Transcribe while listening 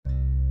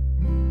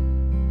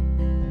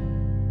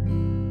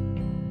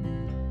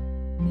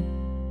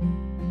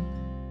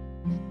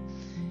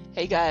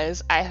Hey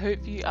guys, I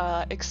hope you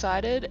are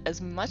excited as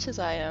much as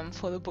I am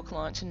for the book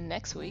launch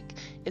next week.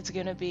 It's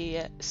going to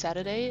be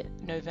Saturday,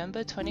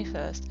 November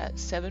 21st at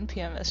 7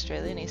 p.m.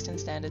 Australian Eastern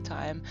Standard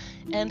Time,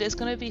 and it's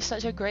going to be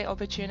such a great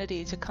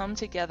opportunity to come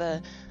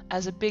together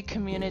as a big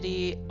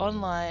community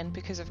online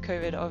because of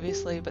COVID,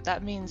 obviously, but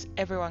that means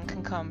everyone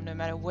can come no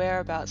matter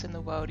whereabouts in the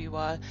world you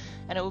are,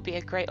 and it will be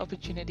a great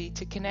opportunity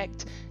to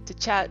connect, to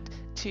chat,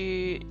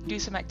 to do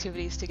some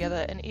activities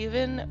together, and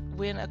even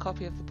win a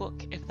copy of the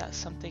book if that's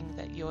something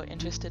that you're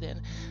interested in.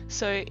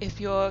 So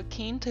if you're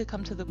keen to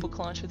come to the book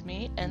launch with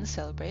me and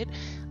celebrate,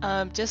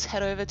 just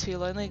head over to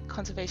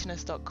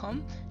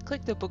lonelyconservationist.com,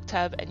 click the book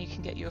tab, and you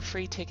can get your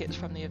free tickets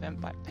from the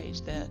Eventbrite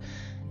page there.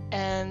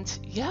 And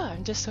yeah,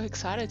 I'm just so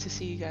excited to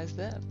see you guys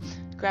there.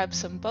 Grab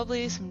some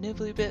bubbly, some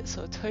nibbly bits,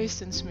 or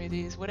toast and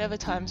smoothies, whatever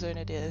time zone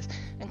it is,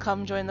 and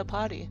come join the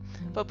party.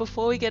 But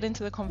before we get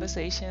into the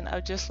conversation,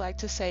 I'd just like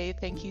to say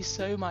thank you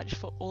so much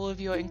for all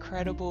of your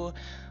incredible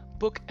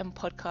book and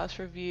podcast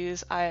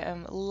reviews. I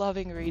am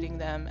loving reading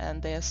them, and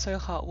they are so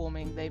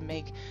heartwarming.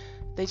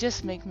 They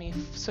just make me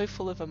so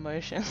full of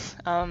emotions.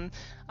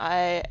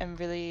 I am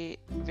really,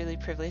 really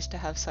privileged to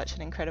have such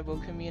an incredible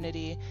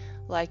community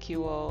like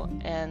you all,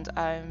 and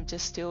I'm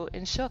just still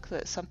in shock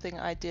that something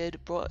I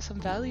did brought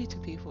some value to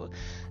people.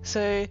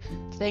 So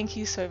thank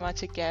you so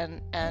much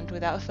again, and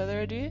without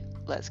further ado,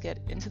 let's get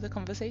into the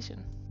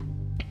conversation.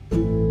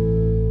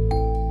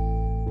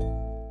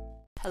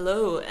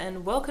 Hello,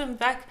 and welcome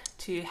back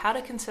to How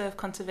to Conserve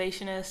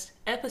Conservationist,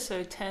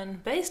 episode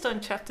 10, based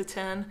on chapter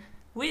 10.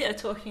 We are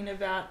talking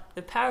about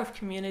the power of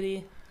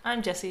community.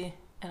 I'm Jessie,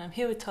 and I'm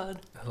here with Todd.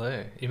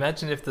 Hello.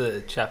 Imagine if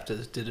the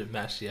chapters didn't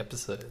match the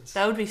episodes.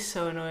 That would be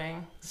so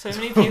annoying. So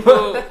many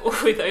people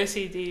with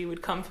OCD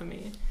would come for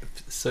me.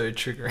 So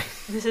triggering.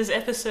 This is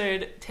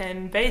episode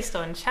 10 based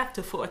on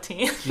chapter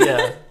 14.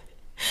 Yeah.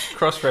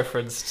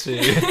 Cross-reference to...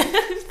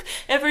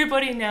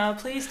 Everybody now,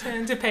 please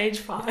turn to page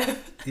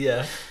 5.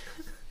 Yeah.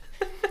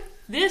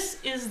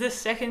 This is the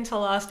second to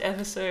last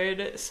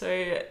episode,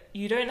 so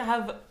you don't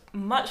have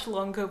much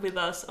longer with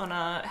us on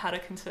our How to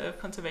Conserve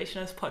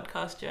Conservationist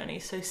podcast journey,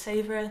 so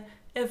savor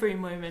every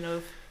moment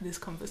of this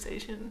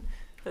conversation.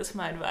 That's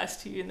my advice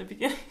to you in the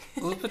beginning.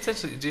 Well,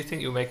 potentially, do you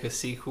think you'll make a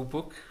sequel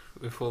book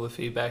with all the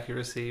feedback you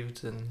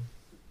received and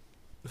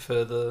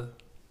further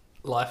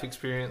life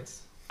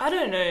experience? I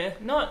don't know,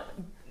 not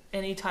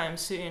anytime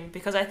soon,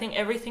 because I think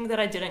everything that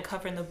I didn't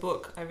cover in the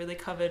book, I really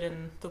covered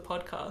in the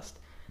podcast.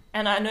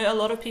 And I know a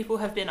lot of people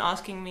have been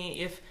asking me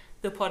if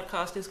the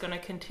podcast is going to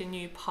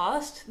continue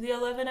past the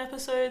 11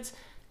 episodes,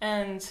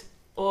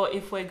 or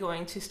if we're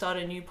going to start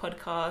a new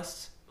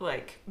podcast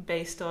like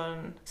based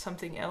on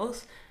something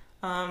else.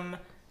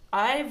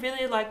 I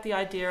really like the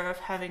idea of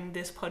having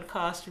this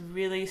podcast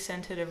really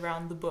centered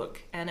around the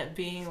book and it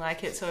being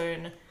like its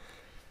own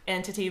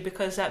entity,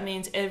 because that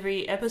means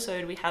every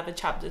episode we have a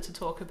chapter to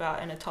talk about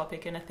and a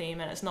topic and a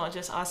theme, and it's not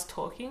just us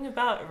talking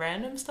about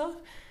random stuff.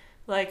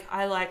 Like,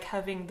 I like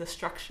having the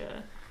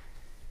structure.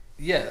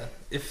 Yeah,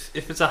 if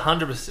it's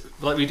 100%,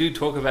 like we do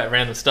talk about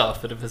random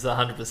stuff, but if it's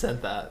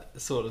 100% that,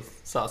 it sort of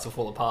starts to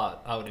fall apart,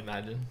 I would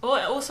imagine.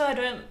 Well, also, I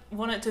don't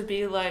want it to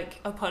be like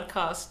a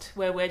podcast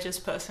where we're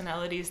just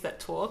personalities that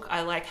talk.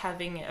 I like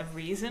having a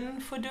reason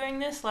for doing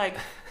this. Like,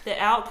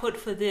 the output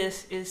for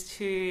this is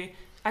to,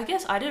 I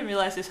guess I didn't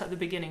realize this at the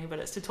beginning, but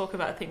it's to talk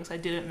about things I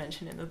didn't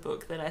mention in the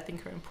book that I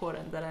think are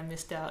important, that I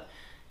missed out.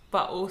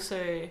 But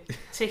also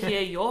to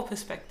hear your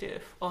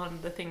perspective on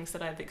the things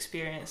that I've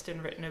experienced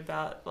and written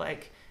about.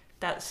 Like,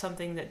 that's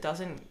something that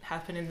doesn't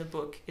happen in the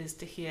book, is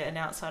to hear an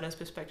outsider's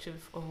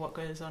perspective of what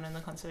goes on in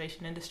the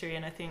conservation industry.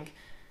 And I think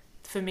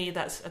for me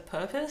that's a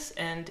purpose,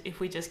 and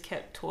if we just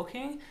kept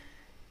talking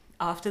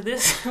after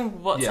this,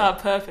 what's our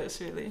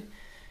purpose really?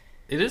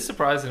 It is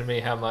surprising to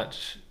me how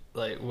much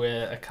like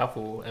we're a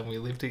couple and we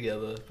live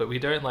together, but we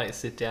don't like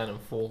sit down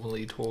and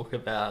formally talk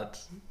about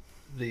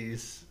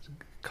these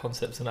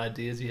concepts and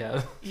ideas you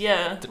have.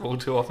 Yeah. All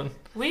too often.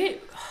 We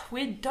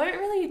don't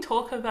really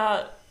talk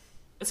about...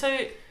 So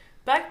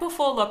back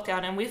before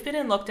lockdown, and we've been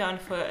in lockdown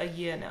for a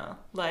year now,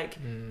 like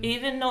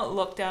even not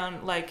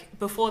lockdown, like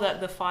before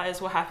that the fires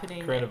were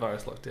happening.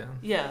 Coronavirus lockdown.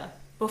 Yeah.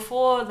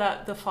 Before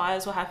that the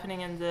fires were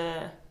happening and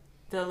the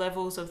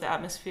levels of the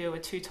atmosphere were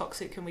too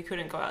toxic and we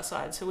couldn't go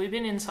outside. So we've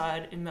been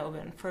inside in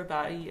Melbourne for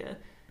about a year.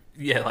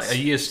 Yeah, like a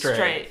year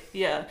straight.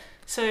 Yeah.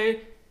 So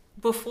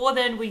before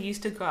then, we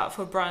used to go out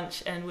for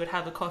brunch and would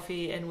have a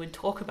coffee and would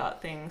talk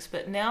about things.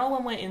 But now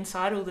when we're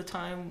inside all the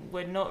time,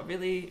 we're not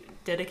really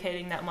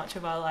dedicating that much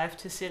of our life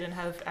to sit and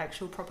have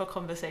actual proper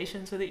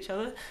conversations with each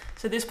other.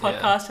 So this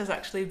podcast has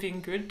actually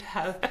been good to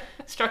have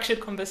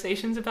structured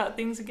conversations about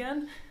things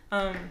again.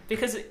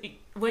 Because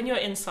when you're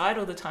inside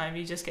all the time,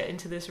 you just get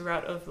into this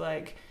rut of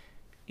like,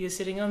 you're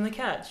sitting on the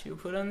couch, you'll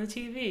put on the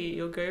TV,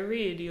 you'll go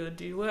read, you'll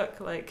do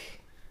work.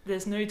 Like,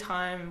 there's no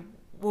time.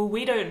 Well,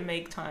 we don't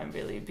make time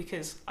really,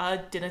 because our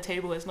dinner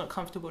table is not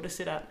comfortable to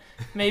sit at.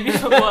 Maybe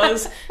if it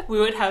was, we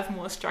would have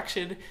more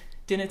structured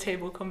dinner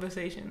table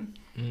conversation.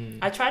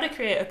 I try to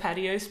create a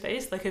patio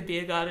space, like a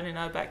beer garden in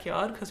our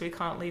backyard, because we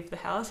can't leave the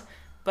house.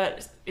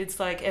 but it's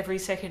like every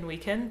second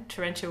weekend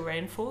torrential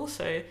rainfall.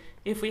 So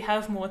if we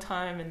have more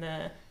time in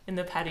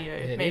the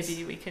patio,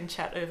 maybe we can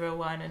chat over a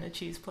wine and a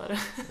cheese platter.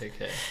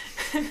 Okay.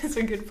 It's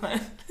a good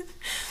plan.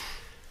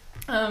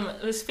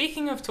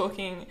 Speaking of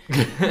talking,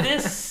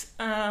 this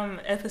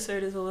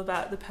episode is all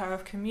about the power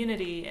of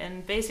community,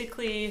 and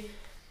basically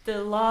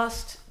the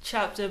last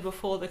chapter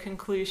before the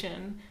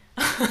conclusion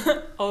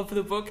of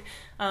the book,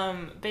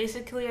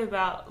 basically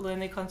about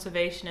Lonely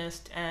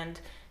Conservationist and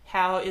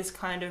how it's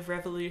kind of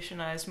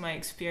revolutionized my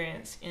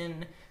experience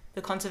in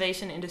the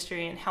conservation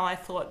industry, and how I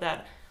thought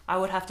that I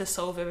would have to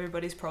solve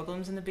everybody's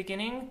problems in the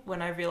beginning,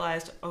 when I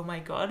realized, oh my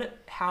god,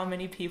 how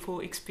many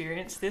people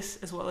experience this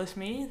as well as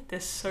me.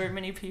 There's so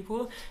many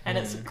people, and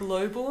it's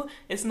global.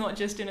 It's not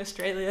just in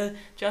Australia,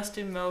 just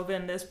in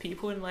Melbourne. There's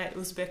people in like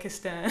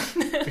Uzbekistan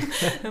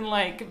and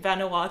like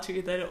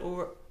Vanuatu that are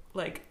all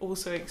like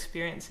also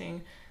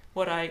experiencing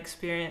what I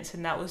experienced,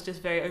 and that was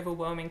just very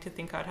overwhelming to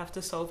think I'd have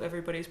to solve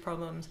everybody's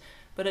problems.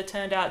 But it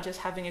turned out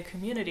just having a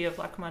community of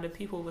like-minded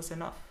people was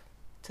enough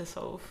to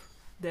solve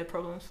their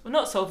problems. Well,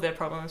 not solve their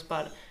problems,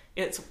 but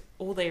it's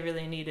all they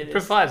really needed. It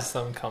provides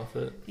some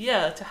comfort.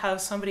 Yeah, to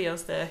have somebody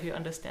else there who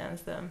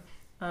understands them.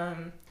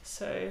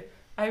 So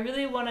I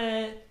really want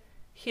to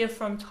hear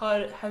from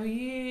Todd. Have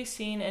you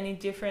seen any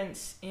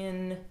difference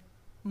in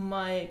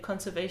my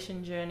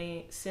conservation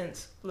journey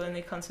since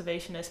Lonely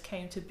Conservationist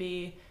came to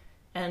be,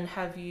 and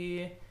have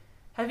you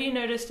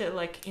noticed it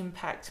like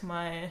impact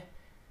my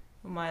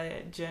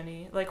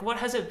journey? Like, what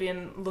has it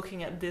been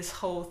looking at this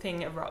whole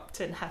thing erupt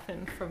and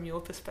happen from your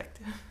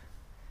perspective?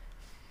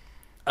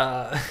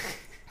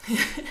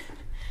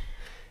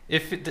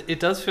 If it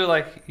does feel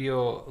like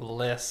you're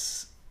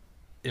less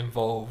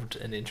involved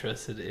and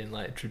interested in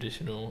like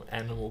traditional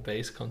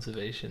animal-based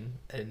conservation,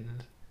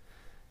 and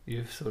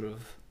you've sort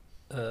of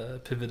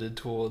pivoted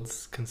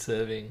towards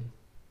conserving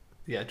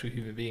the actual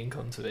human being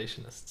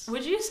conservationists.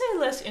 Would you say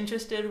less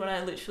interested when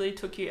I literally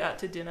took you out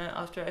to dinner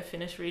after I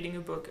finished reading a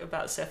book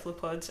about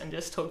cephalopods and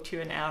just talked to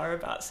you an hour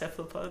about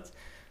cephalopods?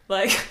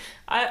 Like,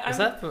 I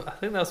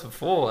think that was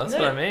before. That's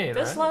what I mean.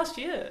 That's right? last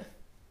year,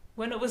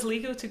 when it was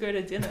legal to go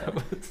to dinner.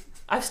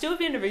 I've still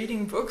been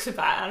reading books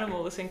about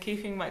animals and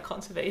keeping my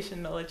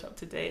conservation knowledge up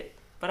to date,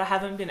 but I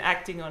haven't been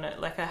acting on it.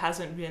 Like, it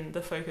hasn't been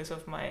the focus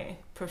of my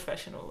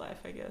professional life,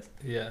 I guess.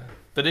 Yeah,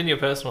 but in your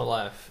personal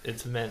life,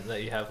 it's meant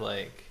that you have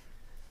like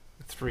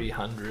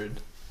 300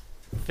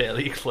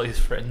 fairly close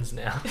friends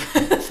now.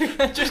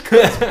 300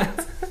 close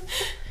friends.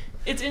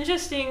 It's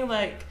interesting,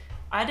 like,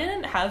 I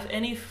didn't have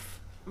any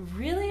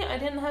I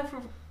didn't have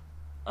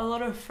a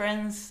lot of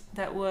friends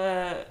that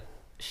were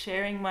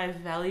sharing my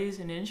values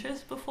and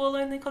interests before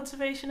Lonely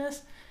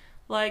Conservationist.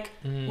 Like,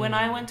 when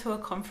I went to a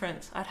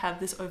conference, I'd have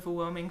this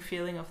overwhelming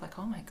feeling of like,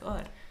 oh my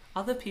god,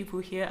 other people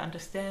here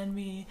understand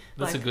me.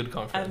 That's like, a good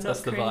conference.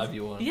 That's the vibe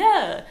you want.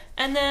 Yeah.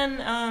 And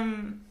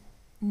then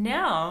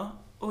now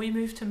we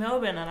moved to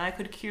Melbourne, and I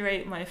could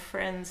curate my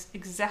friends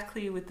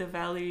exactly with the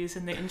values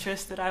and the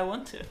interests that I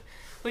wanted,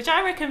 which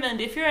I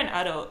recommend. If you're an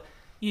adult,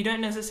 you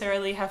don't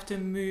necessarily have to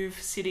move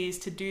cities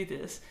to do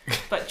this,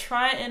 but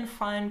try and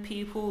find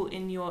people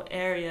in your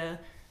area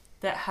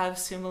that have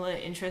similar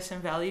interests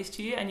and values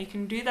to you. And you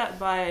can do that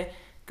by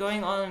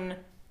going on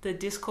the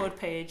Discord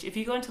page. If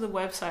you go into the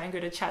website and go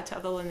to chat to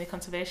other Lonely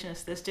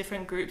Conservationists, there's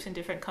different groups in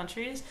different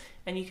countries,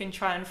 and you can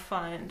try and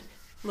find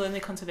Lonely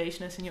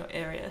Conservationists in your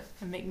area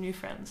and make new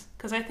friends.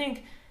 Because I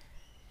think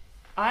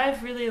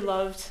I've really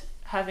loved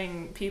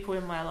having people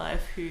in my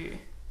life who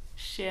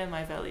share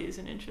my values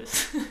and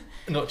interests.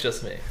 Not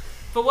just me.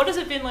 But what has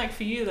it been like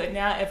for you? Like,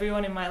 now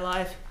everyone in my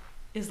life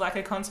is like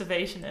a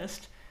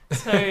conservationist.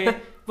 So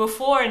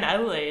before in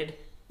Adelaide,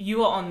 you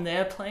were on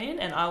their plane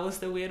and I was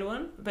the weird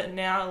one, but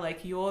now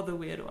like you're the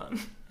weird one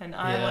and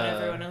I'm on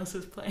everyone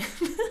else's plane.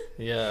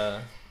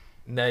 Yeah.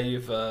 Now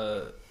you've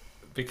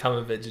become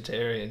a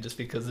vegetarian just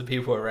because the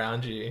people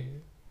around you,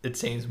 it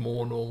seems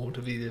more normal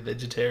to be a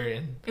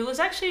vegetarian. It was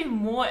actually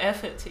more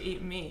effort to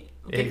eat meat.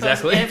 Because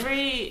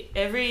exactly.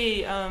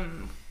 every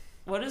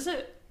what is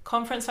it?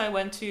 Conference I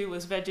went to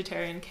was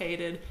vegetarian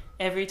catered.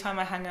 Every time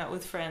I hang out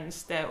with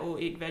friends, they all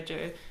eat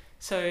veggie.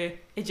 So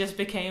it just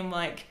became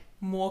like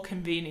more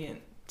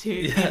convenient to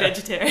be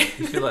vegetarian.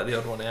 You feel like the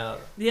odd one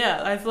out.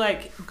 Yeah, I've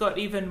like got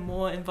even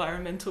more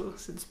environmental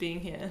since being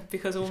here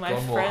because all my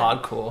friends, more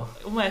hardcore.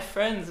 All my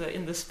friends are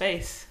in the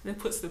space. That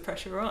puts the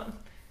pressure on.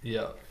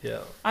 Yeah.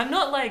 I'm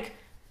not like,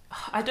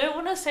 I don't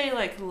want to say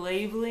like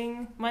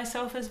labeling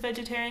myself as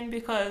vegetarian,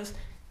 because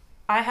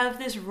I have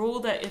this rule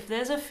that if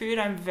there's a food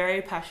I'm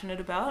very passionate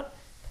about,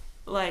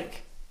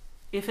 like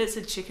if it's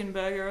a chicken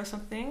burger or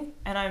something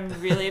and I'm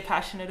really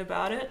passionate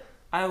about it,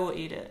 I will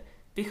eat it.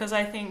 Because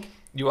I think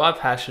you are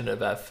passionate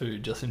about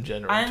food just in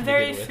general. I'm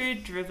very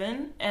food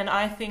driven, and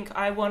I think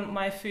I want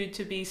my food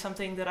to be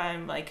something that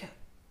I'm like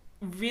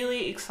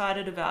really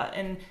excited about,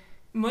 and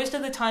most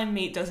of the time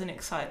meat doesn't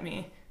excite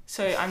me.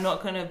 So I'm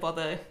not going to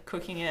bother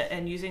cooking it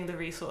and using the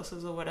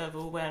resources or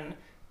whatever when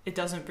it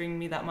doesn't bring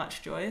me that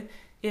much joy.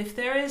 if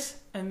there is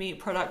a meat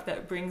product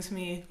that brings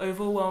me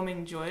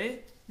overwhelming joy,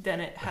 then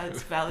it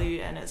has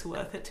value and it's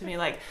worth it to me.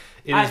 Like,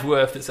 it is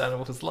worth this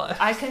animal's life.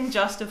 I can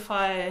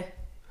justify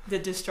the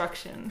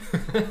destruction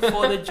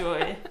for the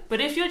joy.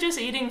 But if you're just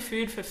eating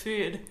food for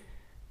food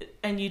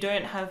and you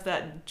don't have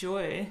that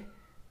joy,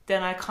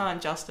 then I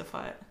can't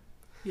justify it,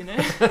 you know?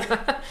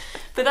 But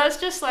that's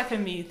just like a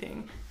me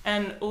thing.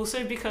 And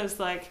also because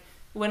like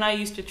when I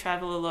used to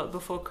travel a lot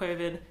before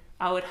COVID,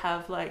 I would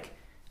have like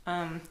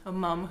a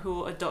mum who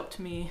will adopt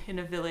me in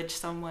a village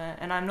somewhere,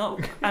 and I'm not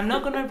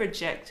going to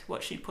reject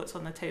what she puts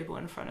on the table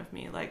in front of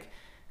me. Like,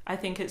 I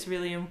think it's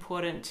really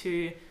important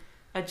to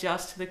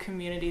adjust to the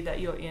community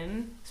that you're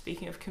in,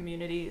 speaking of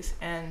communities,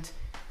 and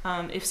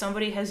if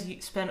somebody has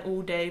spent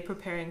all day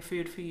preparing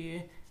food for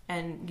you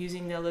and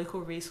using their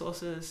local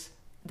resources,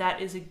 that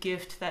is a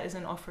gift, that is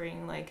an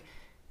offering. Like,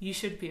 you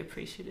should be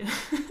appreciative.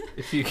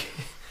 If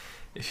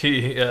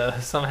you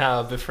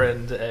somehow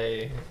befriend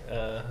a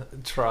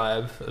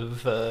tribe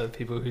of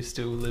people who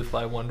still live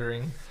by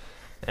wandering,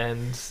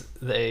 and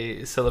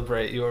they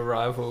celebrate your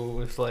arrival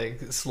with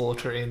like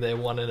slaughtering their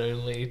one and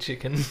only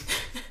chicken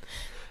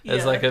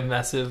as like a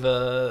massive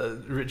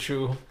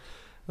ritual,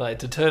 like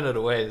to turn it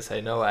away and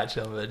say, no,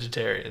 actually I'm a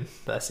vegetarian,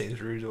 that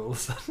seems rude all of a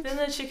sudden. Then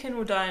the chicken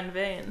will die in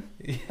vain.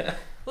 Yeah.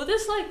 Well,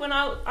 this like when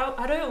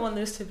I don't want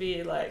this to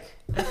be like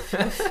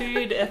a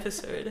food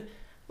episode.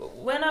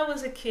 When I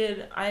was a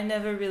kid, I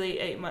never really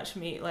ate much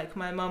meat. Like,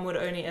 my mum would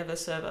only ever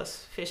serve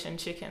us fish and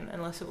chicken,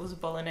 unless it was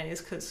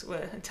bolognese, because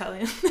we're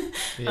Italian.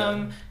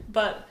 Yeah.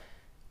 But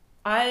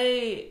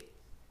I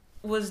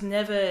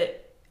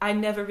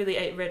never really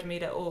ate red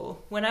meat at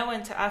all. When I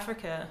went to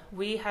Africa,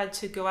 we had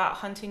to go out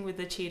hunting with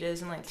the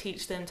cheetahs and like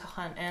teach them to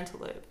hunt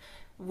antelope.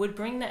 Would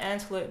bring the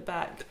antelope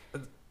back.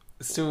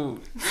 Still,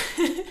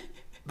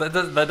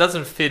 that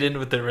doesn't fit in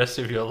with the rest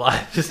of your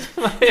life. Just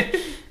like,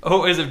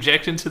 always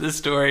objecting to the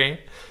story.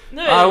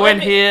 No, I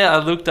went here, I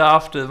looked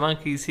after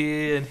monkeys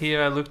here, and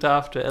here I looked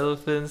after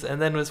elephants, and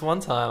then was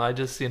one time I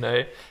just,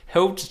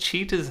 helped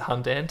cheetahs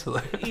hunt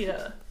antelope.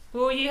 Yeah.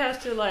 Well, you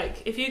have to,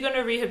 like, if you're going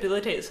to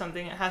rehabilitate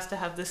something, it has to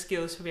have the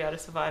skills to be able to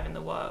survive in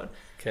the wild.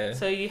 Okay.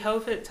 So you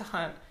help it to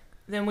hunt.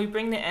 Then we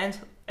bring the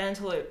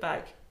antelope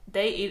back.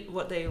 They eat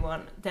what they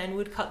want. Then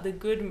we'd cut the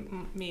good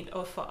meat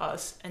off for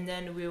us, and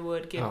then we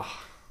would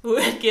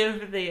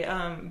give the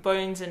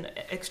bones and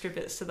extra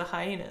bits to the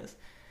hyenas.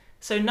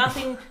 So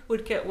nothing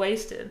would get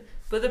wasted.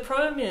 But the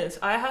problem is,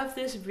 I have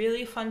this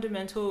really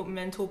fundamental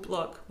mental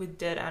block with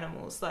dead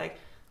animals. Like,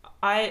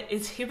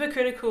 it's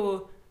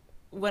hypocritical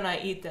when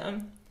I eat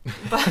them,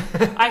 but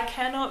I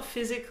cannot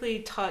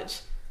physically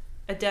touch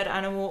a dead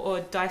animal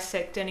or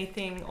dissect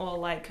anything, or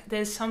like,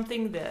 there's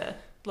something there.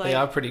 Like, they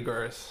are pretty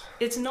gross.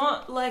 It's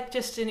not like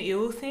just an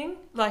ill thing,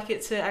 like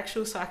it's an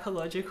actual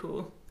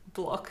psychological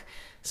block.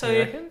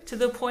 So to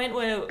the point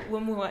where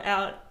when we were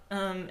out,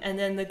 and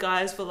then the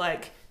guys were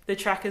like, the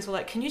trackers were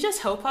like, can you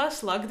just help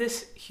us lug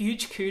this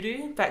huge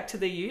kudu back to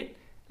the ute?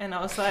 And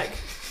I was like,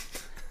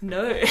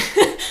 no,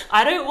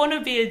 I don't want to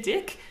be a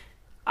dick.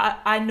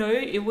 I know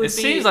it would be... It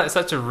seems like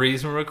such a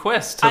reasonable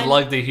request to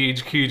lug the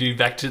huge kudu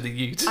back to the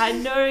ute. I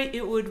know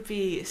it would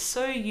be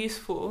so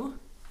useful.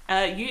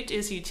 Ute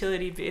is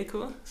utility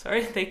vehicle.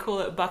 Sorry, they call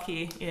it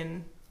bucky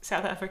in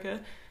South Africa.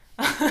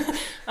 But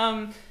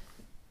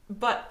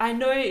I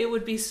know it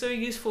would be so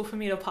useful for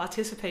me to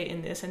participate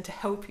in this and to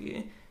help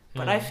you.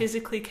 But I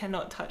physically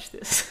cannot touch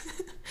this.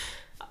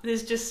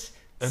 There's just...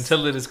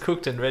 Until it is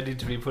cooked and ready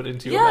to be put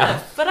into your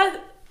mouth. Yeah,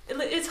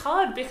 but it's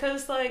hard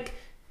because, like,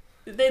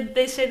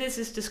 they say there's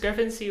this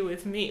discrepancy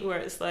with meat where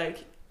it's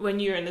like, when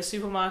you're in the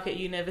supermarket,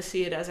 you never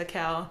see it as a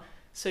cow,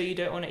 so you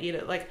don't want to eat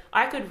it. Like,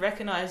 I could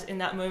recognize in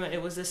that moment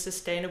it was a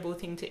sustainable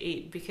thing to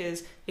eat,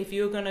 because if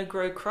you were going to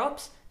grow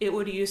crops, it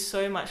would use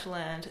so much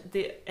land.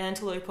 The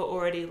antelope are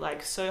already,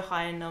 like, so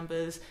high in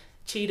numbers.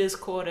 Cheetahs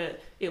caught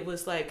it. It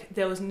was like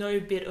there was no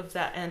bit of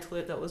that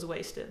antelope that was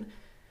wasted.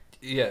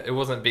 Yeah, it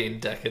wasn't being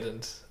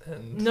decadent.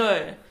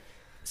 No.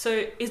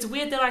 So it's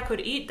weird that I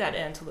could eat that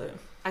antelope.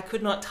 I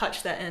could not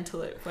touch that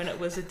antelope when it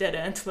was a dead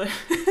antelope.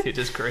 You're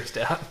just grossed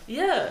out.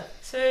 Yeah.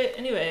 So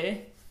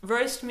anyway,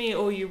 roast me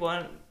all you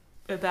want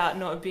about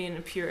not being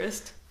a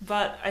purist,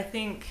 but I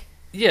think...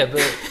 Yeah,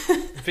 but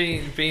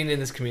being in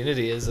this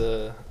community is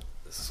a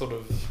sort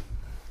of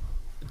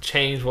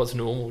changed what's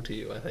normal to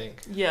you, I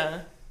think.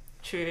 Yeah.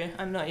 True,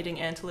 I'm not eating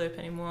antelope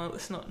anymore.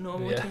 It's not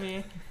normal to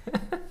me.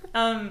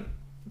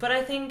 But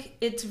I think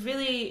it's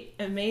really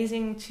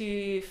amazing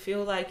to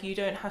feel like you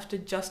don't have to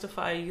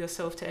justify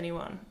yourself to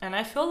anyone. And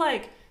I feel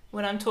like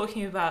when I'm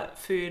talking about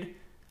food,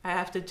 I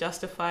have to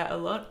justify it a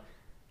lot.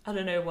 I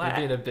don't know why.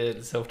 You're being a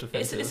bit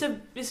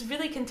self-defensive. It's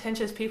really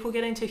contentious. People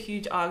get into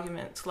huge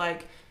arguments.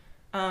 Like,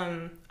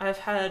 I've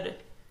had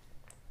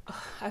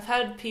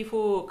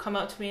people come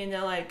up to me and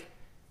they're like,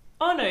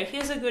 oh no,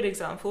 here's a good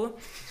example.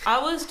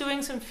 I was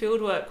doing some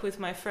field work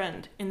with my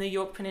friend in the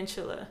York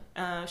Peninsula.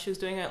 She was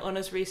doing her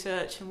honours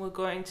research, and we're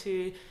going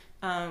to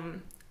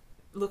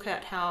look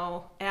at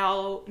how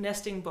owl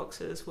nesting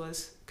boxes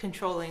was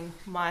controlling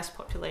mice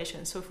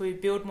population. So if we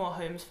build more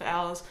homes for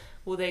owls,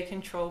 will they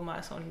control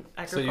mice on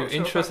So agricultural you're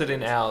interested in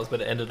properties? owls,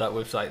 but it ended up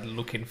with like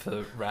looking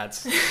for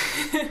rats.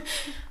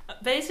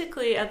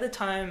 Basically, at the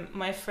time,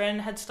 my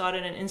friend had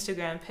started an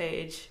Instagram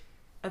page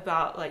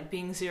about like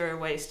being zero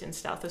waste in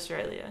South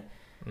Australia.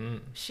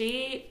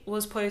 She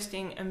was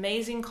posting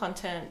amazing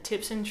content,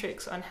 tips and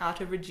tricks on how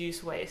to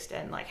reduce waste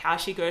and like how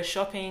she goes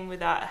shopping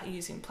without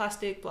using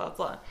plastic, blah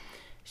blah.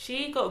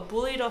 She got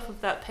bullied off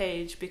of that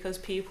page because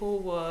people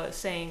were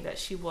saying that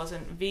she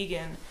wasn't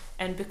vegan,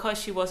 and because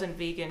she wasn't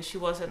vegan, she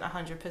wasn't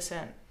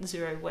 100%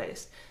 zero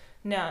waste.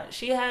 Now,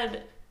 she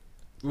had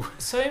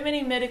so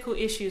many medical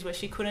issues where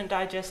she couldn't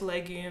digest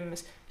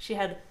legumes. She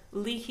had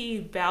leaky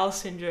bowel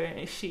syndrome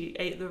if she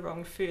ate the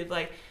wrong food.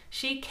 Like,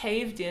 she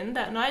caved in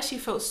that night. She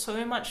felt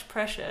so much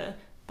pressure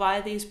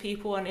by these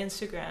people on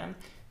Instagram.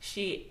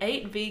 She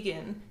ate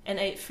vegan and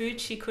ate food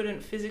she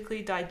couldn't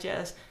physically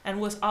digest and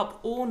was up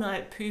all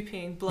night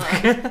pooping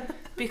blood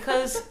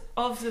because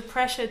of the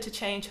pressure to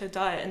change her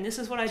diet. And this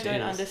is what I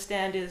don't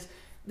understand is,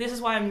 this is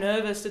why I'm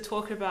nervous to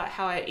talk about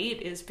how I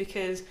eat, is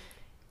because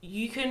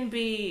you can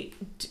be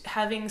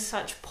having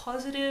such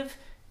positive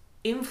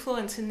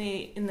influence in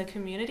the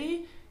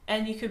community,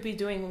 and you could be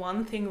doing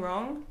one thing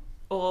wrong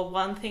or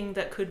one thing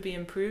that could be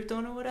improved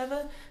on or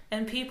whatever,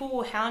 and people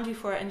will hound you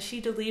for it. And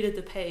she deleted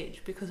the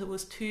page because it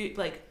was too,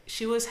 like,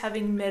 she was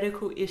having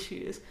medical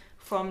issues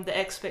from the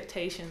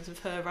expectations of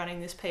her running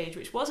this page,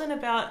 which wasn't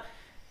about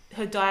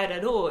her diet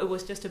at all. It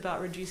was just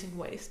about reducing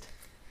waste.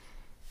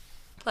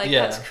 Like,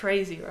 that's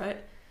crazy, right?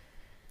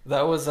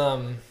 That was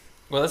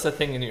well, that's the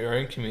thing in your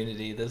own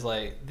community. There's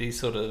like these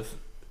sort of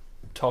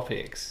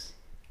topics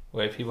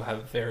where people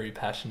have very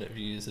passionate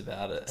views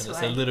about it, and So it's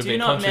I a little do bit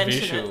not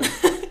mention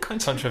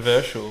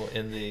controversial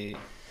in the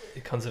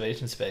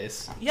conservation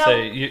space. Yeah. So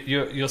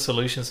your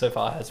solution so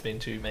far has been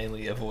to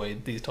mainly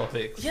avoid these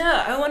topics.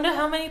 Yeah, I wonder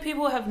how many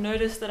people have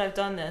noticed that I've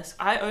done this.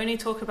 I only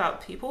talk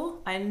about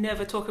people. I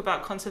never talk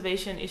about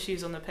conservation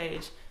issues on the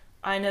page.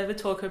 I never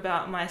talk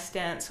about my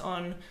stance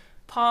on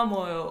palm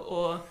oil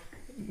or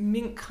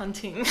mink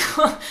hunting.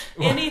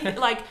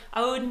 Like,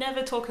 I would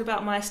never talk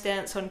about my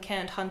stance on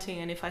canned hunting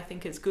and if I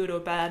think it's good or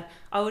bad.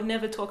 I would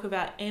never talk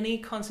about any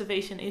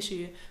conservation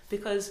issue,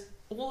 because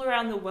all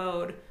around the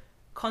world,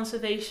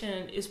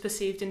 conservation is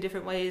perceived in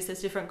different ways.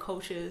 There's different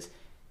cultures.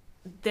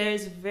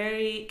 There's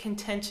very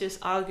contentious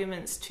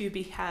arguments to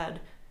be had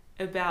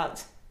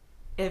about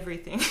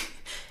everything.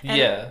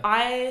 And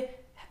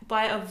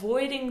by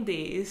avoiding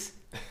these,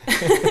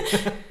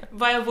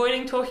 by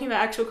avoiding talking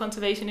about actual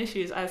conservation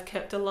issues, I've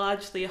kept a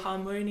largely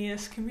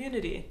harmonious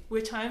community,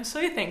 which I'm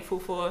so thankful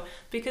for,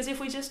 because if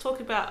we just talk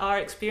about our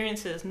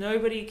experiences,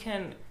 nobody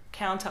can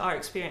counter our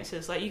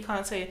experiences. Like, you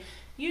can't say,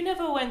 you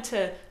never went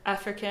to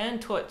Africa and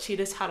taught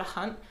cheetahs how to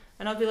hunt.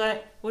 And I'll be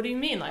like, what do you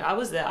mean? Like, I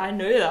was there. I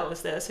know that I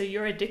was there. So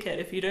you're a dickhead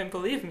if you don't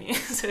believe me.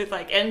 So it's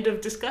like, end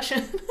of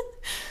discussion.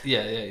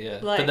 Yeah.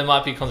 Like, but there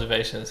might be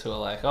conservationists who are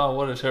like, oh,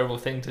 what a terrible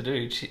thing to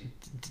do.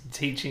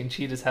 Teaching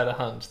cheetahs how to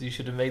hunt. You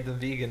should have made them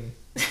vegan.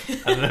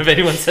 I don't know if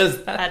anyone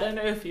says that. I don't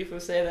know if people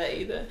say that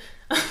either.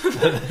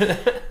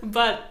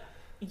 But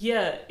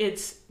yeah,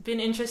 it's been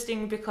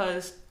interesting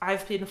because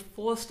I've been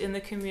forced in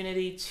the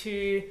community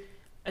to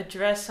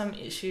address some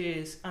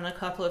issues on a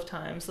couple of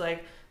times.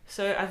 Like,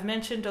 so I've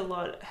mentioned a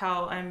lot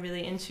how I'm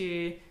really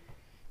into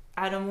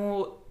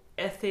animal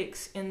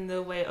ethics in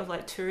the way of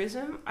like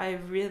tourism. I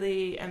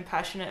really am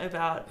passionate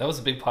about... That was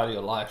a big part of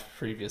your life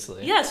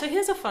previously. Yeah, so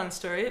here's a fun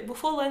story.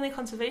 Before Lonely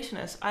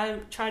Conservationist, I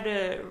tried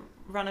to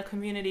run a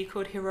community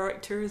called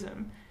Heroic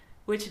Tourism,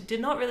 which did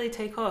not really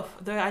take off,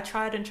 though I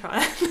tried and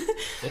tried.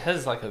 It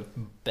has like a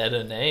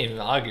better name,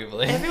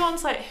 arguably.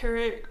 Everyone's like,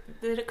 heroic,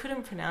 they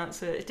couldn't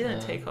pronounce it. It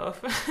didn't take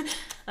off.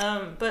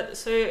 But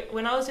so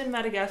when I was in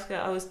Madagascar,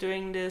 I was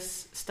doing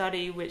this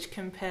study which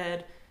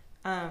compared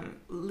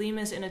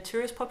lemurs in a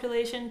tourist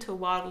population to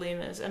wild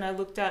lemurs, and I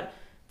looked at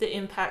the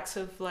impacts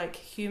of like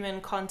human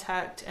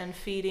contact and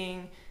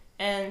feeding.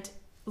 And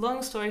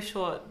long story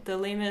short, the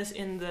lemurs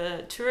in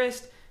the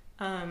tourist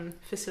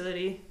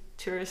facility,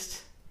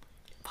 tourist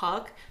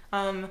park,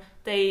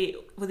 they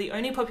were the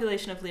only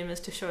population of lemurs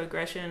to show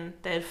aggression.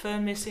 They had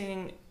fur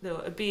missing, they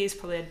were obese,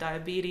 probably had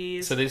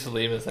diabetes. So these are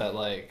lemurs that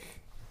like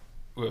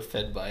were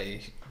fed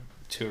by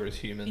tourist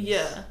humans.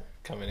 Yeah.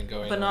 Coming and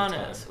going.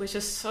 Bananas, which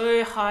are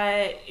so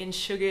high in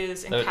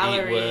sugars and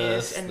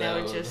calories, and they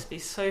would just be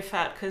so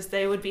fat because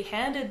they would be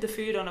handed the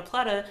food on a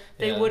platter.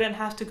 They wouldn't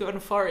have to go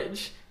and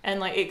forage and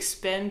like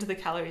expend the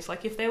calories.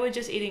 Like, if they were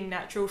just eating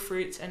natural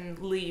fruits and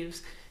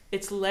leaves,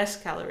 it's less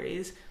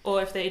calories.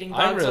 Or if they're eating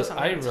bugs or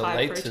something, it's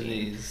high protein. I relate to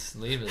these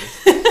lemurs.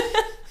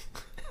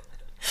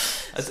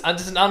 It's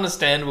just an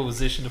understandable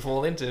position to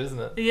fall into, isn't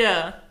it?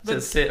 Yeah.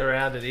 Just sit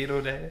around and eat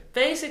all day.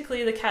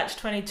 Basically, the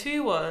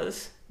catch-22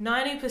 was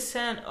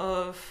 90%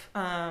 of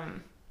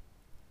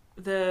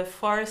the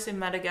forests in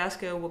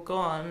Madagascar were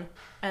gone,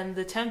 and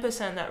the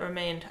 10% that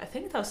remained, I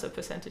think that's the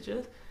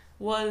percentages,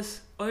 was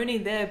only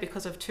there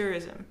because of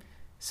tourism.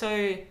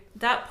 So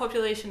that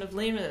population of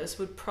lemurs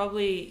would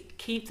probably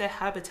keep their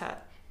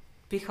habitat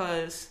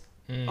because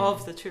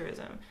of the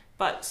tourism.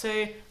 But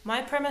so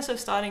my premise of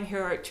starting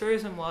Heroic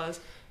Tourism was,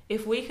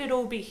 if we could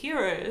all be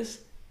heroes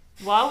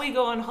while we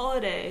go on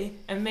holiday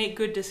and make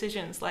good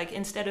decisions, like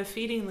instead of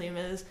feeding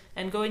lemurs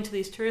and going to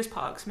these tourist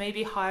parks,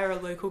 maybe hire a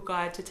local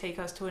guide to take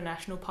us to a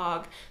national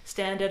park,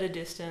 stand at a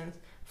distance,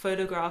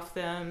 photograph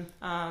them,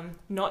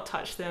 not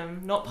touch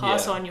them, not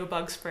pass on your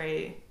bug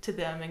spray to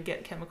them and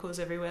get chemicals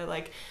everywhere.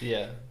 Like,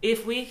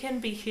 if we can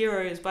be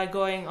heroes by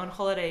going on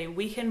holiday,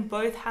 we can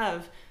both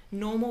have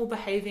normal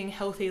behaving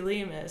healthy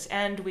lemurs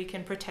and we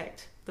can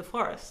protect the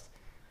forest.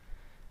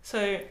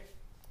 So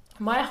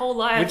my whole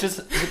life,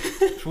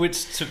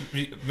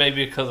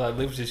 maybe because I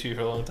lived with you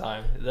for a long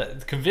time,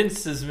 that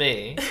convinces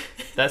me.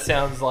 That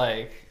sounds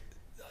like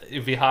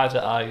it'd be hard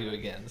to argue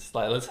against.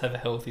 Like, let's have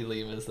healthy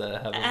lemurs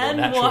that have a more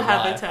natural more life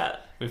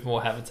habitat. With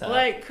more habitat.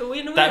 Like,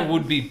 win-win. That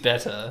would be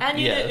better. And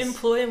you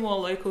employ more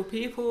local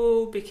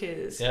people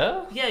because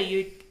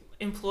you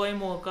employ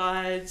more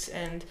guides,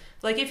 and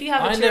like if you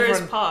have a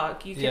tourist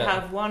park, you could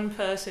have one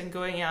person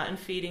going out and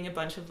feeding a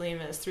bunch of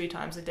lemurs 3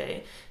 times a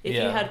day. If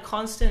you had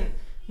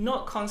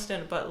not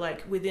constant, but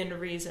like within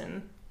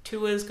reason,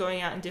 tours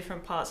going out in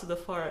different parts of the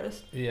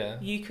forest,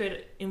 you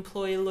could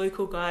employ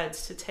local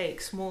guides to take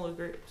smaller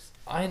groups.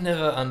 I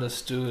never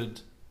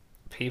understood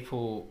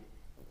people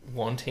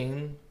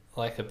wanting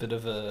like a bit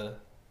of a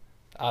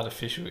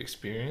artificial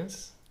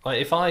experience.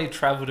 Like, if I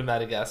travel to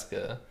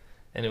Madagascar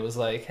and it was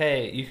like,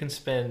 hey, you can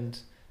spend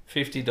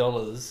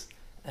 $50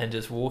 and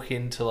just walk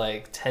into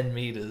like 10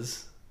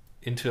 meters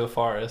into a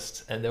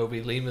forest and there'll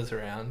be lemurs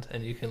around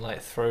and you can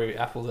like throw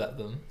apples at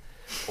them,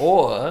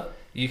 or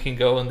you can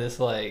go on this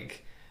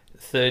like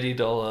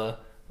 $30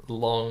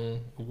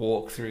 long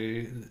walk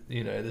through,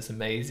 you know, this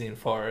amazing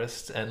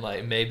forest and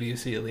like maybe you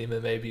see a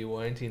lemur, maybe you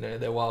won't, you know,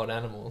 they're wild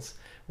animals.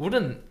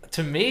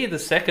 To me, the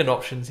second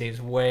option seems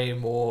way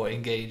more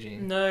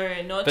engaging.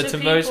 No, not but to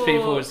people, most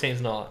people it seems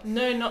not.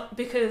 No, not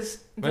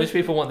because most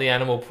people want the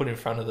animal put in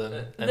front of them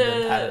and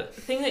then pat it.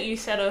 The thing that you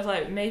said of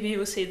like maybe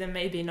you'll see them,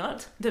 maybe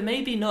not. The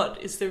maybe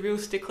not is the real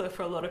stickler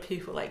for a lot of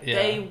people. Like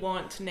they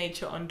want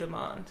nature on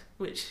demand,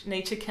 which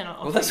nature cannot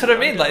offer. Well, that's what I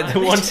mean. Like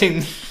they're wanting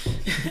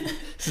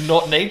it's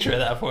not nature at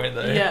that point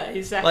though. Yeah,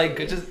 exactly.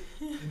 Like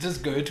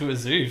just go to a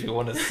zoo if you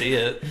want to see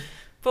it.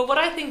 But what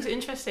I think is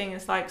interesting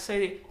is like,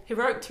 so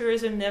heroic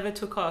tourism never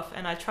took off,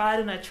 and I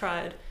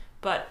tried,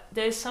 but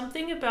there's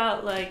something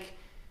about like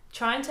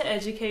trying to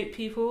educate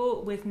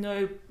people with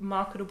no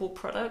marketable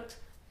product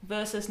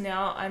versus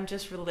now I'm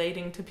just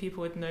relating to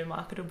people with no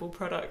marketable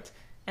product,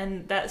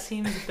 and that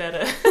seems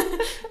better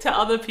to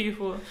other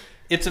people.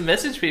 It's a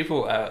message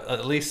people,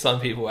 at least some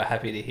people are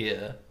happy to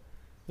hear.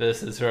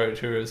 Versus heroic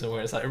tourism,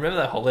 where it's like, remember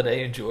that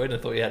holiday you enjoyed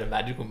and thought you had a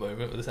magical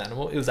moment with this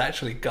animal? It was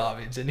actually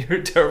garbage, and you're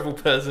a terrible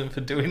person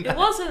for doing that. It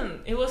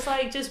wasn't. It was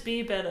like, just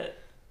be better.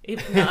 It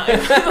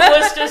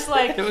was just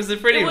like... It was a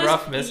pretty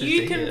rough message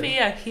you can be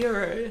a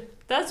hero.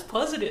 That's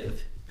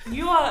positive.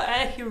 You are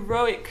a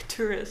heroic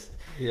tourist.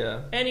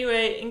 Yeah.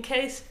 Anyway, in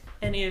case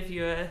any of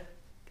you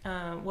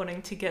are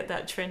wanting to get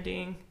that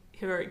trending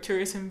heroic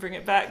tourism, bring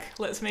it back.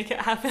 Let's make it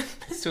happen.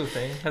 Still a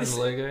thing. Has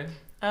a logo.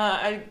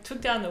 I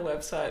took down the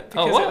website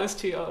because it was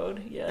too old.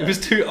 Yeah, it was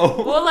too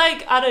old. Well,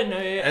 like, I don't know.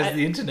 As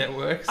the internet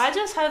works. I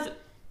just have...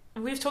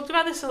 We've talked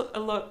about this a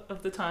lot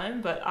of the time,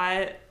 but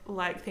I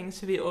like things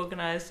to be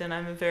organised, and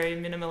I'm a very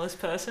minimalist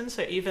person,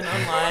 so even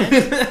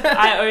online,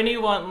 I only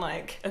want,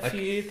 like, a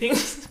few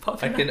things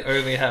popping up. I can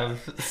only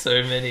have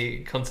so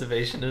many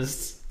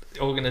conservationist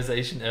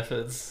organisation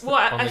efforts. Well,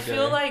 I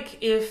feel like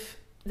if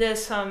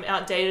there's some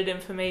outdated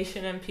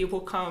information and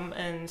people come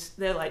and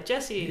they're like,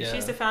 Jessie,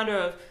 she's the founder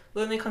of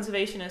Lonely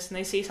Conservationist, and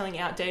they see something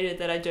outdated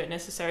that I don't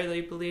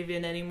necessarily believe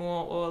in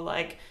anymore, or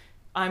like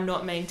I'm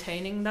not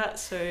maintaining that,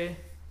 so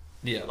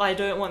I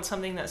don't want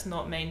something that's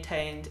not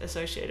maintained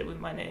associated with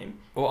my name.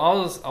 Well,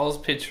 I was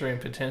picturing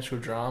potential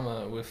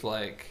drama with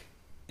like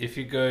if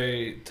you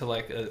go to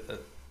like a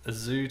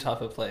zoo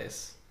type of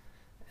place,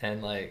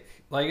 and like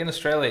in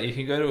Australia you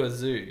can go to a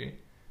zoo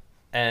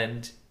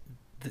and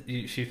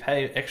if you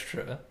pay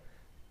extra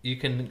you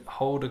can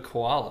hold a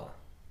koala.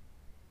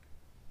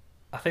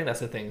 I think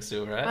that's a thing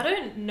still, right? I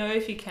don't know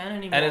if you can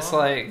anymore. And it's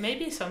like...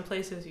 Maybe some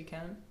places you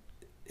can.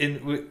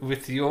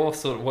 With your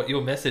sort of... What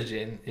your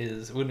messaging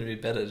is, wouldn't it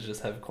be better to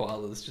just have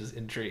koalas just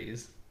in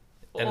trees?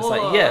 And it's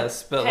like,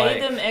 yes, but pay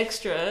them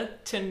extra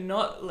to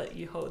not let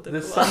you hold the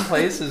there's koala. some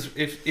places...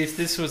 If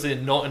this was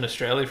not in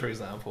Australia, for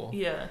example...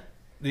 Yeah.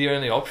 The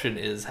only option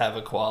is have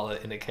a koala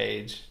in a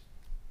cage.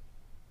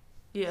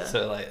 Yeah.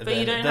 So like, but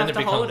you don't have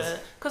to hold it.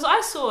 Because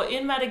I saw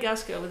in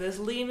Madagascar where there's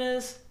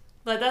lemurs...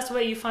 Like, that's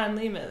where you find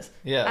lemurs.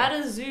 Yeah. At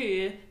a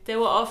zoo, they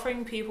were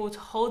offering people to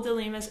hold the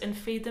lemurs and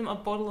feed them a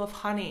bottle of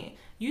honey.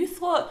 You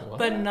thought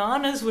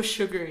bananas were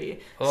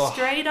sugary. Oh.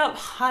 Straight up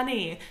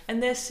honey.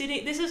 And they're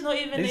sitting... This is not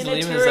even in a tourist park.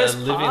 These lemurs are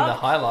living the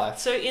high life.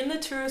 So in the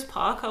tourist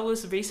park I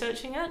was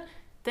researching it,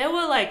 there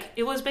were like...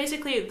 It was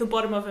basically the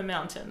bottom of a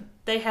mountain.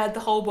 They had the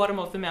whole bottom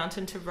of the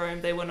mountain to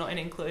roam. They were not in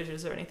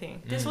enclosures or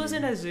anything. This was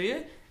in a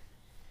zoo.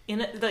 In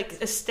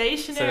a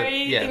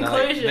stationary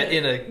enclosure,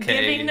 in a cage.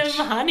 giving them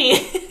honey.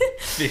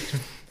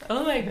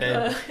 Oh my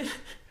god!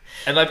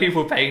 And like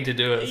people paying to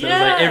do it. So Yeah.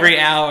 it was like every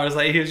hour I was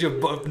like, here's your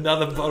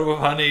another bottle of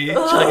honey,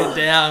 chug it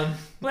down.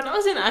 When I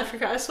was in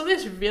Africa, I saw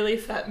this really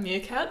fat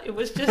meerkat. It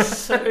was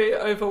just so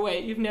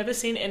overweight. You've never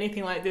seen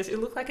anything like this. It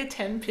looked like a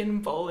 10-pin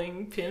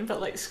bowling pin, but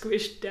like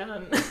squished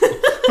down.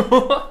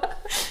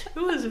 It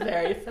was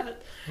very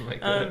fat. Oh my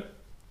god.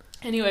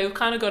 Anyway, we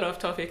kind of got off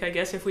topic. I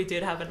guess if we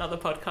did have another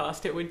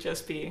podcast, it would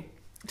just be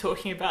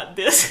talking about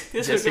this.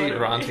 Just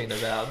ranting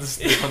about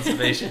the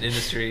conservation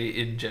industry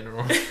in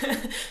general.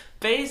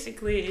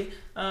 Basically,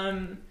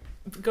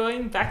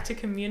 going back to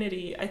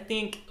community, I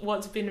think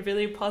what's been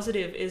really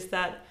positive is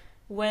that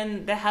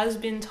when there has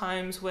been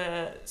times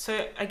where,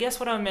 so I guess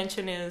what I'll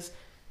mention is,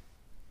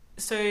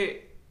 so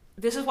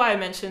this is why I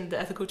mentioned the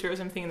ethical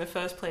tourism thing in the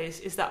first place,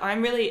 is that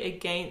I'm really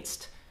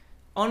against,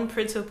 on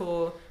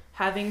principle,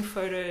 having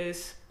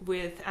photos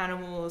with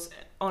animals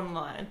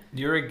online.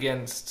 You're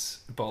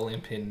against bowling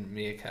pin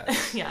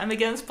meerkats. Yeah, I'm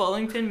against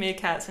bowling pin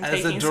meerkats and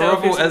as taking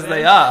adorable selfies as with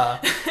they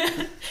them.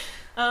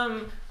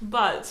 are.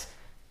 But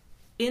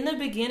in the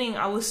beginning,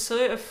 I was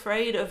so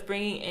afraid of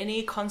bringing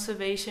any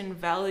conservation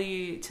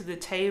value to the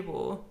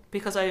table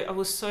because I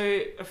was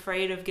so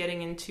afraid of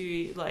getting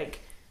into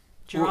like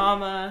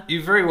drama.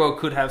 You very well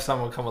could have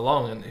someone come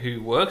along and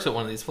who works at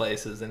one of these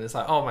places and it's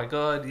like, oh my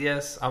god,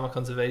 yes, I'm a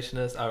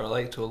conservationist, I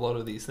relate to a lot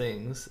of these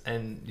things,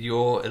 and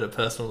you're at a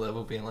personal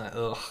level being like,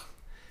 ugh,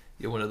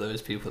 you're one of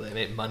those people that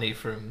make money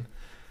from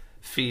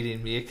feeding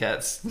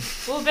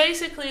meerkats. Well,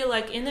 basically,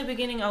 like in the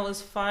beginning, I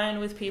was fine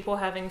with people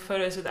having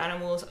photos with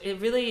animals.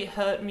 It really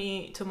hurt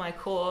me to my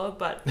core,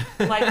 but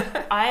like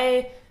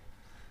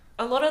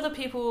a lot of the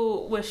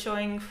people were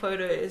showing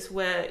photos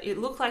where it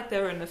looked like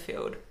they were in the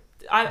field.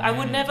 I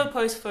would never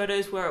post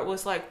photos where it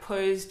was like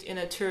posed in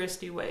a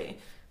touristy way,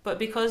 but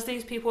because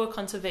these people are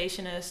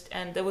conservationists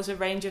and there was a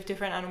range of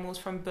different animals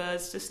from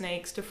birds to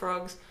snakes to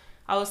frogs,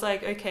 I was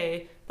like,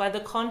 okay, by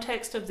the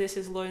context of this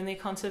is lonely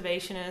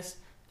conservationists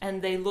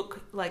and they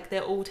look like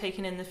they're all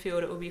taken in the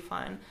field, it will be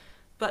fine.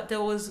 But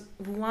there was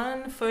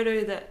one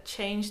photo that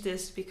changed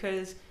this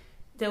because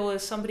there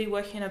was somebody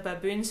working in a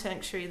baboon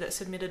sanctuary that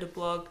submitted a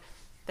blog.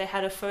 They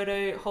had a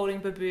photo holding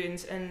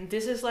baboons, and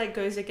this is like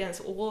goes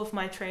against all of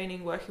my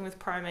training working with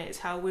primates,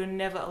 how we're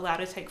never allowed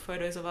to take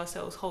photos of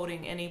ourselves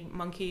holding any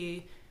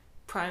monkey,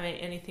 primate,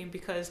 anything,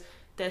 because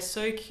they're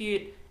so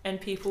cute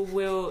and people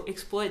will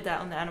exploit that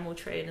on the animal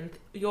trade. And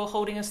you're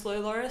holding a slow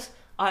loris,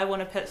 I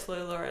want a pet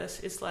slow loris.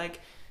 It's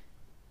like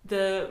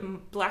the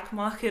black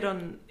market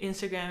on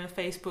Instagram and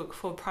Facebook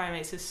for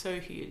primates is so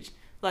huge.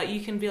 Like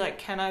you can be like,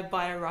 can I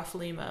buy a rough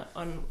lemur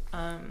on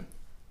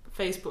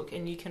Facebook,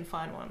 and you can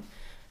find one.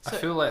 So, I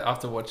feel like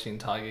after watching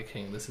Tiger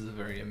King, this is a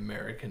very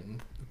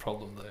American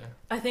problem though.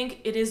 I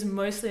think it is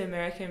mostly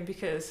American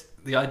because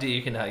the idea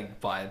you can like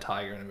buy a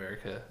tiger in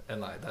America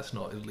and like that's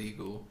not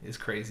illegal is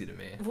crazy to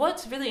me.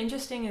 What's really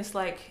interesting is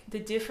like the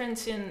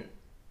difference in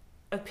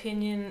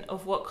opinion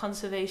of what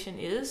conservation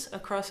is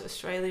across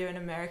Australia and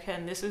America,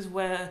 and this is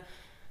why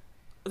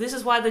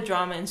the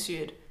drama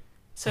ensued.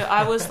 So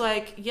I was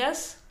like,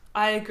 yes,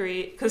 I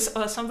agree, because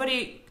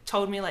somebody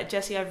told me like,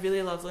 Jessie, I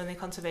really love lonely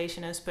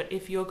conservationists, but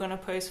if you're going to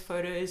post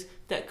photos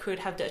that could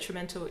have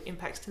detrimental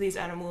impacts to these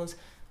animals,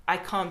 I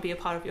can't be a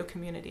part of your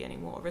community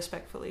anymore,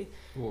 respectfully.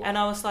 Whoa. And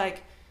I was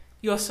like,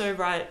 you're so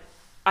right.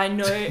 I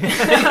know.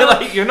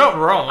 Like, you're not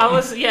wrong. I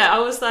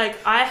was like,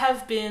 I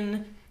have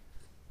been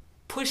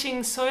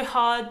pushing so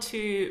hard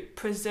to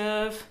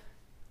preserve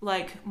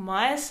like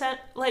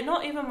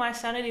not even my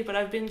sanity, but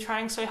I've been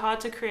trying so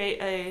hard to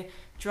create a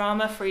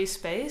drama-free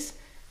space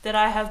that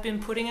I have been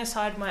putting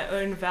aside my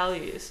own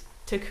values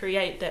to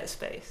create that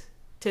space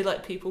to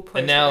let people post.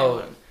 And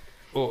now,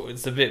 well,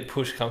 it's a bit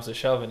push comes to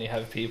shove, and you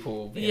have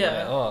people being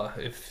like, "Oh,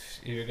 if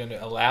you're going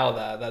to allow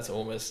that, that's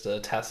almost a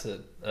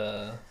tacit."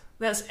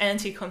 That's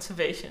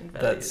anti-conservation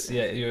values. That's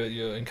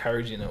you're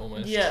encouraging it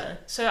almost. Yeah.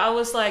 So I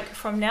was like,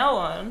 from now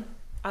on,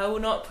 I will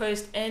not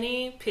post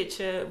any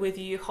picture with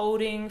you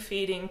holding,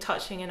 feeding,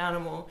 touching an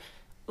animal,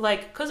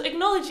 like because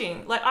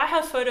acknowledging, like I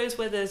have photos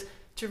where there's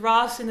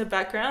giraffes in the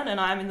background and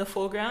I'm in the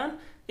foreground.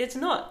 It's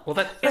not.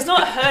 Well, it's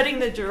not hurting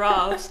the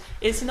giraffes.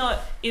 It's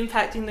not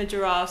impacting the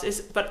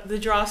giraffes. But the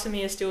giraffes and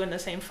me are still in the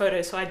same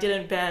photo. So I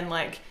didn't ban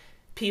like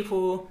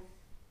people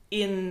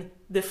in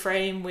the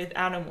frame with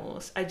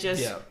animals. I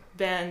just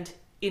banned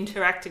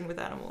interacting with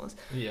animals.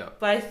 Yeah.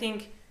 But I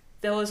think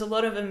there was a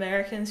lot of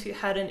Americans who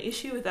had an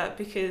issue with that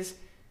because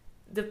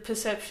the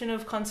perception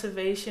of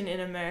conservation in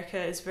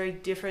America is very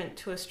different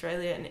to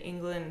Australia and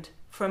England,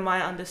 from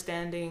my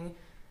understanding,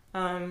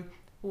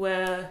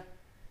 where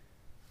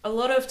a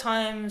lot of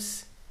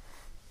times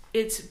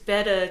it's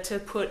better to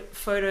put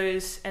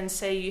photos and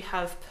say you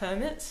have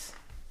permits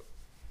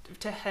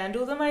to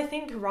handle them, I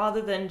think,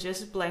 rather than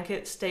just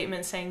blanket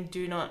statements saying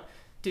do not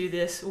do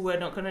this, we're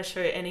not going to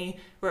show any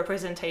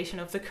representation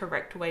of the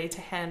correct way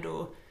to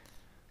handle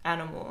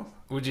animal.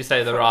 Would you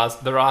say there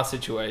are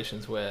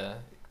situations where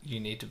you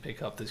need to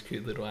pick up this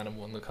cute little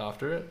animal and look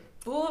after it?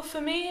 Well,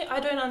 for me, I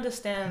don't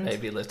understand.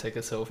 Maybe let's take a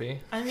selfie.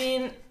 I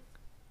mean,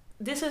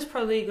 this is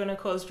probably going to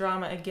cause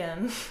drama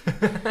again,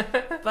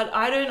 but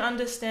I don't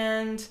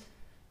understand.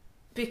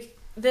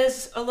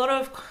 there's a lot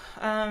of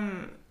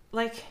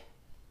like,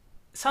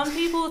 some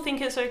people think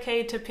it's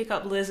okay to pick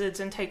up lizards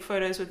and take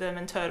photos with them,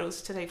 and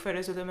turtles to take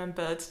photos with them, and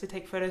birds to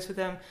take photos with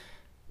them.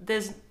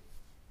 There's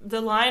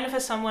the line for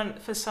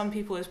some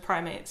people is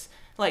primates.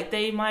 Like,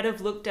 they might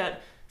have looked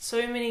at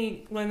so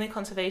many lonely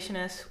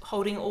conservationists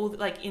holding all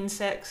like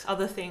insects,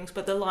 other things,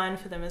 but the line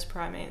for them is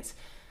primates.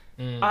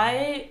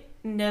 I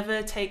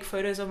never take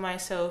photos of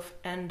myself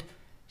and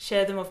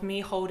share them of me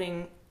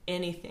holding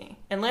anything,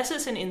 unless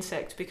it's an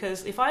insect,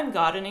 because if I'm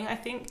gardening, I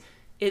think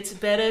it's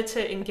better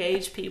to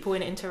engage people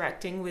in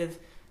interacting with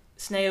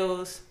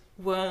snails,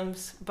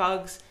 worms,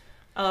 bugs.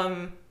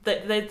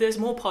 There's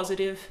more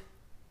positive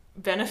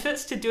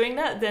benefits to doing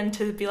that than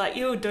to be like,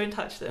 ew, don't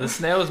touch them. The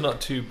snail's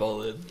not too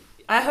bothered.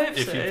 I hope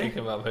if so. you pick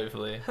them up,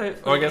 hopefully.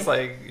 Hopefully. Or I guess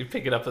like you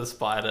pick it up as a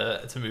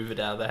spider to move it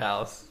out of the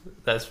house.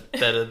 That's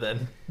better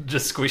than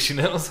just squishing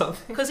it or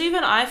something. Because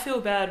even I feel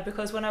bad,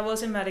 because when I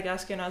was in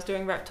Madagascar and I was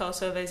doing reptile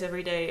surveys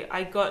every day,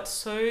 I got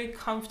so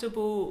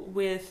comfortable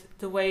with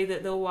the way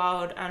that the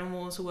wild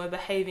animals were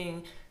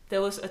behaving.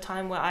 There was a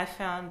time where I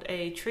found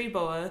a tree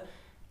boa,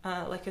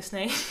 like a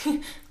snake.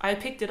 I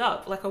picked it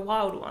up like a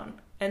wild one.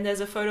 And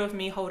there's a photo of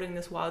me holding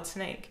this wild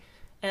snake.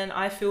 And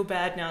I feel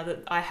bad now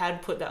that I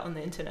had put that on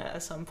the internet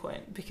at some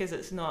point, because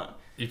it's not...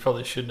 You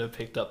probably shouldn't have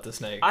picked up the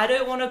snake. I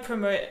don't want to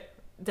promote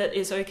that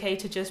it's okay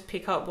to just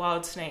pick up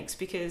wild snakes,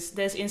 because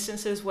there's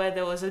instances where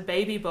there was a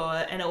baby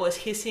boa and it was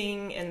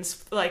hissing and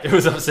like... It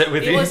was upset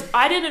with you?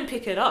 I didn't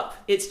pick it up.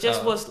 It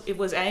just it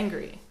was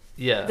angry.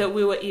 Yeah. That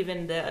we were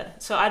even there.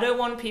 So I don't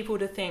want people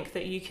to think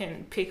that you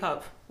can pick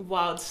up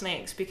wild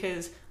snakes,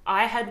 because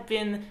I had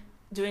been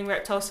doing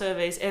reptile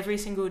surveys every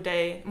single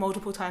day,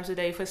 multiple times a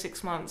day for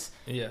 6 months.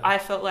 Yeah. I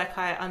felt like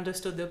I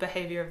understood the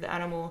behavior of the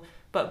animal,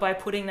 but by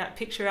putting that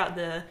picture out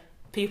there,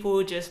 people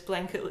will just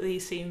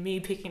blanketly see me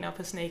picking up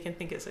a snake and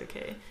think it's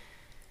okay.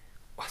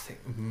 I think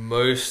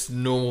most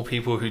normal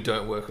people who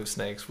don't work with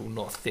snakes will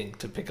not think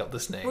to pick up the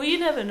snake. Well, you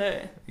never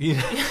know.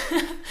 Yeah.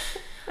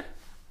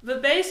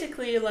 But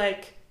basically,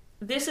 like,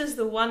 this is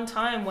the one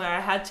time where I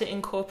had to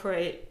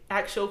incorporate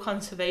actual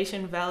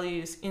conservation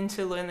values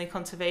into Lonely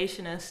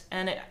Conservationist,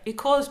 and it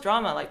caused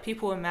drama. Like,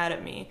 people were mad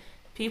at me.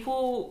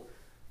 People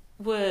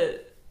were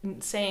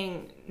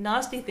saying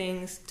nasty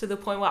things to the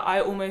point where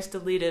I almost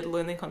deleted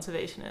Lonely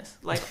Conservationist.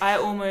 Like, I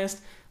almost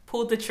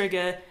pulled the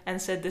trigger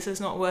and said, this is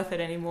not worth it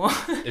anymore.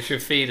 If your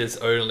feed is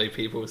only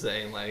people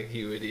saying, like,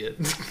 you idiot.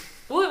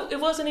 Well,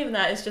 it wasn't even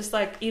that. It's just,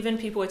 like, even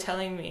people were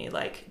telling me,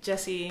 like,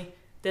 Jesse,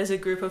 there's a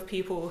group of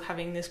people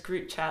having this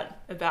group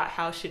chat about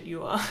how shit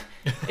you are.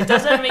 It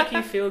doesn't make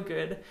you feel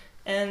good.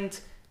 And,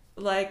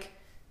 like,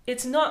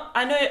 it's not...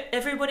 I know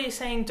everybody's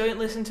saying don't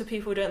listen to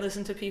people.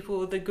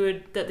 The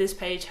good that this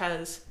page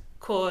has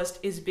caused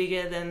is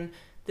bigger than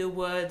the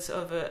words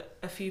of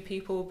a few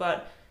people.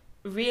 But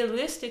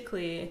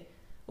realistically,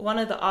 one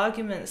of the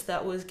arguments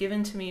that was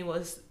given to me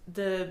was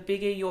the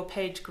bigger your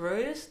page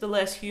grows, the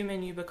less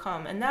human you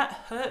become. And that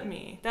hurt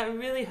me. That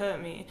really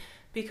hurt me,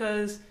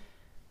 because...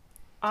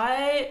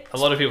 A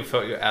lot of people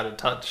felt you're out of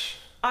touch.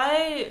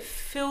 I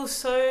feel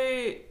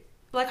so...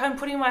 Like, I'm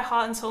putting my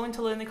heart and soul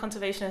into Lonely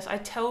Conservationist. I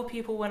tell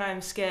people when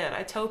I'm scared.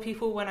 I tell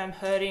people when I'm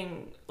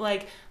hurting.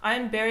 Like,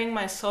 I'm bearing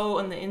my soul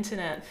on the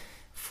internet.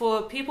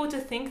 For people to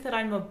think that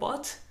I'm a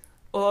bot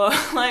or,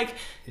 like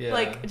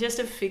just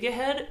a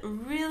figurehead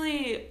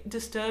really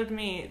disturbed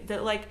me.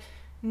 That, like,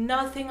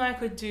 nothing I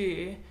could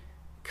do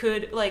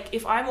could... Like,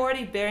 if I'm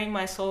already bearing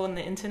my soul on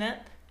the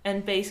internet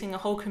and basing a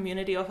whole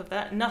community off of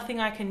that, nothing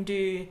I can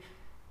do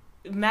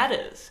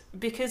matters.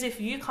 Because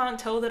if you can't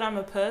tell that I'm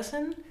a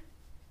person,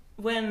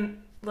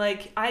 when,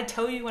 like, I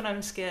tell you when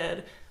I'm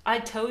scared, I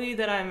tell you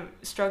that I'm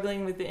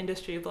struggling with the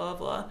industry, blah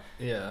blah.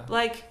 Yeah.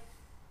 Like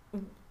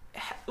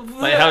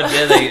how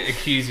dare they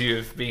accuse you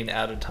of being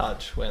out of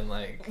touch when,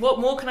 like, what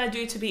more can I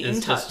do to be in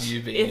touch just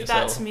you being if yourself.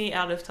 That's me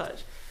out of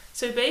touch?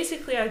 So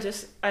basically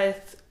I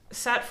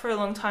sat for a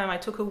long time. I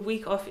took a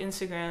week off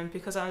Instagram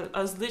because I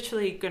was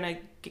literally gonna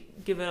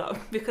give it up,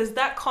 because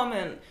that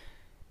comment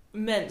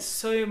meant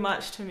so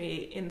much to me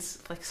in,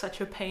 like, such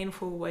a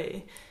painful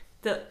way.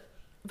 But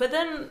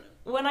then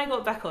when I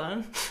got back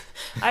on,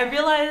 I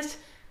realized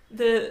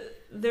the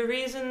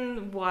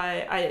reason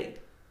why I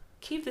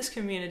keep this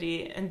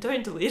community and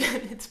don't delete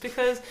it, it's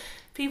because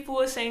people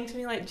were saying to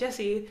me, like,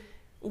 Jesse,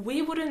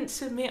 we wouldn't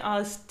submit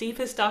our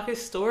deepest,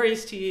 darkest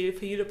stories to you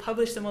for you to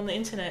publish them on the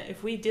internet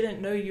if we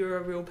didn't know you're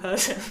a real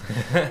person.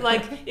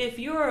 Like, if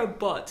you're a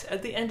bot,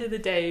 at the end of the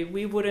day,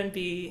 we wouldn't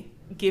be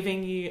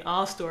giving you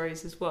our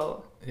stories as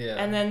well. Yeah.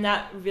 And then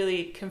that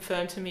really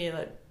confirmed to me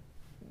that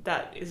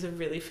that is a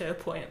really fair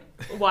point.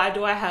 Why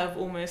do I have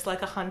almost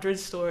like 100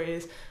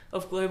 stories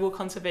of global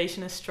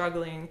conservationists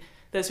struggling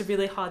that's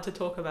really hard to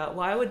talk about?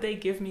 Why would they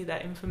give me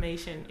that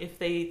information if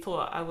they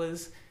thought I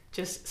was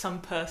just some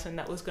person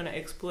that was going to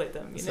exploit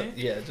them, you know?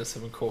 Yeah, just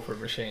some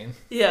corporate machine.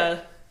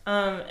 Yeah.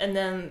 And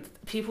then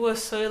people were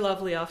so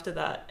lovely after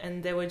that,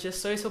 and they were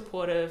just so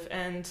supportive,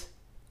 and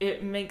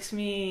it makes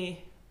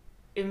me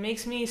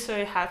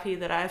so happy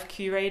that I've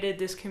curated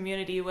this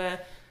community where,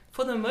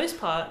 for the most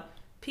part,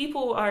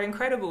 people are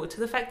incredible, to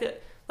the fact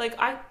that like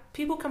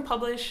people can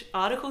publish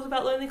articles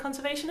about lonely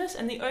conservationists,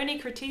 and the only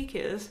critique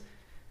is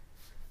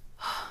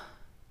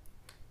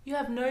you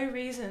have no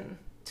reason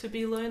to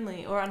be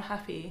lonely or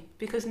unhappy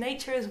because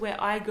nature is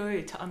where I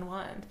go to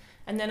unwind.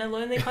 And then a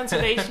lonely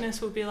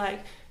conservationist will be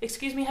like,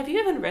 excuse me, have you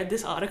even read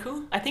this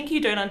article? I think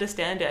you don't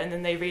understand it. And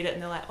then they read it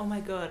and they're like, oh my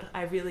God,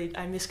 I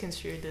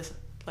misconstrued this.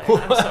 Like,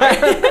 I'm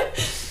sorry.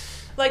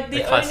 Like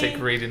the classic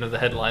reading of the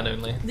headline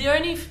only. The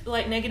only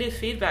like negative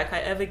feedback I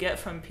ever get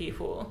from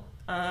people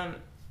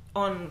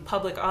on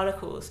public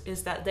articles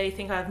is that they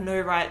think I have no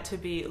right to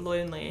be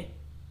lonely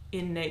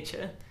in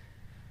nature.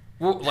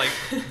 Well, like,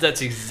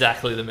 that's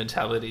exactly the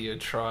mentality you're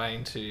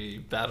trying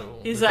to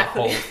battle.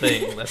 Exactly. With the whole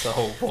thing. That's the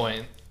whole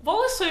point. What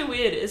was so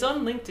weird is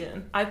on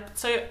LinkedIn,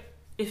 so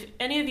if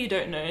any of you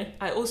don't know,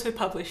 I also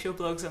publish your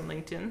blogs on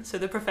LinkedIn, so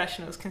the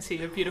professionals can see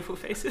your beautiful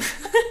faces.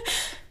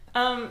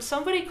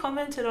 Somebody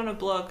commented on a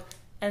blog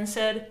and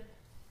said,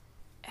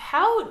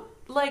 how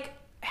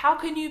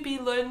can you be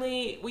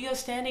lonely when you're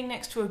standing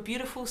next to a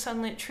beautiful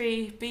sunlit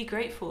tree? Be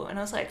grateful. And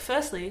I was like,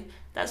 firstly,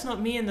 that's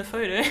not me in the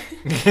photo.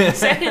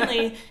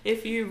 Secondly,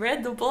 if you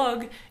read the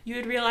blog, you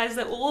would realize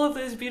that all of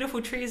those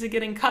beautiful trees are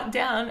getting cut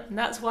down, and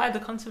that's why the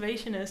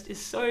conservationist is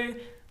so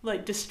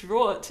like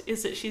distraught,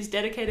 is that she's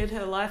dedicated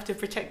her life to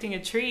protecting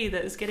a tree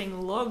that is getting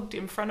logged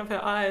in front of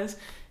her eyes.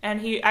 And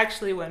he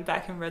actually went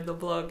back and read the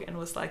blog and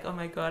was like, oh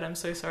my God, I'm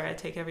so sorry, I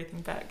take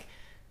everything back.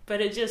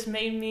 But it just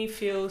made me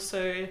feel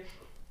so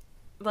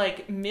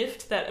like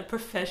miffed that a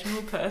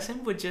professional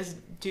person would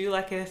just do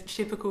like a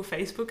typical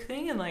Facebook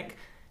thing and like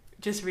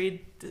just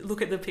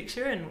look at the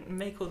picture and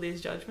make all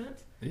these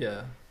judgments.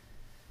 Yeah.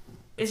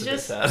 It's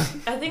just sad.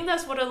 I think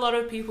that's what a lot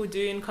of people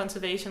do in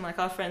conservation, like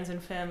our friends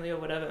and family or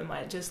whatever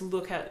might just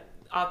look at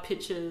our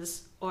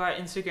pictures or our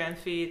Instagram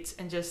feeds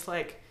and just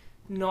like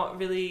not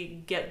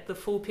really get the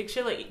full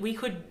picture. Like we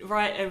could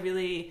write a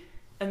really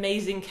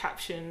amazing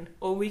caption,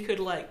 or we could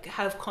like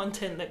have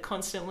content that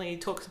constantly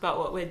talks about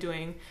what we're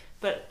doing,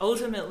 but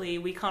ultimately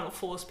we can't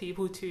force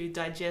people to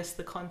digest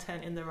the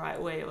content in the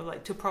right way or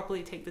like to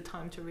properly take the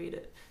time to read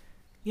it,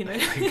 you know.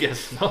 I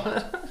guess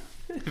not.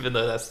 Even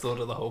though that's sort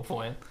of the whole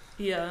point.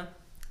 Yeah.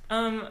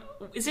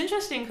 It's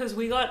interesting because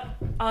we got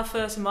our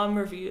first mum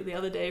review the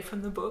other day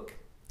from the book.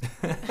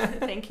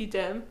 Thank you,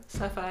 Deb,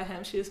 Sapphire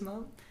Hampshire's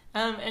mum.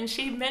 And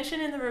she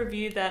mentioned in the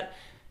review that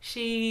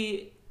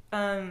she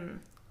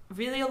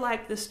really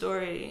liked the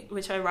story,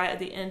 which I write at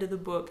the end of the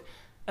book,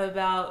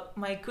 about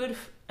my good,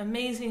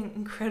 amazing,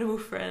 incredible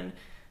friend,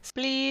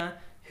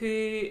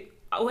 who,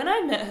 when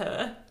I met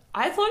her,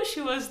 I thought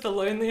she was the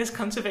loneliest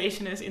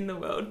conservationist in the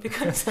world,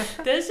 because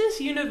there's this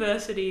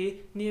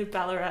university near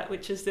Ballarat,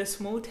 which is this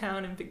small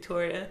town in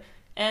Victoria,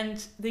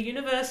 and the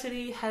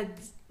university had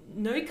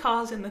no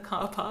cars in the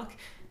car park,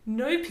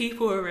 no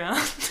people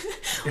around.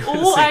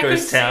 All I could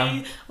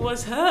see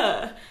was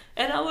her.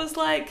 And I was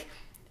like,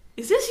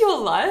 is this your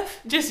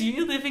life? Just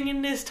you living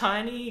in this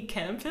tiny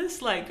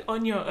campus, like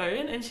on your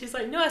own? And she's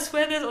like, no, I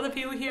swear there's other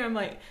people here. I'm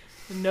like,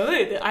 no,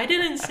 I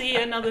didn't see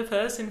another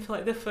person for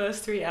like the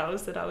first 3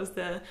 hours that I was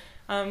there.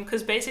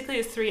 Because basically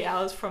it's 3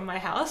 hours from my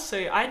house.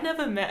 So I'd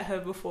never met her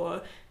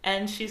before.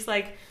 And she's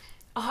like,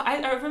 oh, I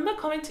remember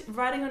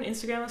writing on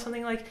Instagram or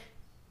something like,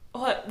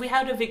 oh, we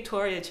had a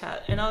Victoria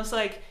chat. And I was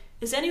like,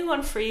 is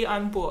anyone free?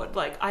 I'm bored.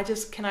 Like,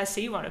 can I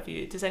see one of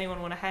you? Does anyone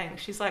want to hang?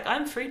 She's like,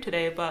 I'm free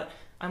today, but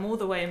I'm all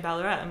the way in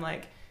Ballarat. I'm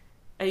like,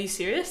 are you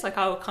serious? Like,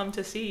 I will come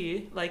to see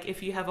you, like,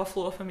 if you have a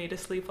floor for me to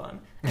sleep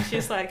on. And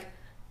she's like,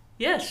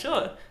 yeah,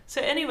 sure.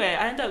 So anyway,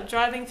 I ended up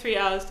driving 3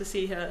 hours to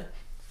see her.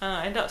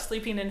 I ended up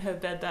sleeping in her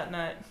bed that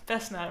night.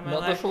 Best night of my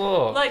life. Not the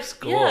floor. Like,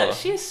 Score. Yeah,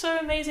 she's so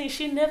amazing.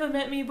 She never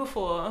met me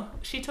before.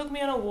 She took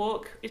me on a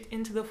walk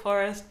into the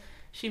forest.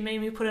 She made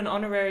me put an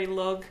honorary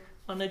log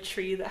on a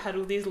tree that had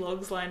all these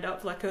logs lined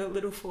up like a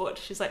little fort.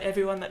 She's like,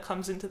 everyone that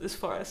comes into this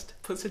forest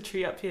puts a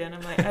tree up here. And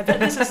I'm like, I bet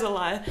this is a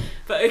lie,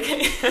 but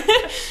okay.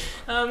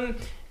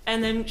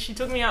 And then she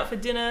took me out for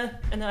dinner,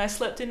 and then I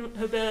slept in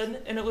her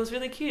bed, and it was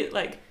really cute.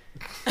 Like,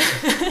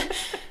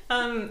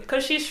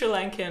 because she's Sri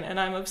Lankan and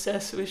I'm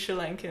obsessed with Sri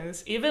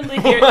Lankans. Even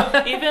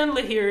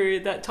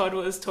Lahiru, that Todd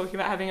was talking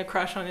about having a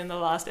crush on in the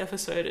last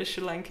episode, is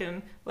Sri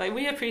Lankan. Like,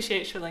 we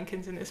appreciate Sri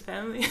Lankans in this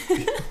family.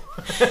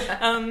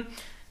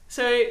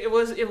 So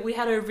we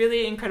had a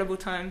really incredible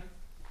time.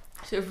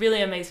 She's a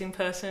really amazing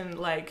person.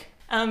 Like,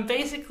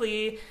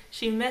 basically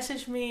she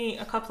messaged me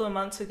a couple of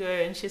months ago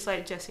and she's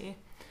like, Jessie,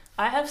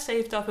 I have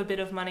saved up a bit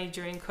of money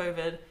during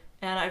COVID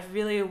and I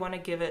really want to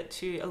give it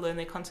to a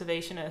lonely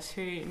conservationist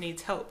who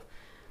needs help.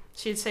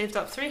 She'd saved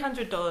up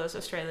 $300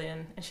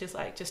 Australian, and she's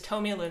like, just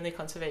tell me a lonely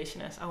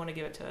conservationist, I want to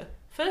give it to her.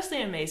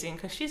 Firstly, amazing,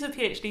 because she's a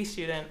PhD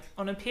student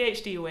on a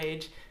PhD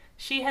wage.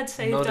 She had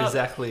saved up... Not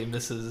exactly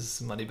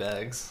Mrs.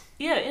 Moneybags.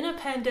 Yeah, in a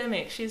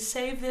pandemic, she's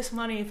saved this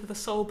money for the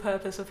sole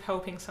purpose of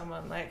helping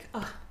someone. Like,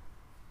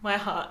 my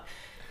heart.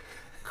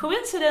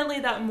 Coincidentally,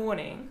 that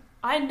morning,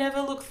 I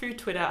never look through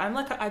Twitter.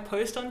 I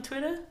post on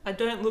Twitter. I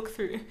don't look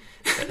through.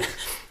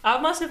 I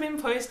must have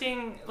been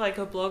posting like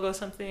a blog or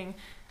something,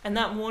 and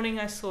that morning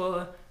I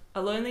saw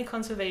a lonely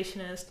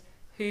conservationist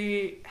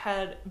who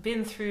had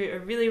been through a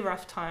really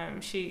rough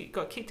time. She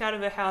got kicked out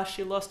of her house,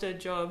 she lost her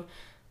job,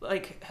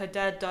 like her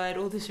dad died,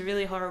 all this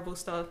really horrible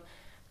stuff.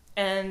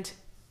 And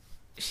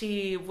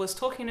she was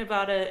talking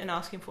about it and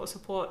asking for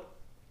support.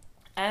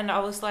 And I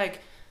was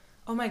like,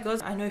 oh my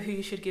God, I know who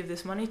you should give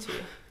this money to.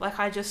 Like,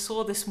 I just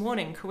saw this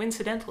morning,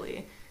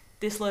 coincidentally,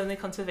 this lonely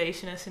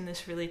conservationist in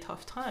this really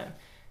tough time.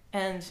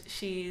 And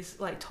she's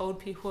like told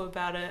people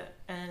about it,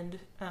 and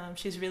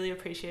she's really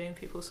appreciating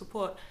people's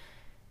support.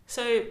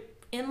 So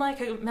in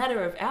like a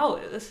matter of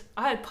hours,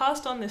 I had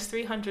passed on this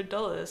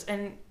 $300,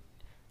 and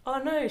oh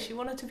no, she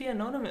wanted to be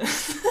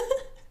anonymous.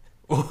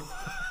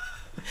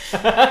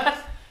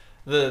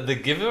 The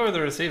giver or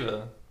the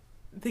receiver?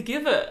 The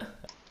giver.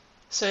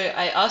 So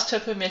I asked her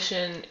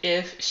permission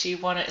if she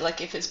wanted,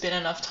 like, if it's been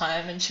enough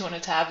time and she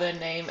wanted to have her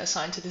name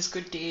assigned to this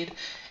good deed.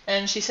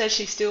 And she said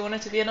she still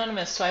wanted to be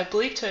anonymous. So I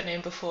bleeped her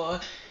name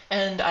before,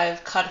 and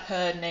I've cut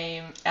her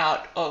name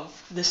out of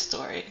this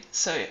story.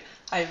 So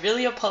I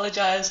really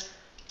apologize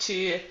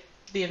to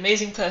the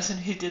amazing person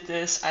who did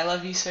this. I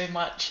love you so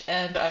much.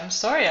 And I'm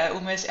sorry I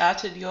almost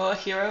outed your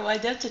hero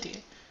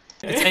identity.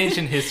 It's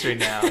ancient history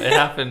now. It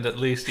happened at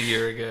least a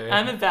year ago.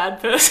 I'm a bad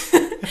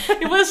person.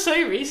 It was so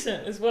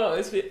recent as well.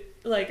 It's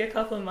like a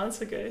couple of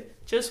months ago.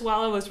 Just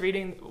while I was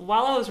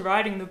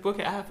writing the book,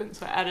 it happened,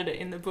 so I added it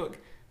in the book.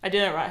 I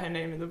didn't write her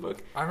name in the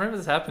book. I remember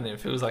this happening. It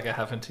feels like it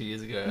happened 2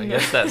 years ago. I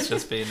guess that's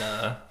just been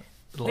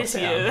this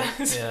year.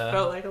 Yeah.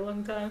 Felt like a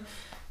long time.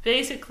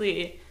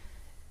 Basically,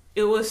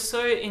 it was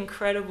so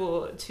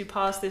incredible to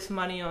pass this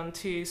money on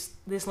to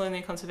this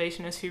lonely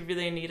conservationist who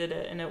really needed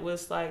it, and it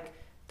was like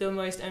the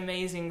most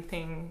amazing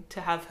thing to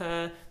have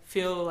her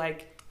feel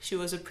like she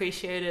was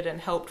appreciated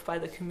and helped by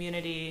the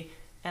community.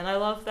 And I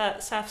love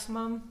that Saf's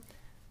mum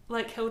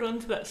like held on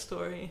to that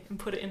story and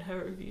put it in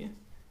her review.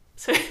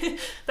 So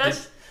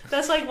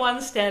that's like one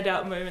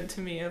standout moment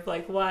to me of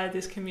like why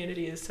this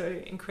community is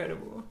so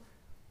incredible.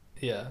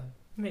 Yeah.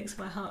 Makes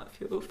my heart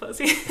feel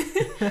fuzzy.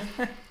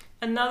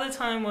 Another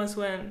time was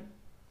when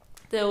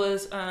there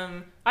was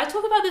I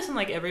talk about this in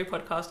like every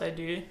podcast I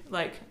do,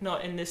 like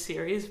not in this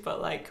series,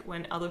 but like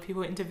when other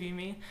people interview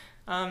me.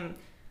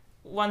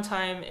 One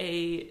time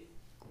a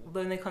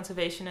lonely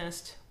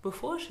conservationist,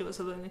 before she was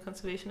a lonely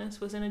conservationist,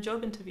 was in a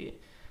job interview.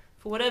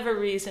 For whatever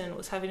reason,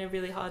 was having a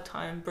really hard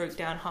time, broke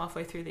down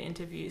halfway through the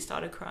interview,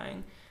 started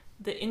crying.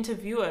 The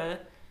interviewer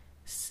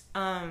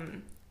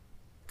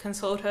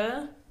consoled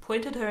her,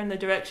 pointed her in the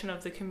direction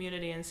of the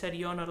community and said,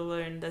 you're not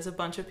alone. There's a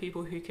bunch of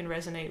people who can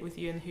resonate with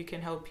you and who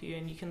can help you,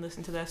 and you can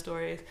listen to their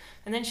stories.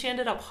 And then she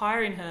ended up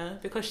hiring her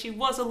because she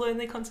was a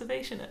lonely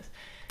conservationist.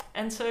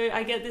 And so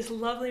I get this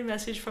lovely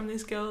message from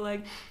this girl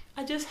like,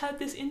 I just had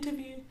this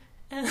interview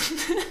and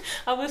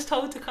I was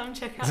told to come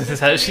check out this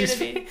how community. She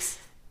speaks?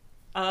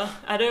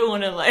 I don't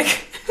want to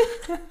like...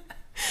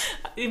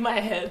 In my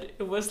head,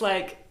 it was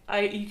like,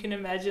 you can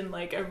imagine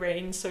like a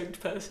rain-soaked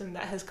person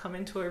that has come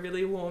into a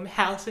really warm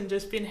house and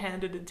just been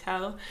handed a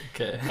towel.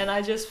 Okay. And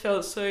I just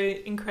felt so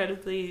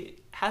incredibly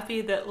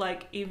happy that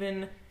like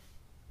even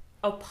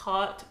a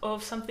part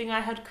of something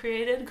I had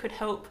created could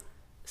help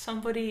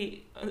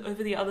somebody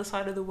over the other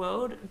side of the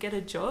world get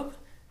a job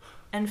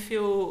and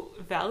feel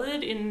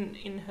valid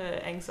in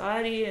her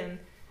anxiety. And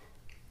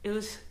it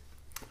was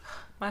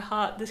my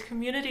heart. This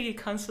community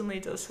constantly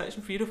does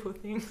such beautiful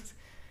things.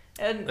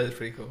 And that's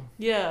pretty cool.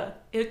 Yeah,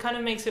 it kind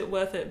of makes it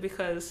worth it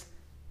because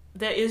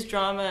there is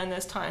drama and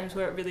there's times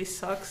where it really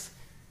sucks,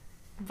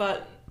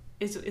 but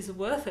it's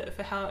worth it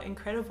for how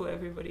incredible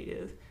everybody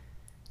is.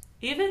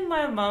 Even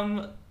my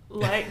mum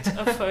liked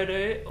a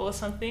photo or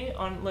something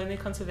on Lonely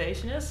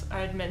Conservationist. I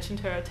had mentioned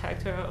her, I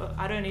tagged her, or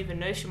I don't even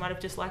know, she might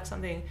have just liked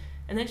something,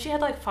 and then she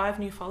had like 5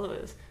 new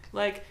followers.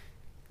 Like,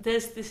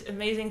 there's this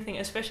amazing thing,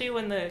 especially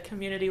when the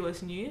community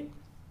was new.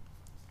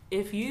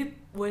 If you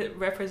were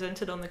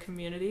represented on the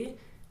community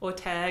or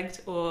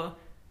tagged, or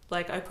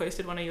like I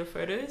posted one of your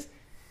photos,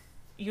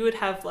 you would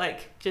have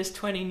like just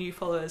 20 new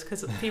followers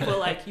because people are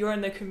like, you're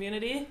in the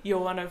community, you're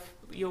one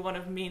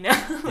of me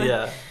now. Like,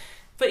 yeah.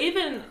 But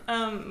even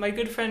my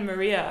good friend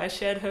Maria, I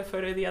shared her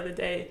photo the other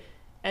day,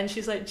 and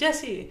she's like,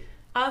 Jessie,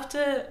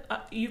 after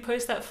you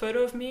post that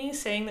photo of me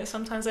saying that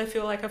sometimes I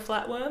feel like a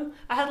flatworm,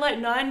 I had like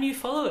 9 new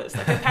followers.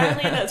 Like,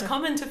 apparently that's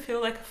common to feel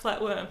like a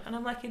flatworm. And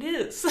I'm like, it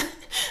is.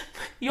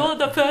 You're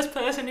the first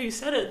person who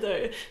said it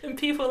though. And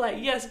people are like,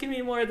 yes, give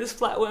me more of this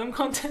flatworm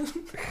content.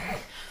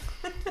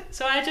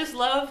 So I just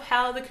love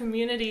how the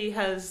community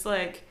has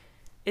like,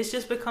 it's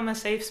just become a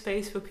safe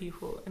space for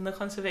people in the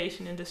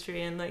conservation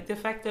industry. And like the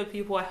fact that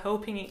people are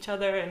helping each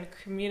other and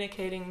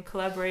communicating and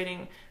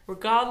collaborating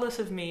regardless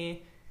of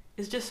me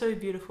is just so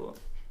beautiful.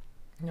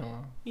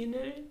 Oh. You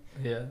know?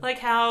 Yeah. Like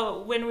how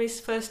when we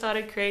first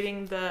started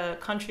creating the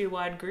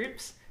countrywide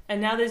groups,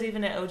 and now there's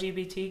even an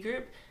LGBT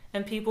group,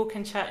 and people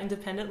can chat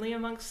independently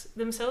amongst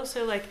themselves.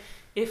 So like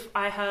if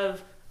I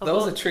have that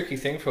was a tricky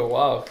thing for a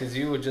while, because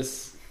you were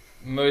just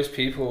most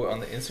people on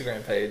the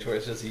Instagram page where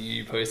it's just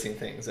you posting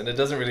things, and it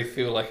doesn't really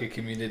feel like a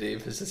community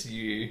if it's just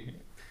you.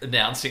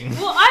 announcing.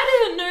 Well,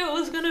 I didn't know it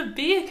was going to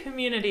be a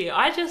community.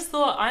 I just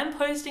thought I'm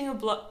posting a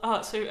blog.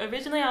 Oh, so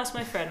originally I asked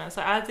my friend, I was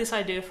like, I have this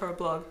idea for a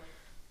blog.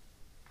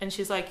 And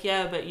she's like,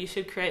 yeah, but you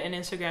should create an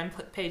Instagram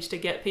page to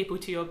get people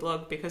to your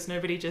blog because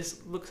nobody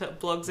just looks at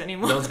blogs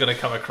anymore. No one's going to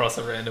come across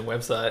a random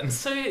website.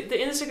 So the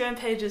Instagram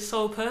page's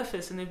sole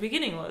purpose in the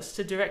beginning was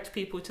to direct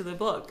people to the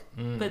blog.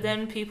 But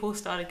then people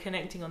started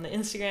connecting on the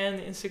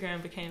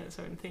Instagram became its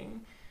own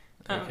thing.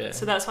 Okay.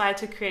 So that's why I had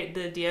to create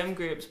the DM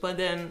groups, but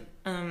then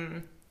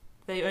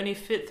they only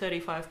fit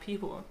 35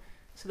 people.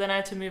 So then I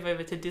had to move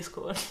over to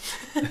Discord.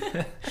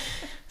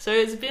 So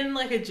it's been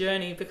like a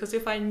journey, because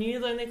if I knew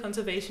Lonely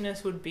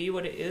Conservationist would be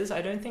what it is, I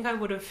don't think I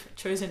would have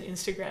chosen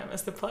Instagram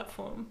as the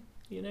platform,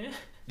 you know?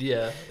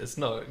 Yeah, it's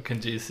not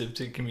conducive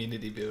to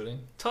community building.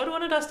 Todd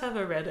wanted us to have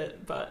a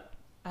Reddit, but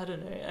I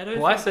don't know.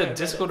 Well, I said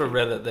Discord or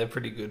Reddit, they're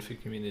pretty good for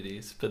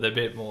communities, but they're a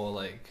bit more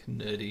like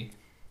nerdy.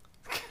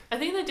 I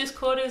think the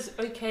Discord is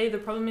okay. The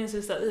problem is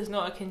that there's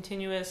not a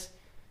continuous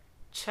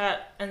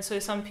chat, and so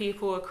some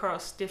people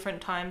across different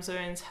time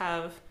zones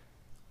have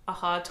a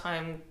hard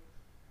time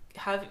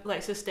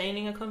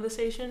sustaining a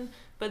conversation.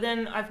 But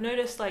then I've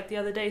noticed, like, the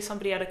other day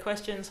somebody had a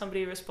question,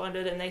 somebody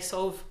responded, and they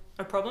solve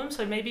a problem.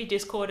 So maybe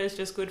Discord is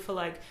just good for,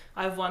 like,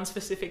 I have one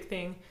specific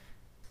thing,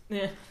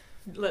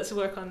 let's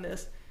work on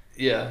this.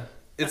 Yeah,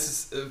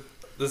 it's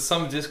there's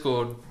some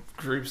Discord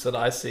groups that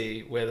I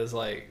see where there's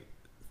like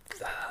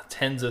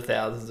tens of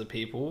thousands of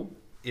people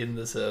in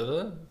the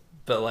server,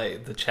 but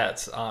like the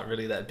chats aren't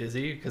really that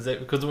busy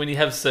because when you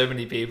have so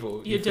many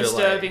people, you're feel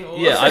disturbing like, all.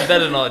 Yeah, I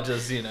better not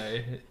just, you know,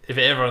 if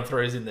everyone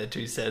throws in their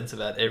 2 cents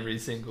about every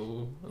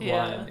single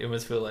line, it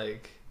must feel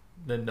like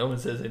then no one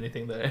says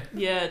anything though.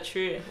 Yeah,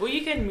 true. Well,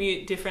 you can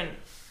mute different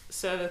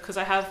servers because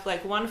I have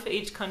like one for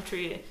each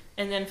country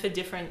and then for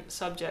different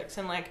subjects,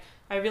 and like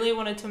I really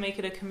wanted to make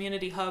it a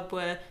community hub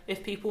where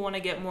if people want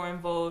to get more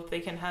involved,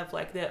 they can have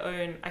like their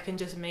own. I can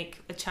just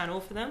make a channel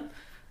for them.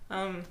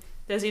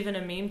 There's even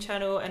a meme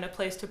channel and a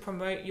place to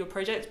promote your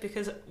projects,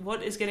 because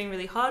what is getting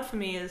really hard for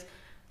me is,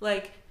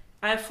 like,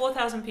 I have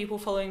 4,000 people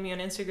following me on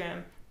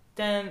Instagram.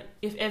 Then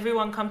if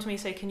everyone come to me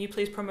and say, can you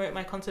please promote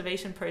my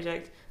conservation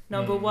project?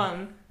 Number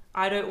one,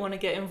 I don't want to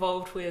get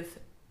involved with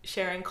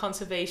sharing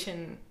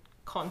conservation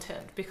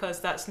content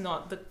because that's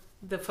not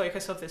the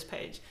focus of this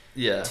page.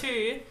 Yeah.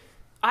 2,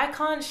 I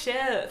can't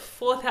share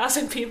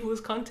 4,000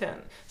 people's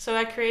content. So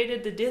I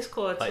created the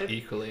Discord. Like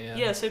equally, yeah.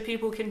 Yeah, so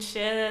people can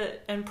share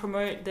and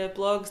promote their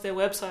blogs, their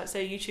websites,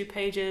 their YouTube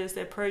pages,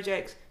 their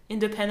projects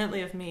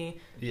independently of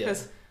me. Yeah.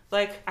 Because,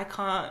 like, I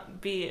can't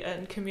be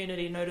a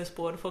community notice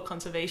board for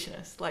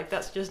conservationists. Like,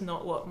 that's just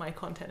not what my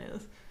content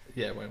is.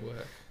 Yeah, it won't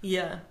work.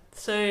 Yeah.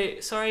 So,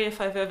 sorry if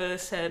I've ever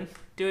said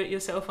do it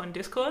yourself on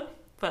Discord,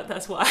 but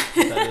that's why.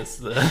 That is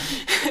the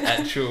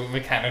actual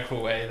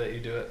mechanical way that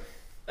you do it.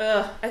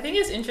 I think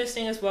it's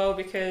interesting as well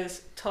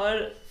because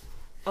Todd,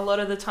 a lot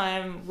of the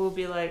time, will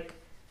be like,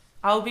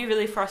 I'll be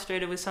really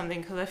frustrated with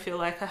something because I feel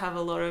like I have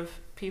a lot of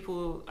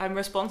people, I'm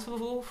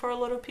responsible for a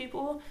lot of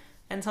people,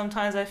 and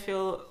sometimes I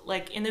feel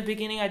like in the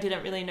beginning I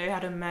didn't really know how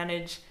to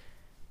manage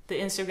the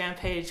Instagram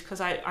page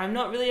because I'm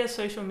not really a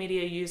social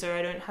media user.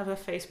 I don't have a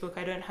Facebook.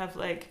 I don't have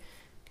like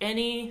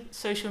any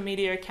social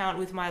media account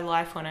with my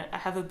life on it. I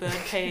have a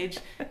bird page.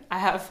 I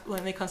have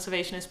Lonely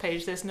Conservationist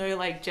page. There's no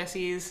like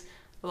Jessie's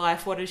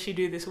life, what does she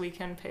do this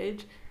weekend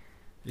page.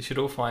 You should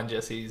all find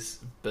Jessie's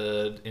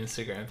bird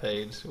Instagram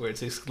page where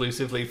it's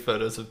exclusively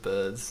photos of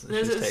birds.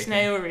 There's a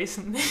snail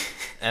recently.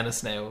 And a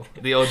snail.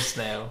 The odd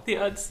snail. The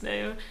odd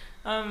snail.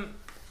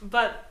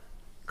 But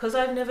because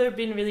I've never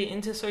been really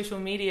into social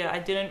media, I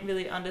didn't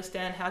really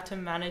understand how to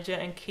manage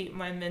it and keep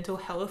my mental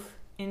health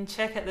in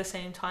check at the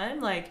same time.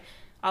 Like,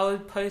 I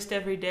would post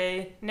every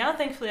day. Now,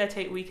 thankfully, I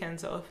take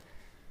weekends off.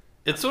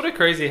 It's sort of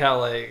crazy how,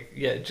 like,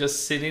 yeah,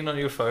 just sitting on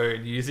your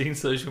phone using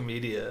social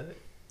media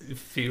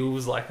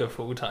feels like a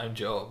full-time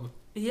job.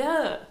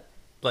 Yeah.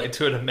 Like,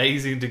 to an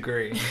amazing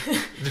degree.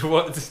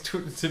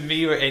 to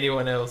me or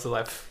anyone else,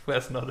 like,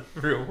 that's not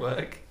real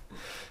work.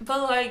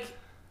 But, like,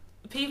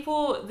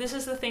 people, this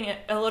is the thing,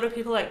 a lot of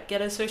people, like, get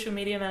a social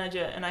media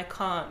manager, and I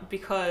can't,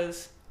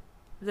 because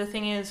the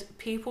thing is,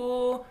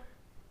 people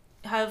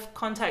have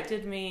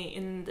contacted me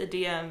in the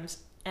DMs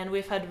and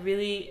we've had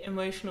really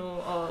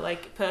emotional or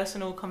like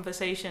personal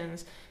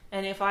conversations,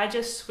 and if I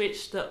just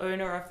switch the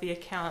owner of the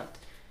account,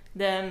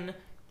 then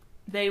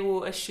they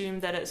will assume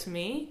that it's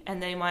me,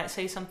 and they might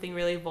say something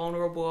really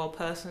vulnerable or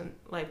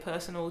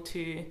personal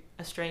to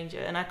a stranger,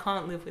 and I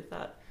can't live with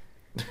that.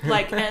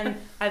 Like, and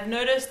I've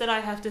noticed that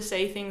I have to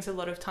say things a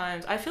lot of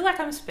times. I feel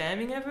like I'm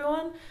spamming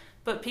everyone,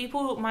 but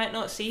people might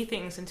not see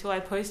things until I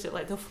post it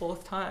like the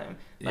 4th time.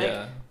 Like,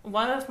 yeah.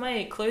 One of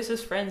my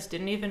closest friends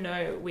didn't even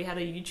know we had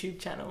a YouTube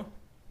channel.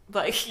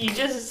 Like,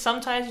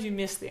 sometimes you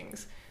miss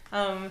things.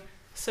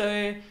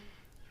 So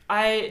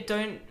I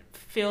don't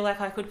feel like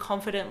I could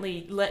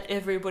confidently let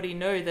everybody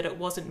know that it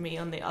wasn't me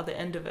on the other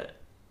end of it.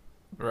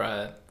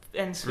 Right.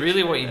 And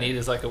really what you need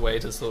is like a way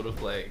to sort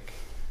of like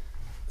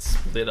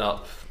split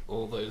up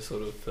all those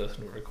sort of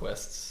personal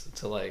requests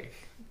to like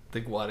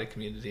the wider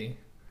community.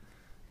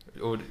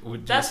 Or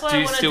That's why do I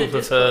you wanted still the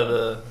prefer Discord.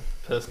 the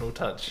personal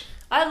touch?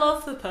 I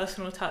love the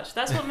personal touch.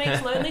 That's what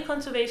makes Lonely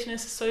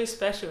Conservationists so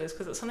special, is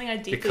because it's something I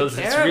deeply Because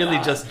care it's about. really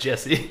just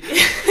Jesse.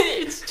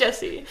 It's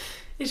Jesse.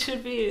 It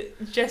should be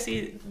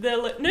Jesse.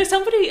 No,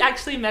 somebody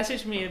actually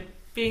messaged me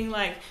being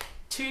like,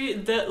 to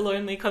the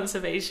Lonely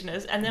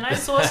Conservationist, and then I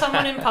saw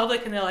someone in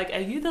public and they're like, are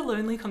you the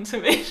Lonely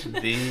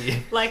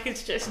Conservationist? Like,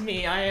 it's just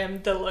me. I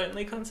am the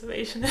Lonely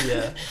Conservationist.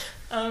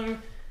 Yeah.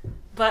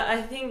 But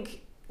I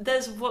think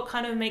that's what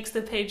kind of makes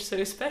the page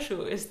so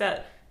special, is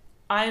that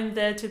I'm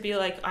there to be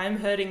like, I'm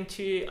hurting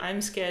too, I'm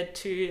scared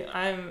too,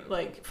 I'm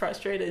like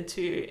frustrated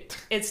too.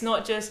 It's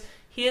not just,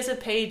 here's a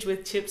page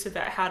with tips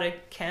about how to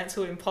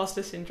cancel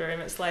imposter syndrome.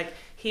 It's like,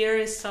 here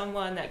is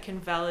someone that can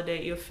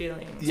validate your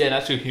feelings. Yeah, an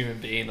actual human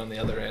being on the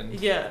other end.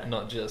 Yeah.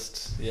 Not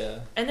just, yeah.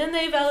 And then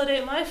they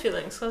validate my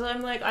feelings, because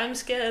I'm like, I'm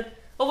scared.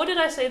 Or what did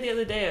I say the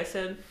other day? I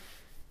said,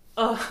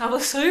 oh, I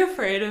was so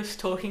afraid of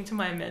talking to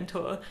my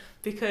mentor,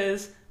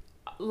 because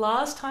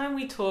last time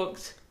we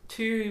talked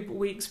 2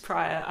 weeks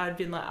prior, I'd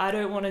been like, I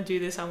don't want to do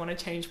this, I want to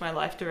change my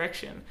life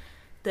direction.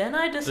 Then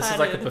I decided... This is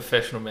like a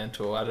professional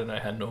mentor. I don't know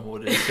how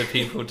normal it is for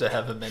people to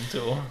have a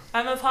mentor.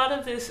 I'm a part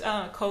of this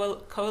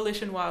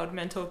Coalition Wild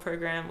mentor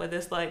program, where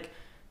there's like...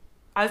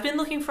 I've been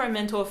looking for a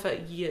mentor for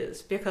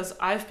years, because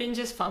I've been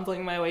just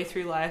fumbling my way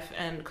through life,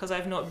 and because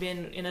I've not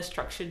been in a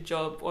structured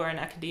job or in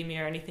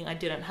academia or anything, I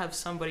didn't have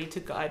somebody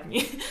to guide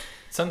me.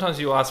 Sometimes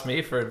you ask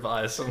me for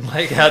advice on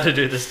like how to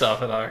do this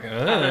stuff, and I'm like,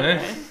 I don't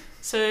know.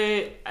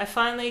 So I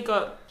finally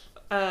got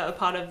a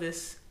part of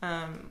this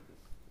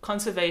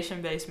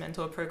conservation-based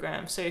mentor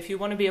program. So if you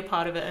want to be a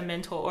part of it, a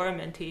mentor or a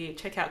mentee,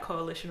 check out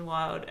Coalition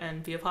Wild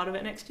and be a part of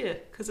it next year,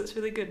 because it's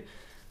really good.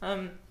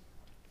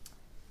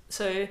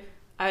 So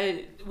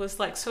I was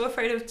like so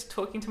afraid of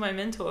talking to my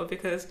mentor,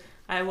 because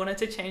I wanted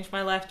to change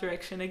my life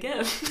direction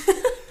again.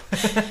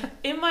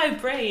 In my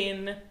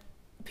brain,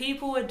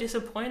 people were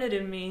disappointed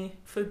in me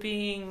for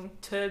being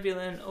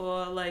turbulent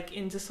or like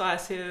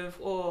indecisive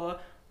or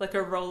like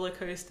a roller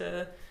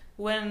coaster,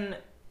 when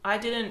I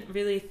didn't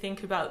really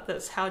think about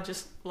that's how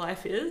just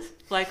life is.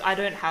 Like, I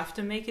don't have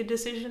to make a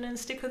decision and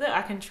stick with it.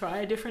 I can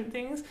try different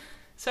things.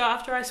 So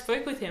after I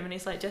spoke with him, and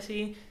he's like,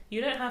 Jesse, you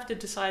don't have to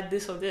decide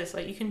this or this.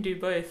 Like, you can do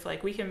both.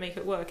 Like, we can make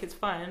it work. It's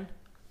fine.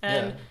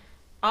 And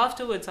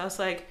afterwards, I was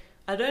like,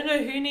 I don't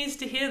know who needs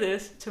to hear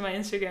this, to my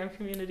Instagram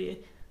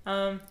community.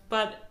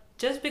 But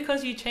just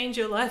because you change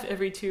your life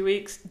every 2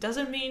 weeks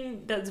doesn't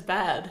mean that's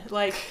bad.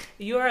 Like,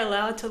 you are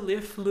allowed to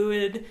live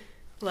fluid,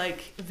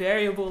 like,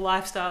 variable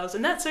lifestyles,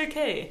 and that's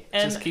okay.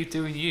 And just keep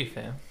doing you,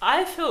 fam.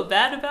 I felt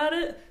bad about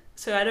it,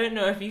 so I don't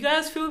know if you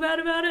guys feel bad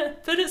about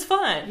it, but it's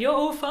fine. You're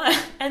all fine.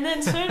 And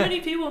then so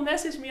many people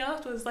messaged me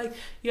afterwards like,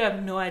 you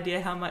have no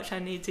idea how much I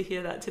need to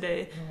hear that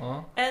today.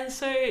 Aww. And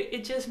so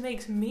it just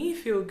makes me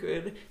feel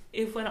good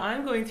if, when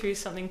I'm going through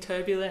something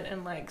turbulent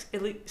and like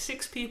at least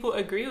 6 people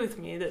agree with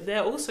me that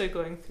they're also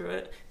going through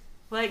it,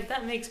 like,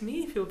 that makes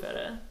me feel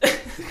better.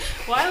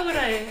 Why would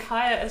I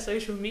hire a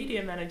social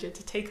media manager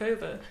to take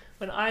over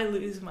when I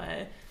lose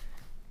my,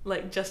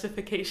 like,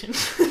 justification?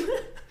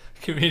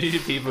 Community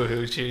of people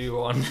who cheer you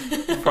on,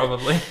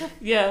 probably.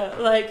 Yeah,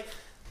 like,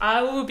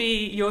 I will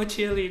be your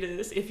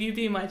cheerleaders if you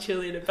be my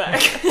cheerleader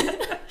back.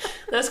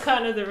 That's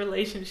kind of the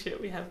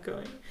relationship we have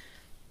going.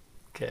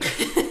 Okay.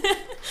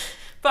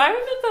 But I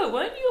remember,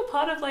 weren't you a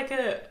part of like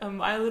a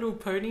My Little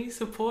Pony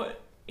support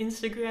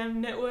Instagram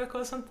network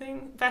or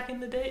something back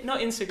in the day? Not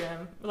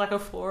Instagram, like a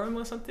forum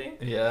or something?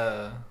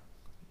 Yeah.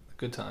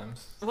 Good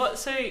times. What?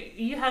 So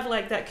you had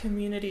like that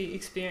community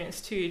experience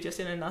too,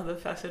 just in another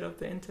facet of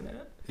the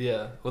internet?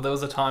 Yeah. Well, there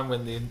was a time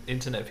when the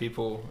internet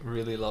people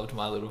really loved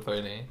My Little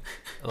Pony.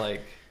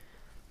 Like,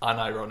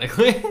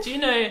 unironically. Do you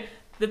know,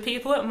 the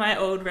people at my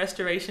old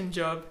restoration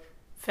job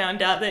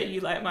found out that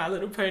you like My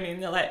Little Pony,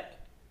 and they're like,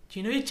 do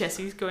you know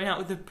Jesse's going out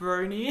with a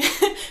brony?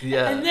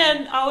 Yeah. And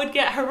then I would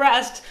get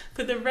harassed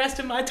for the rest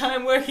of my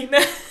time working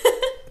there.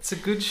 It's a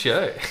good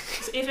show.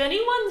 If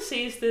anyone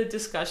sees the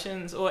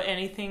discussions or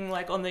anything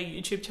like on the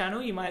YouTube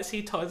channel, you might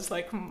see Todd's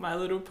like My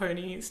Little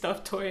Pony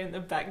stuffed toy in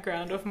the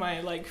background of my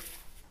like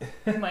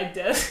my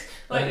desk.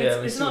 Like,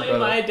 it's not in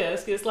my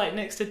desk, it's like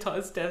next to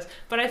Todd's desk.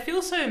 But I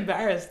feel so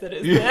embarrassed that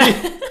it's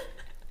there.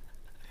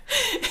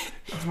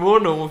 It's more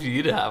normal for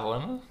you to have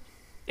one.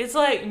 It's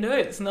like, no,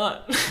 it's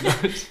not. No,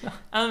 it's not.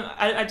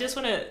 I just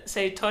want to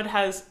say Todd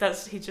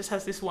he just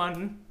has this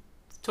one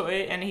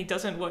toy and he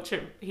doesn't watch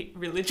it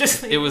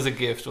religiously. It was a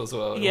gift as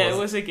well. It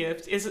was a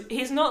gift.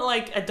 He's not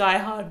like a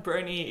diehard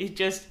brony. He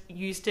just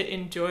used to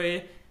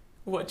enjoy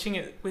watching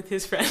it with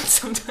his friends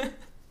sometimes.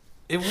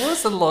 It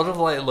was a lot of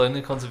like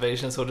lonely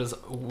conservation, sort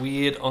of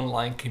weird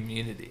online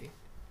community.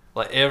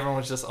 Like, everyone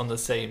was just on the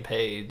same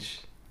page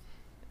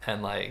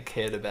and like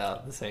cared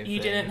about the same thing. You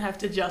didn't have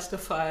to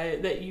justify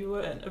that you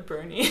weren't a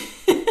brony.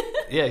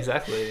 Yeah,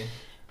 exactly.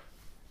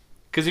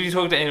 Because if you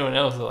talk to anyone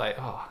else, they're like,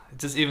 oh,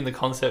 just even the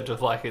concept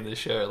of liking the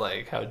show,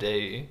 like, how dare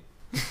you?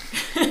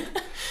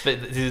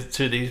 But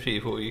to these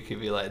people, you could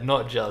be like,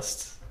 not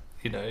just,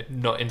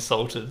 not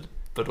insulted,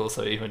 but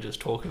also even just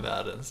talk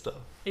about it and stuff.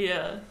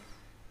 Yeah.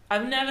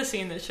 I've never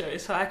seen the show,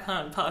 so I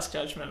can't pass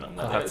judgment on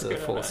I'll whether have it's to good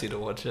or force not. you to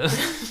watch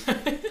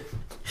it.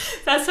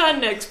 That's our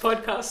next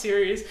podcast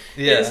series.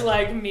 Yeah. Is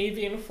like me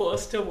being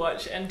forced to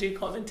watch and do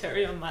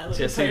commentary on My Little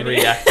Jesse Pony.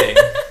 reacting.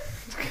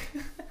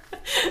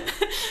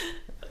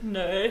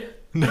 No.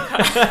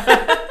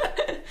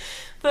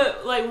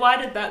 But like, why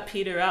did that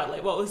peter out?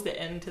 Like, what was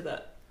the end to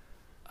that?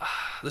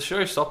 The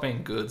show stopped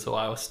being good, so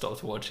I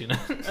stopped watching it.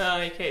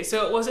 Oh, okay.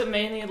 So was it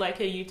mainly like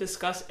you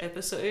discuss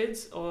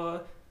episodes,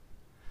 or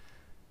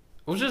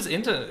It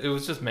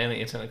was just mainly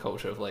internet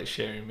culture of like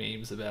sharing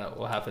memes about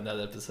what happened that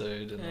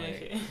episode and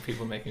Okay. like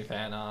people making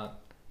fan art.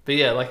 But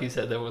yeah, like you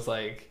said, there was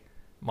like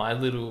my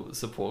little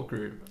support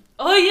group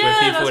oh yeah, where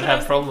people that's would what I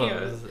have was thinking of.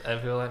 problems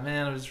and feel like,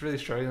 man, I was really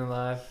struggling in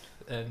life.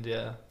 And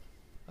yeah,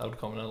 I would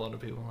comment on a lot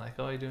of people like,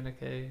 oh, you doing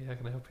okay? How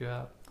can I help you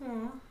out?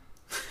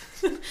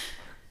 Aw.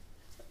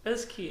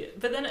 That's cute.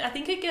 But then I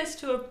think it gets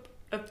to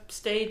a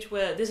stage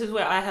where this is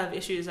where I have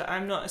issues. That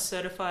I'm not a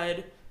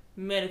certified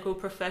medical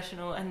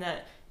professional, and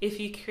that if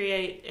you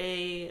create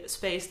a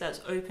space that's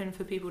open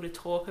for people to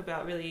talk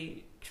about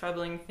really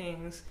troubling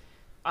things,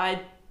 and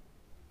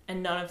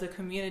none of the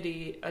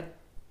community are,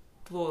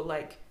 well,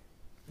 like,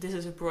 this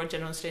is a broad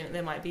general statement,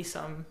 there might be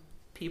some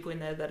people in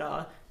there that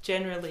are,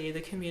 generally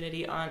the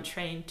community aren't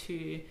trained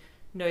to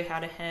know how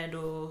to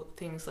handle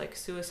things like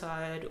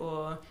suicide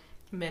or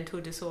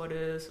mental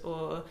disorders,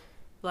 or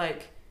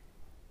like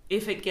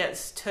if it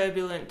gets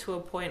turbulent to a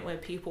point where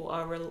people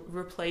are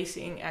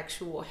replacing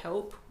actual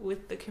help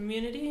with the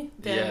community,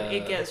 then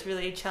it gets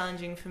really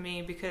challenging for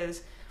me,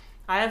 because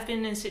I have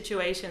been in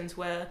situations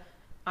where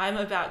I'm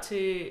about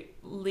to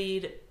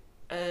lead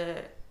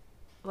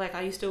like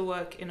I used to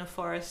work in a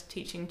forest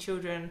teaching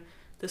children.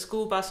 The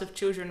school bus of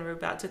children were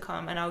about to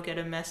come, and I'll get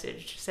a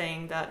message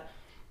saying that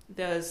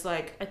there's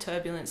like a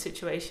turbulent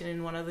situation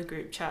in one of the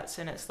group chats,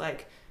 and it's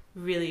like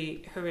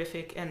really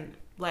horrific, and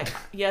like,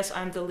 yes,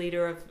 I'm the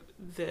leader of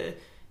the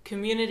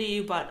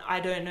community, but I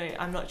don't know,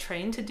 I'm not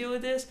trained to deal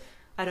with this.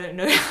 I don't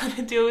know how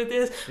to deal with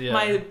this. Yeah.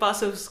 My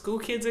bus of school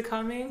kids are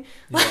coming.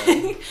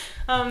 Yeah.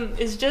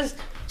 It's just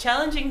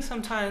challenging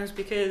sometimes,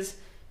 because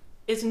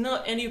it's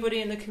not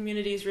anybody in the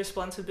community's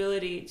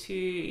responsibility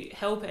to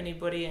help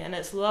anybody, and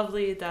it's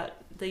lovely that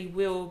they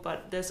will,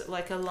 but there's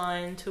like a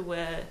line to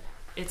where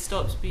it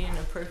stops being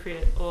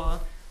appropriate, or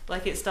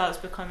like it starts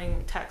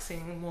becoming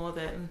taxing more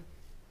than...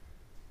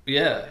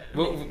 Yeah,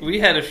 well, we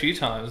had a few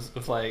times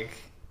with like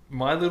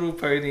My Little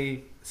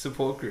Pony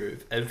support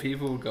group, and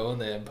people would go on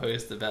there and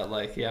post about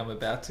like, yeah, I'm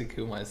about to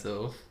kill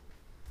myself,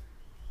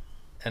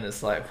 and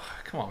it's like,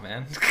 come on,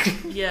 man.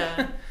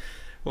 Yeah.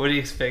 What do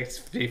you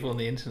expect people on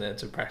the internet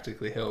to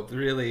practically help?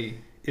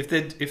 Really,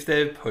 if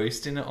they're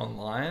posting it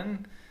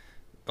online,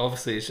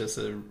 obviously it's just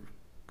a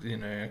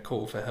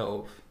call for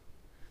help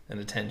and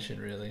attention,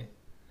 really.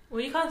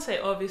 Well, you can't say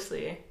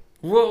obviously.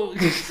 Well,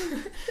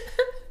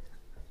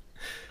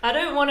 I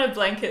don't want to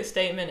blanket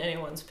statement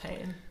anyone's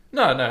pain.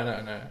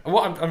 no.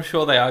 Well, I'm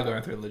sure they are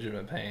going through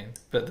legitimate pain,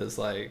 but there's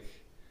like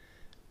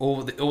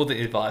all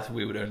the advice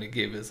we would only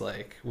give is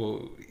like,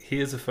 well,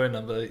 here's a phone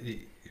number.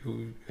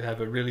 Who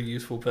have a really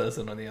useful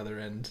person on the other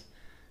end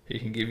who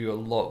can give you a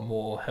lot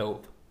more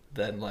help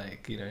than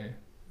like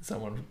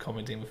someone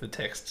commenting with a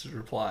text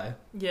reply.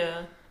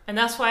 Yeah, and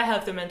that's why I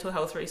have the mental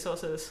health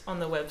resources on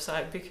the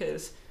website,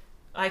 because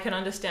I can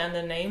understand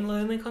the name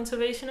Lonely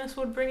Conservationist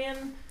would bring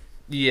in.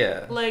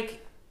 Yeah. Like,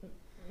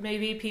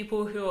 maybe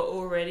people who are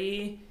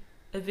already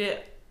a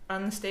bit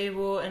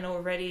unstable and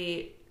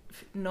already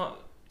not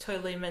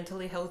totally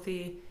mentally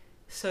healthy,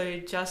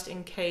 so just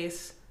in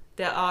case,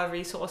 there are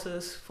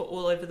resources for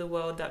all over the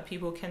world that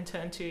people can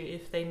turn to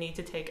if they need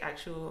to take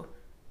actual,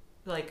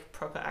 like,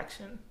 proper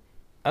action.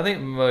 I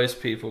think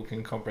most people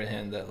can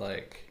comprehend that,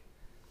 like,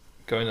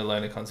 going to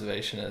Lonely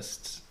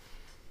Conservationist,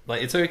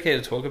 like, it's okay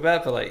to talk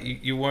about, but like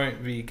you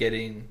won't be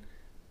getting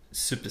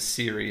super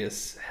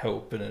serious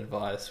help and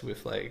advice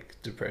with like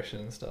depression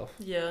and stuff.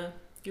 Yeah.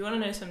 You want to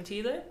know some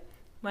tea though?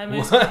 My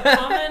most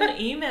common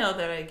email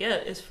that I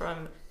get is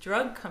from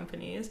drug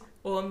companies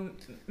or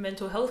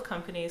mental health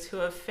companies who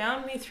have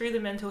found me through the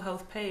mental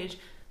health page.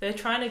 They're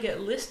trying to get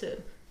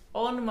listed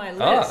on my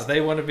list. Ah, they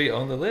want to be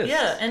on the list.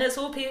 Yeah, and it's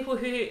all people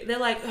who, they're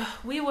like,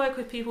 we work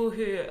with people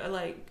who are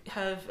like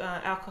have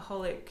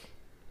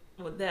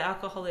they're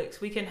alcoholics.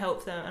 We can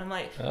help them. And I'm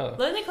like,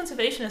 Lonely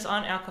Conservationists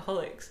aren't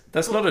alcoholics.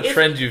 That's not a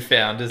trend you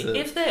found, is it?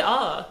 If they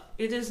are,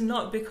 it is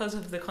not because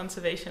of the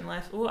conservation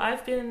life. Well,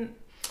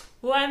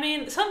 I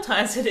mean,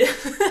 sometimes it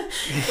is.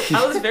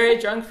 I was very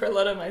drunk for a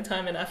lot of my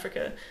time in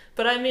Africa.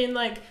 But I mean,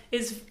 like,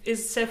 is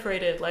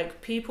separated.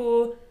 Like,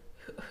 people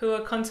who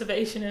are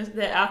conservationists,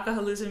 their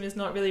alcoholism is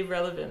not really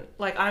relevant.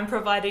 Like, I'm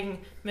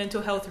providing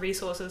mental health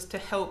resources to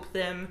help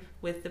them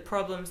with the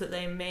problems that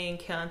they may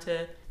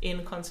encounter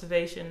in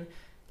conservation.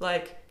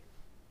 Like,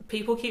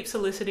 people keep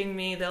soliciting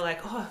me. They're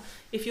like, oh,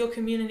 if your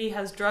community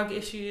has drug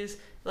issues,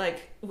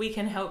 like, we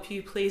can help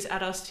you. Please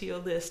add us to your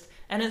list.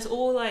 And it's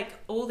all like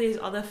all these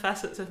other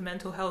facets of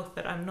mental health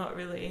that I'm not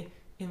really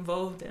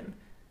involved in.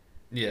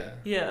 Yeah.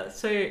 Yeah.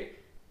 So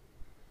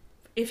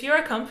if you're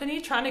a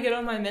company trying to get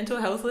on my mental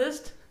health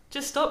list,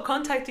 just stop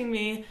contacting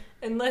me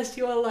unless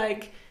you're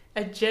like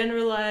a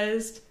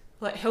generalized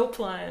like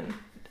helpline.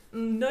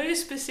 No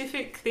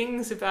specific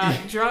things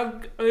about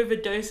drug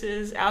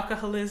overdoses,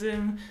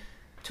 alcoholism,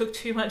 took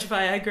too much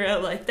Viagra.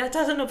 Like, that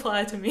doesn't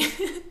apply to me.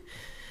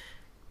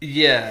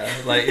 Yeah,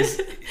 like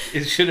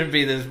it shouldn't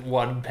be this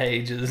one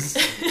page's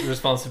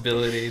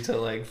responsibility to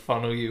like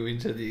funnel you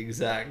into the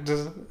exact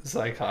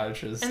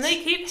psychiatrist. And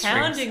they keep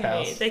hounding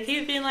me. They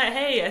keep being like,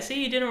 "Hey, I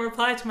see you didn't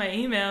reply to my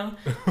email."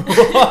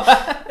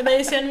 And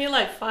they send me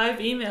like 5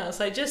 emails.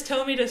 Like, just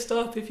tell me to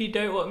stop if you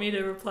don't want me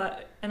to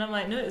reply. And I'm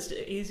like, no, it's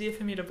easier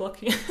for me to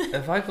block you.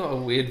 Have I got a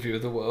weird view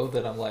of the world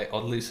that I'm like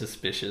oddly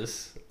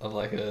suspicious of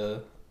like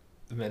a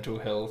mental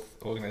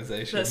health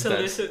organization that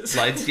solicits,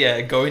 like, yeah,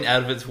 going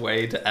out of its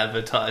way to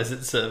advertise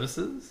its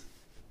services?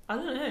 I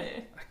don't know.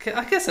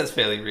 I guess that's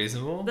fairly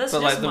reasonable. That's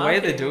but just like the way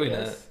they're marketing, doing I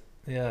it, guess.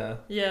 yeah.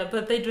 Yeah,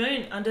 but they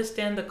don't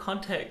understand the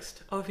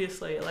context,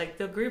 obviously. Like,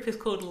 the group is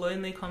called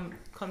Lonely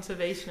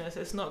Conservationists.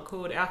 It's not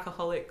called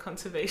Alcoholic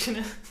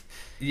Conservationists.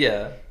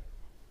 Yeah.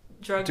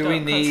 Drug Do we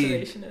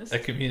need conservationists. a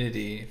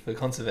community for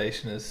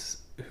conservationists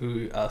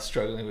who are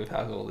struggling with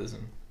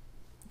alcoholism?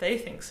 They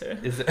think so.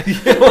 Is it?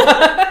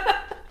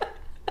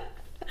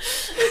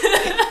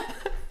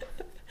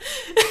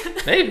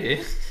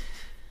 Maybe.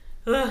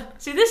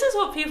 See, this is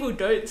what people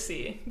don't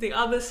see. The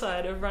other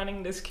side of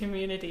running this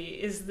community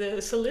is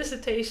the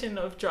solicitation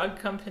of drug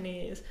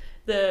companies,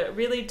 the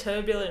really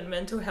turbulent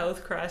mental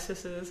health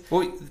crises,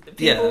 Well,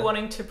 people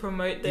wanting to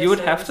promote their You would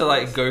have to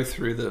services. like go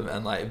through them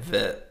and like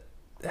vet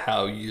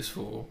how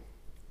useful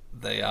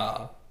they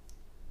are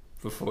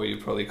before you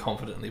probably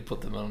confidently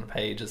put them on a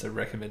page as a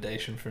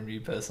recommendation from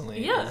you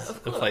personally. Yeah, as of a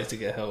course. place to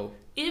get help.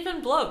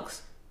 Even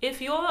blogs.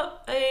 If you're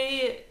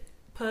a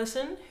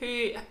person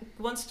who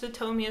wants to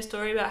tell me a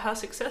story about how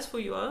successful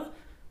you are,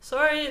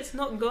 sorry, it's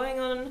not going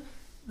on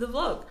the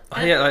blog.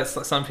 Oh, yeah, like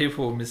some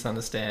people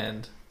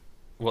misunderstand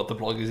what the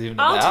blog is even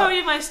I'll about. tell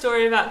you my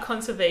story about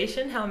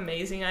conservation, how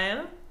amazing I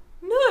am.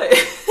 No.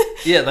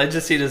 Yeah, they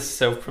just see it as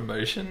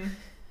self-promotion.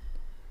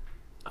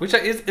 Which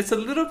it's a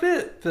little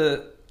bit,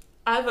 but...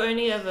 I've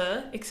only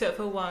ever, except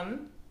for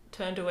one,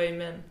 turned away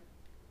men.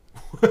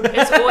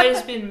 It's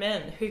always been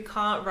men who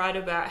can't write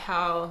about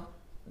how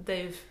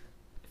they've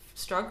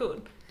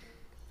struggled.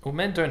 Well,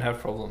 men don't have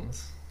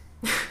problems.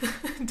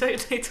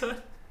 Don't they,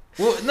 Todd?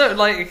 Well, no,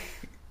 like...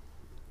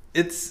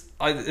 It's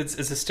a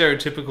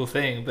stereotypical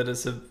thing, but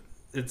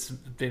it's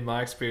been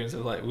my experience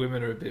of like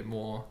women are a bit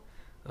more...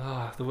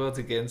 Oh, the world's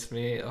against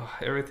me. Oh,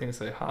 everything's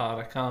so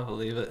hard. I can't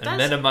believe it. And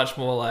men are much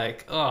more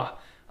like, oh...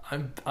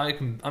 I'm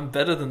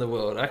better than the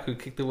world. I could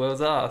kick the world's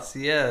ass.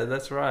 Yeah,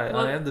 that's right.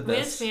 I am the best. What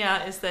weirds me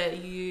out is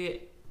that you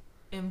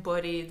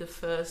embody the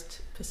first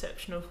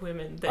perception of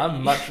women. That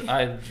I'm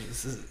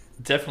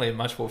definitely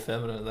much more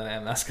feminine than I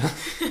am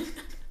masculine.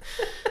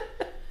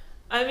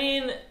 I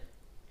mean,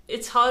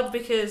 it's hard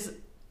because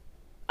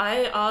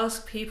I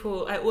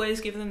always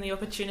give them the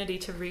opportunity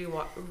to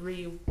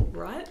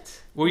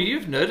rewrite. Well,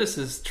 you've noticed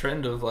this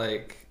trend of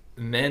like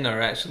men are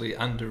actually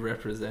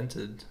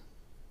underrepresented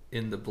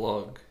in the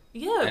blog.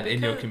 Yeah, and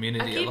in your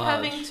community I keep at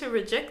large. having to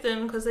reject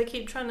them because they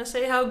keep trying to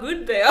say how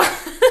good they are.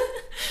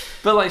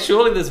 But like,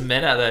 surely there's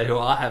men out there who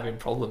are having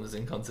problems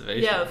in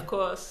conservation. Yeah, of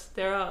course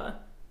there are.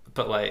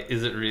 But like,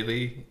 is it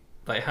really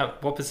like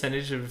what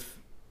percentage of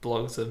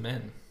blogs are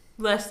men?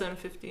 Less than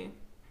 50.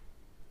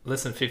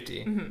 Less than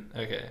 50? Mm-hmm.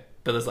 Okay.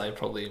 But there's like it's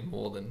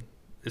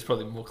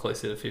probably more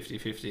closer to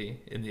 50-50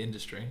 in the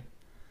industry.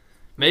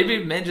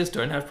 Maybe men just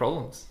don't have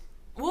problems.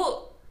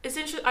 Well, it's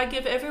interesting. I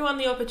give everyone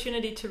the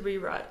opportunity to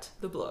rewrite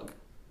the blog.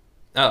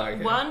 Oh,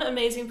 okay. One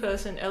amazing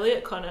person,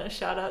 Elliot Connor,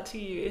 shout out to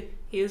you.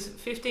 He was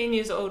 15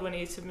 years old when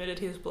he submitted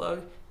his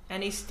blog,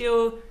 and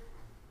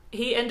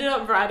he ended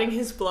up writing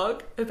his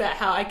blog about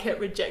how I kept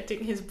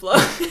rejecting his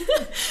blog.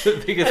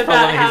 The biggest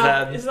problem he's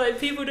had. It's like,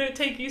 people don't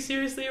take you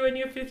seriously when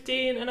you're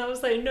 15, and I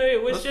was like, no,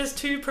 it was just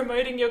too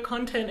promoting your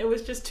content. It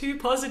was just too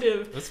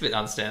positive. That's a bit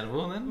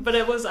understandable then. But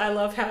I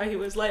love how he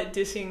was like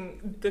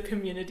dissing the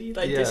community,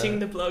 like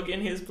dissing the blog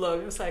in his blog.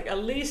 It was like, at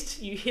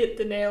least you hit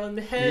the nail on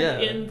the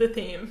head in the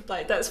theme.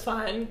 Like, that's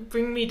fine.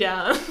 Bring me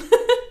down.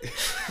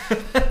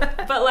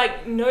 But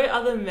like, no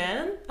other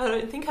man, I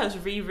don't think, has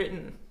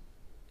rewritten.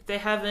 They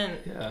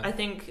haven't. Yeah. I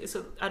think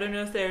I don't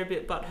know if they're a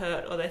bit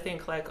butthurt, or they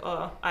think like,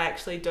 oh, I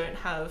actually don't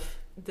have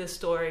the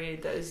story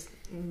that is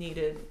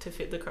needed to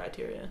fit the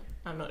criteria.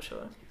 I'm not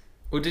sure.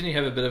 Well, didn't you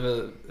have a bit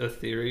of a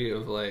theory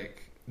of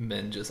like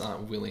men just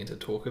aren't willing to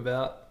talk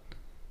about?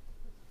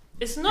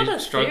 It's not a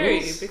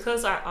theory,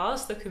 because I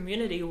asked the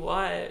community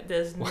why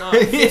there's not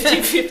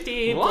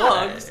 50-50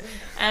 blogs,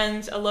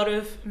 and a lot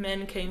of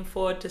men came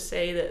forward to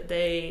say that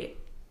they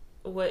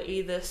were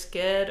either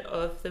scared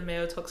of the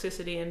male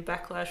toxicity and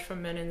backlash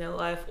from men in their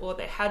life, or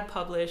they had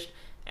published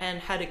and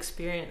had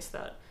experienced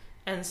that.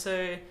 And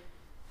so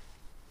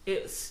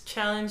it's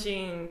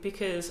challenging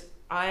because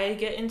I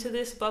get into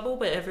this bubble,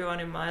 but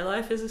everyone in my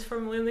life is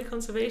from Lonely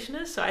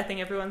Conservationists, so I think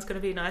everyone's going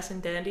to be nice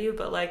and dandy.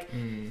 But like,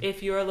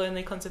 if you're a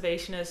Lonely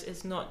Conservationist,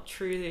 it's not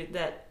true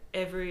that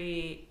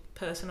every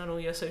person on all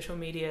your social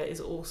media is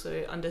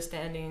also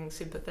understanding,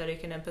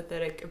 sympathetic and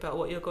empathetic about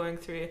what you're going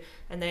through,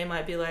 and they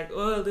might be like,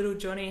 oh, little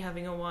Johnny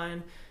having a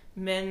wine.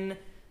 Men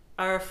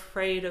are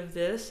afraid of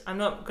this. I'm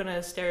not going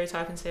to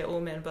stereotype and say all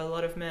men, but a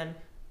lot of men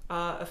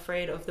are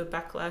afraid of the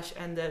backlash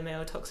and the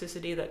male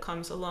toxicity that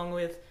comes along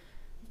with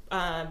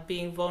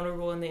being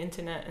vulnerable on the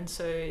internet, and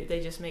so they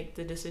just make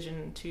the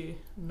decision to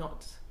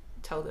not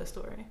tell their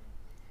story.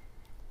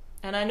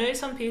 And I know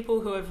some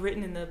people who have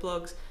written in their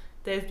blogs,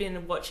 they've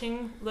been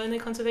watching Lonely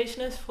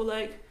Conservationist for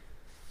like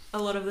a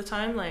lot of the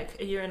time, like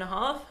a year and a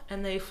half,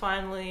 and they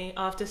finally,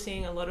 after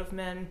seeing a lot of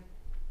men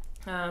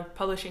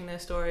publishing their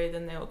story,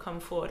 then they'll come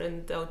forward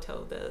and they'll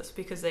tell theirs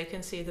because they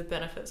can see the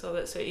benefits of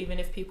it. So even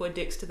if people are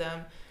dicks to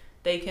them,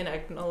 they can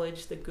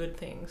acknowledge the good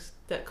things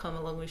that come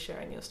along with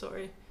sharing your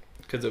story.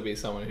 Because there'll be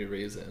someone who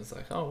reads it and it's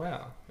like, oh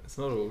wow, it's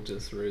not all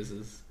just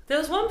roses. There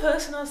was one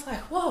person I was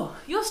like, whoa,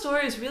 your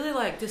story is really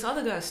like this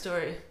other guy's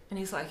story. And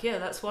he's like, yeah,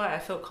 that's why I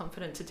felt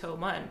confident to tell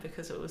mine,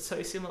 because it was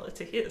so similar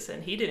to his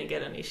and he didn't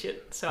get any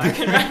shit, so I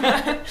can write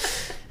mine.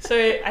 So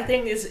I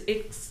think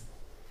it's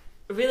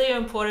really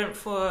important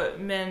for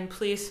men,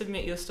 please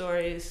submit your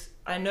stories.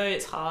 I know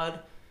it's hard,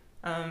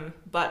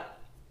 but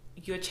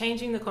you're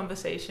changing the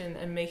conversation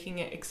and making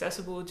it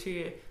accessible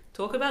to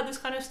talk about this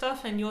kind of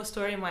stuff, and your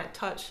story might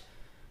touch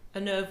a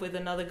nerve with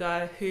another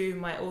guy who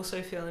might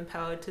also feel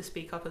empowered to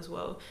speak up as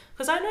well.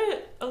 Because I know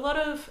a lot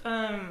of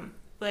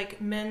like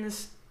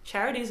men's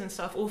charities and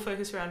stuff all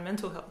focus around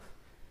mental health.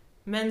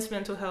 Men's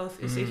mental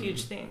health is a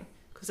huge thing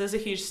because there's a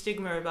huge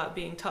stigma about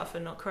being tough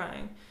and not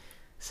crying.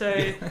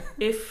 So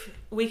if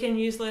we can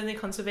use Lonely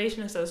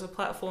Conservationist as a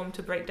platform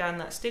to break down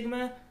that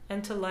stigma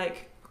and to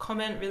like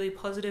comment really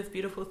positive,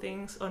 beautiful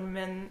things on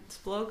men's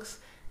blogs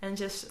and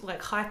just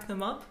like hype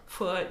them up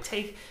for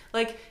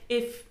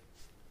if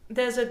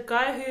there's a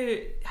guy who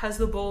has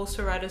the balls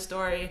to write a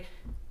story,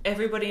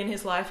 everybody in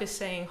his life is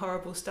saying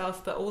horrible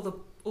stuff, but all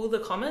the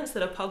comments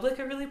that are public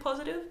are really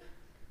positive,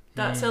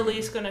 that's at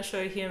least going to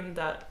show him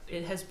that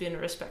it has been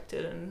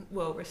respected and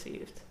well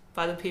received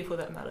by the people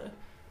that matter.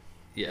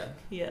 Yeah.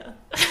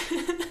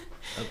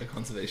 Other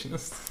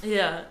conservationists.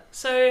 Yeah.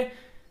 So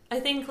I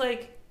think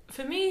like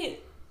for me,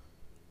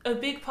 a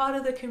big part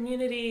of the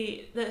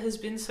community that has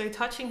been so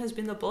touching has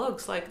been the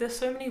blogs. Like there's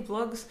so many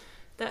blogs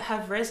that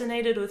have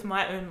resonated with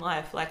my own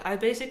life. Like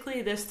there's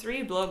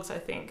 3 blogs I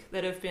think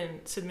that have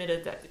been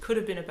submitted that could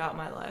have been about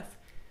my life.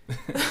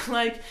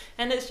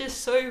 And it's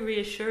just so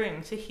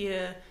reassuring to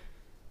hear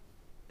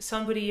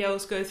somebody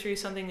else go through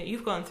something that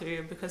you've gone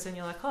through, because then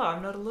you're like, oh,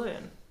 I'm not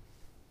alone.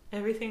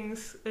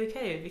 Everything's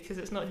okay because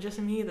it's not just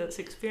me that's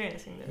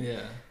experiencing this.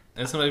 Yeah.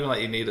 And it's not even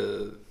like you need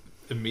a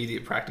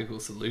immediate practical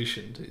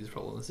solution to these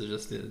problems. It's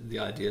just the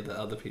idea that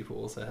other people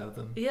also have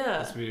them.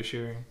 Yeah. It's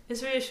reassuring.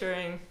 It's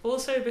reassuring.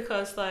 Also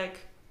because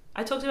like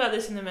I talked about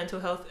this in the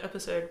mental health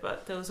episode,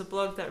 but there was a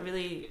blog that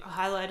really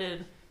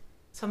highlighted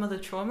some of the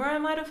trauma I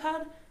might have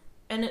had,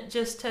 and it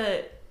just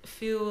to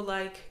feel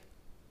like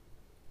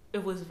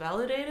it was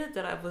validated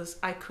that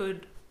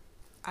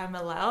I'm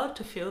allowed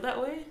to feel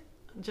that way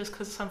just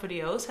because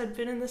somebody else had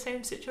been in the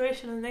same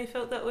situation and they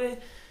felt that way.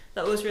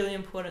 That was really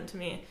important to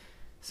me.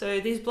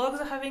 So these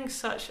blogs are having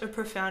such a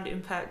profound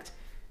impact,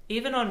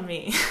 even on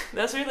me.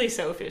 That's really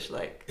selfish.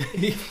 Like,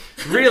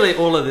 really,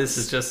 all of this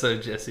is just so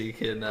Jessie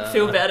can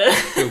feel better.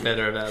 Feel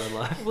better about her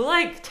life. Well,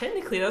 like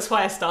technically, that's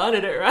why I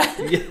started it, right?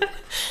 Yeah.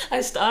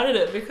 I started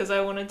it because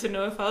I wanted to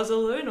know if I was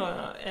alone or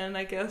not, and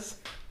I guess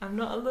I'm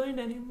not alone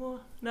anymore.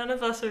 None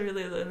of us are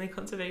really lonely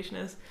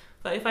conservationists.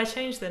 But if I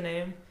change the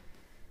name,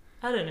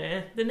 I don't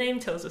know. The name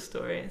tells a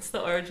story. It's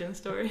the origin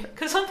story.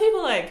 Because some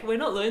people like, we're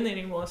not lonely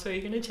anymore, so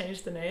you're going to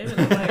change the name.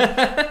 And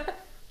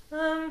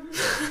I'm like,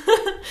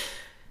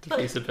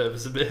 defeats the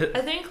purpose a bit. I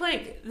think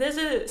like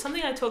there's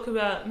something I talk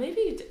about.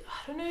 Maybe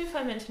I don't know if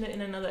I mentioned it in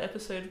another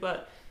episode,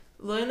 but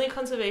Lonely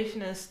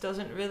Conservationist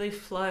doesn't really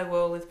fly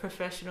well with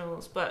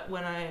professionals. But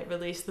when I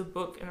release the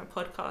book and a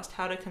podcast,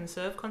 How to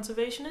Conserve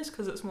Conservationists,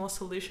 because it's more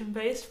solution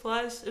based,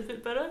 flies a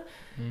bit better.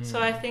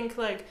 So I think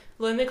like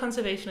Lonely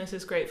Conservationist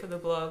is great for the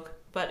blog.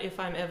 But if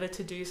I'm ever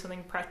to do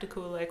something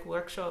practical like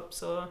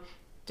workshops or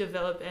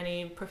develop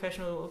any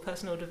professional or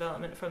personal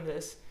development from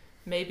this,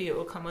 maybe it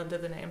will come under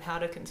the name How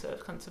to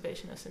Conserve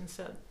Conservationists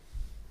instead.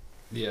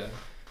 Yeah.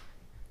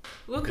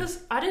 Well,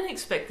 because I didn't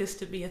expect this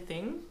to be a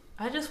thing.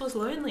 I just was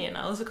lonely and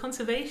I was a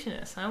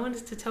conservationist. I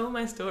wanted to tell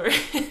my story.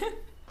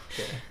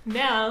 Okay.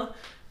 Now,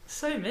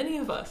 so many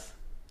of us.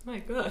 Oh my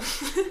God.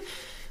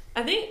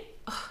 I think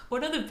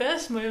one of the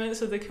best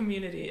moments of the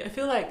community, I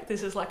feel like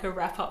this is like a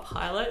wrap-up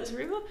highlights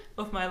reel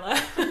of my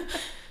life.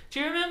 Do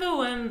you remember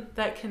when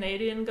that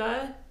Canadian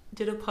guy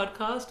did a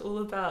podcast all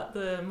about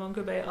the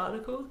Mongo Bay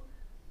article?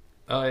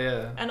 Oh,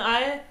 yeah.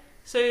 And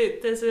so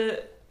there's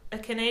a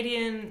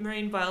Canadian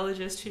marine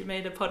biologist who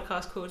made a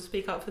podcast called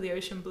Speak Up for the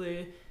Ocean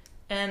Blue.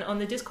 And on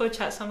the Discord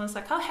chat, someone's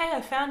like, oh, hey,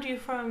 I found you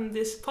from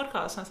this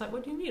podcast. And I was like,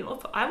 what do you mean?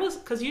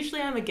 Because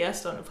usually I'm a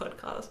guest on a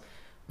podcast.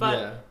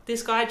 But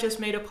This guy just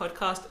made a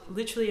podcast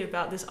literally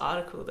about this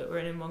article that we're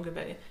in Mongo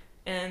Bay.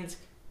 And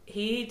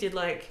he did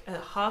like a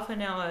half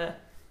an hour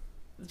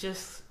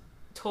just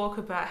talk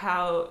about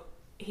how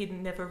he'd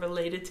never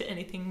related to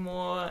anything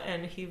more,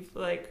 and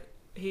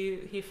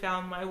he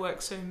found my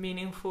work so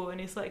meaningful, and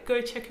he's like,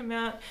 go check him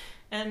out.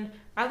 And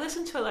I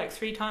listened to it like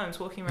 3 times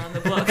walking around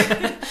the block,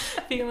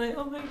 being like,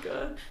 oh my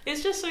god,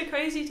 it's just so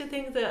crazy to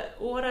think that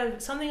you I've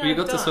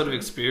got done. to sort of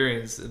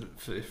experience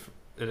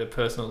at a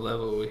personal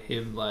level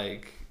him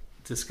like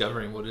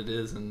discovering what it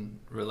is and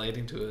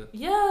relating to it.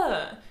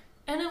 Yeah.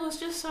 And it was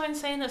just so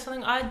insane that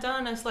something I'd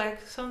done as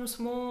like some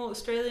small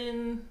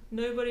Australian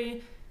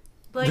nobody,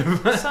 like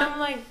some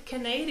like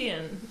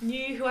Canadian,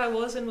 knew who I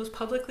was and was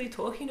publicly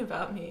talking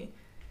about me.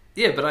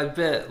 Yeah, but I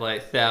bet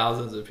like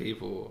thousands of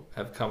people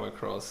have come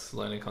across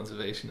learning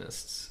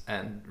conservationists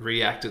and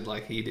reacted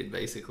like he did,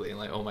 basically, and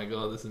like, oh my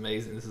god, this is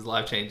amazing, this is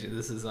life changing,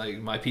 this is like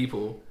my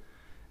people,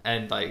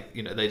 and like,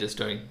 you know, they just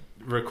don't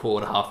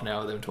record half an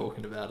hour of them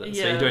talking about it,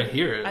 so you don't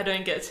hear it. I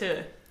don't get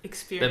to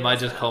experience. They might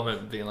just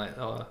comment being like,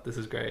 oh, this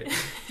is great.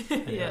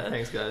 Yeah,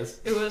 thanks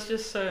guys. It was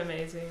just so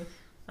amazing.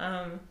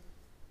 I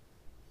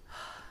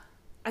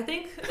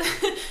think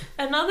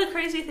another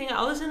crazy thing,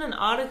 I was in an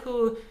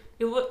article,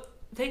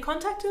 they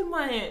contacted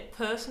my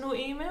personal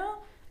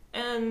email,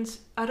 and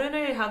I don't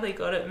know how they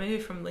got it, maybe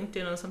from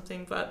LinkedIn or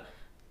something, but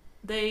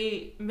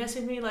they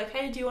messaged me like,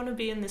 hey, do you want to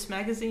be in this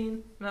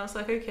magazine? And I was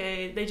like,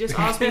 okay. They just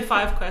asked me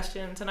 5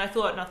 questions, and I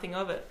thought nothing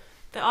of it.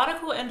 The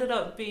article ended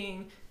up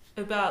being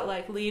about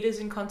like leaders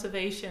in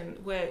conservation,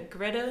 where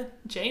Greta,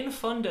 Jane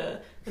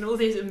Fonda, and all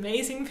these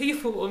amazing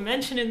people were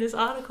mentioned in this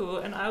article,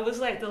 and I was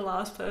like the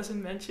last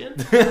person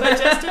mentioned, but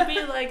just to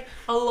be like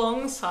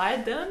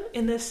alongside them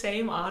in the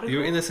same article. You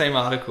were in the same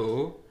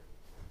article,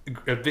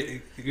 a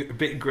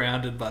bit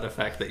grounded by the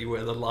fact that you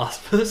were the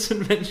last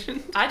person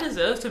mentioned. I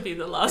deserve to be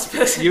the last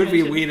person. You would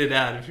be mentioned. weirded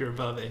out if you're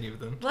above any of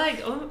them.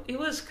 Like, it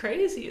was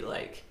crazy.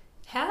 Like,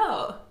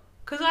 how?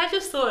 Because I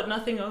just thought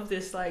nothing of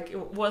this. Like,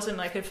 it wasn't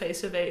like a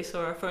face-to-face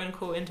or a phone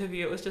call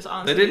interview. It was just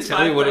answering. They didn't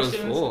tell you what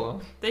questions. it was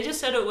for. They just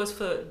said it was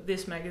for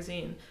this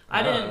magazine.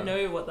 I didn't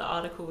know what the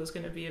article was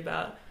going to be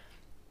about,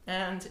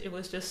 and it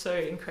was just so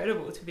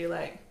incredible to be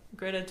like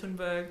Greta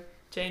Thunberg,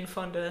 Jane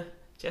Fonda,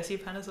 Jesse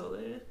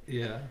Panazzolo.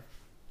 Yeah.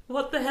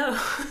 What the hell?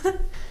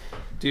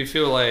 Do you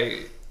feel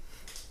like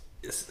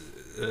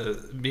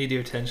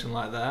media attention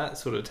like that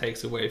sort of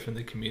takes away from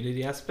the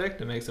community aspect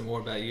and makes it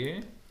more about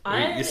you?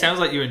 It sounds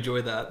like you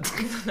enjoy that.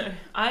 No,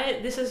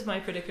 this is my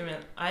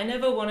predicament. I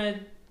never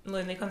wanted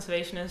Lonely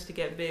Conservationists to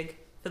get big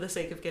for the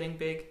sake of getting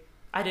big.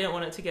 I didn't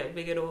want it to get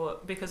big at all,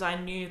 because I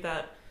knew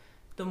that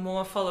the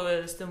more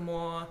followers, the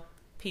more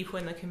people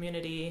in the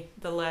community,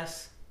 the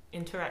less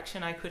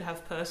interaction I could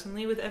have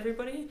personally with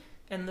everybody,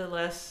 and the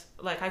less,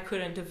 like, I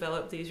couldn't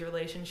develop these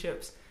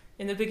relationships.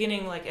 In the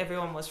beginning, like,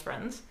 everyone was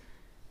friends.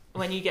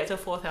 When you get to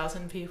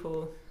 4,000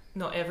 people,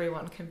 not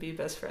everyone can be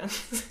best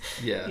friends.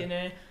 Yeah. You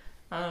know?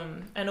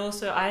 And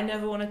also, I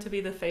never wanted to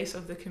be the face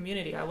of the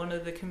community. I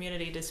wanted the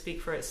community to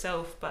speak for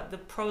itself. But the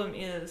problem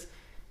is,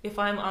 if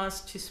I'm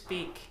asked to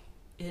speak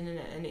in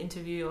an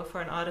interview or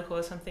for an article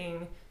or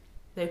something,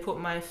 they put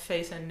my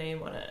face and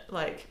name on it.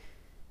 Like,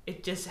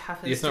 it just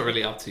happens. It's not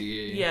really up to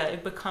you. Yeah,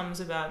 it becomes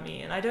about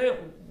me. And I don't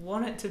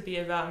want it to be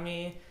about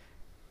me.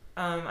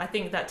 I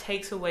think that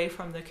takes away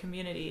from the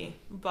community.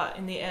 But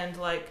in the end,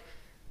 like,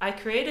 I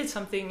created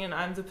something, and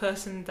I'm the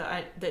person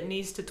that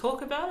needs to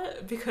talk about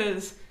it,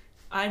 because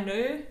I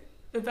know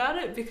about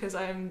it, because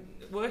I'm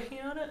working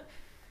on it.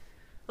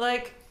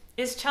 Like,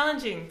 it's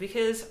challenging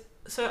because,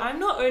 so I'm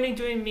not only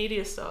doing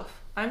media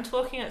stuff, I'm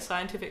talking at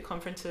scientific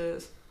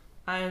conferences,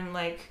 I'm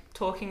like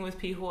talking with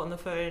people on the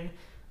phone,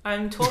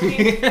 I'm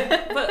talking,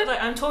 but like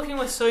I'm talking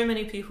with so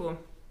many people.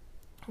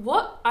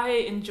 What I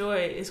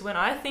enjoy is when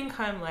I think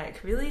I'm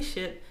like really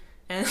shit,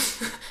 and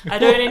I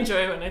don't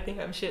enjoy when I think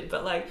I'm shit,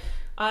 but like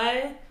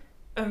I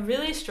am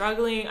really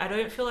struggling, I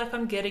don't feel like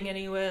I'm getting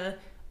anywhere,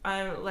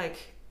 I'm like,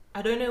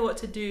 I don't know what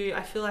to do.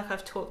 I feel like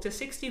I've talked to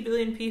 60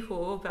 billion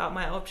people about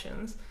my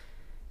options.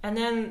 And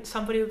then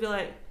somebody would be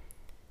like,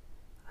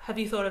 have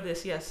you thought of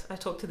this? Yes. I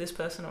talked to this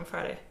person on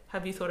Friday.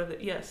 Have you thought of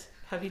it? Yes.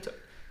 Have you talked?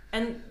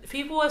 And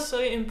people are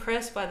so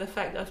impressed by the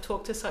fact that I've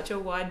talked to such a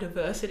wide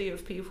diversity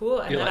of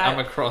people. And you're like, I'm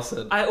across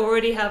it. I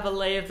already have a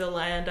lay of the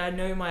land. I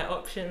know my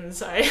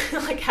options. I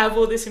like have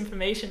all this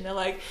information. They're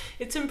like,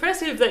 it's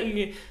impressive that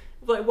you...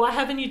 Like, why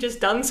haven't you just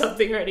done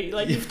something already?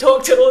 Like, you've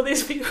talked to all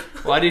these people.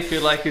 Why do you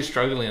feel like you're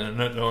struggling and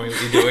not knowing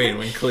what you're doing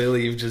when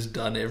clearly you've just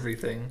done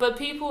everything? But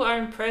people are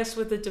impressed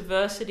with the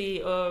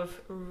diversity of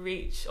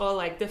reach, or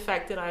like the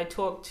fact that I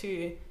talk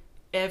to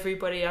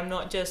everybody. I'm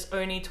not just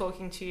only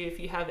talking to you if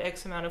you have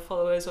X amount of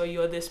followers or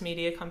you're this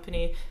media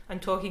company. I'm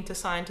talking to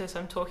scientists,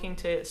 I'm talking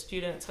to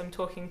students, I'm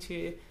talking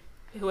to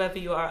whoever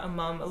you are, a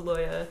mum, a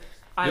lawyer.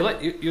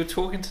 You're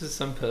talking to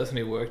some person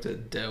who worked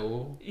at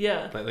Dell,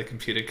 yeah, like the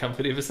computer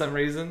company for some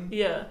reason.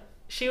 Yeah,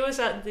 she was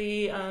at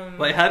the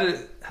like how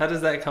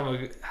does that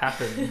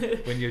happen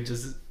when you're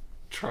just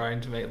trying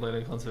to make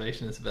learning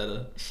conservationists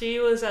better? She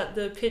was at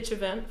the pitch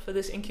event for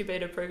this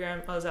incubator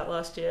program I was at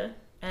last year,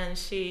 and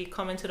she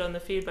commented on the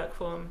feedback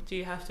form, do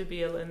you have to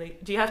be a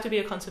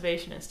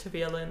conservationist to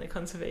be a lonely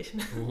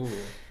conservationist? Ooh.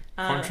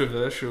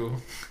 Controversial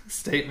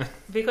statement.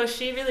 Because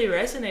she really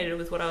resonated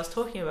with what I was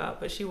talking about,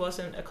 but she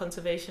wasn't a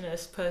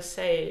conservationist per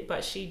se,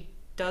 but she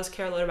does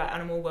care a lot about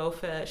animal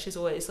welfare. She's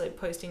always like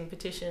posting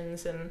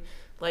petitions and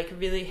like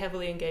really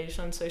heavily engaged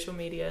on social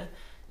media.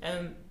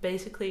 And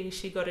basically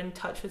she got in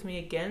touch with me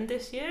again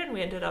this year, and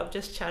we ended up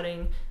just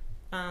chatting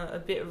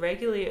a bit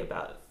regularly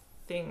about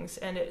things.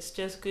 And it's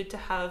just good to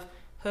have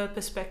her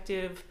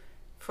perspective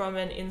from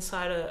an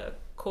insider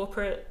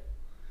corporate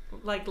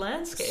like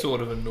landscape,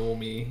 sort of a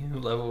normie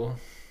level.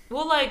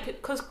 Well, like,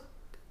 because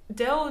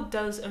Dell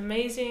does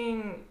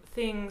amazing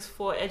things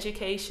for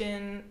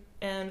education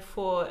and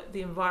for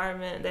the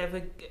environment.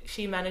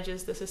 She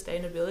manages the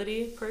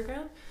sustainability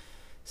program,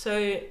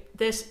 so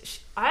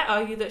I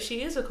argue that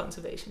she is a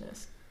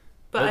conservationist,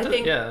 but I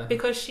think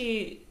because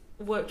she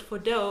worked for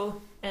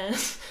Dell and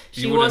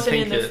she wasn't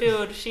in the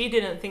field, she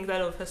didn't think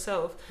that of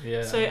herself.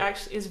 So it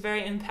actually is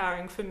very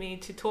empowering for me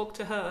to talk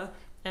to her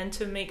and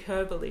to make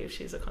her believe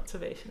she's a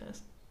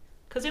conservationist.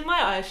 Because in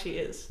my eyes, she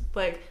is.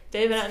 Like,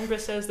 David Attenborough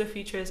says the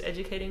future is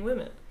educating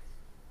women.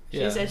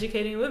 She's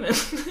educating women.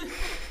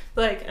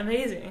 Like,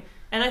 amazing.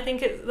 And I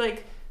think it's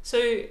like,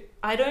 so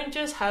I don't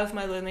just have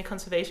my Lonely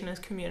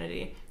Conservationist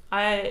community.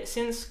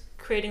 Since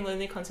creating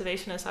Lonely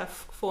Conservationist, I've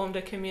formed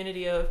a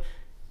community of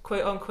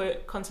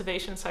quote-unquote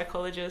conservation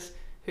psychologists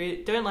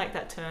who don't like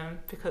that term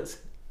because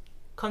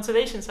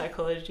conservation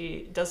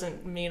psychology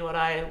doesn't mean what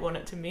I want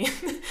it to mean.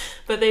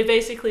 But they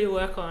basically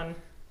work on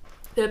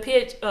their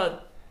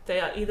they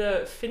are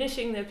either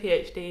finishing their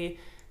PhD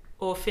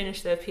or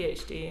finish their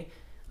PhD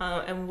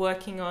and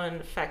working on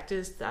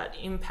factors that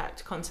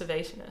impact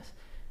conservationists.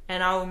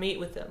 And I will meet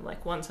with them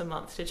like once a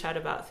month to chat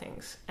about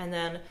things. And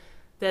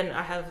then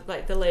I have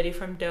like the lady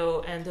from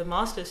Dell and a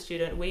master's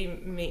student. We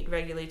meet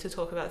regularly to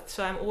talk about.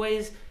 So I'm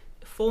always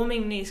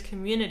forming these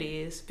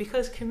communities,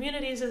 because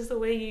communities is the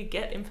way you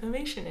get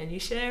information and you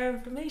share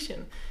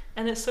information,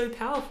 and it's so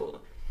powerful.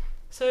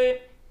 So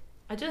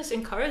I just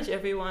encourage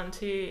everyone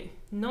to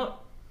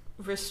not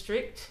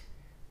restrict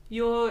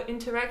your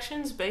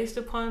interactions based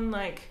upon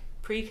like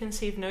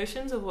preconceived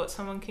notions of what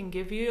someone can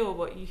give you or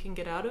what you can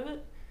get out of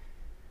it.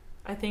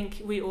 I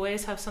think we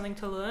always have something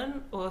to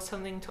learn or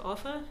something to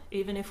offer,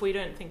 even if we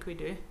don't think we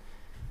do.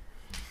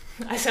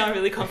 I sound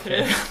really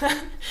confident about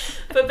that.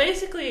 But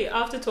basically,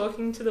 after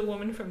talking to the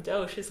woman from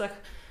Dell, she's like,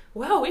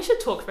 wow, we should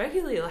talk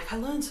regularly. Like, I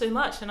learned so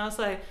much. And I was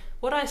like,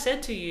 what I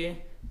said to you,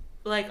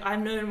 like,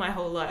 I've known my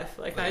whole life.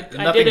 Like, I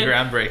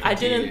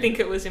didn't think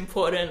it was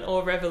important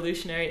or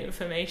revolutionary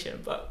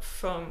information, but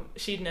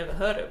she'd never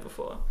heard it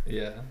before.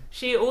 Yeah.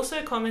 She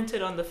also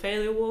commented on the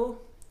failure wall.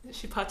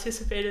 She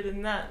participated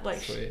in that.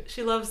 Like,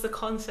 she loves the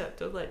concept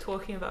of like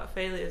talking about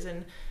failures.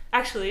 And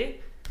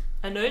actually,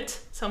 a note,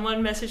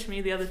 someone messaged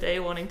me the other day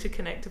wanting to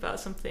connect about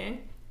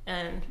something,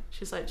 and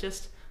she's like,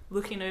 just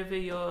looking over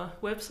your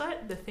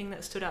website, the thing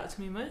that stood out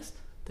to me most,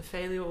 the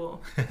failure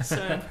wall.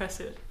 So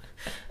impressive.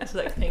 I was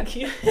like, thank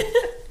you.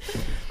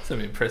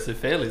 Some impressive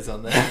failures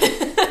on there.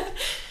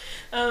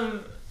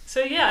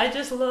 So yeah, I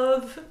just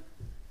love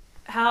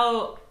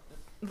how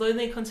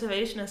Lonely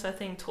Conservationist, I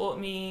think, taught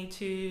me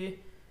to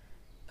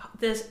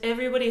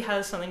everybody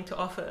has something to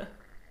offer,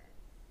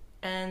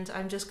 and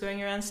I'm just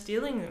going around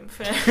stealing them.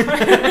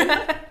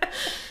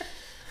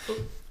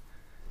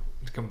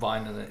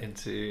 Combining it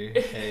into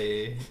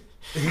a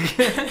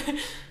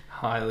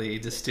highly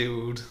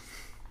distilled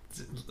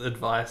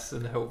advice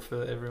and help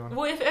for everyone.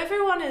 Well, if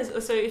everyone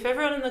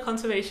in the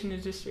conservation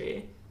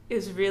industry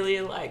is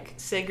really like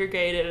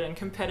segregated and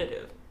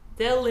competitive,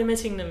 they're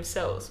limiting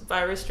themselves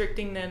by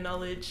restricting their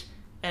knowledge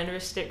and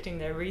restricting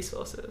their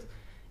resources.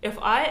 If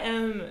I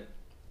am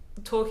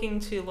talking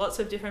to lots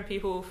of different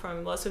people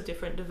from lots of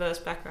different diverse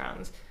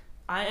backgrounds,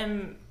 I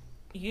am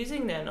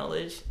using their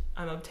knowledge,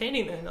 I'm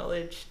obtaining their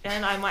knowledge,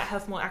 and I might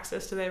have more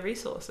access to their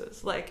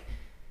resources. Like,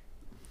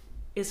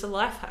 it's a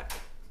life hack.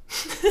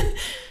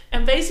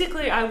 And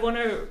basically I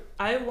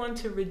want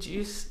to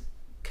reduce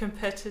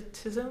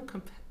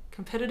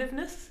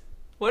competitiveness.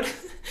 What?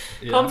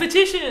 Yeah.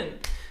 Competition.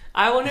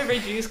 I want to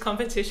reduce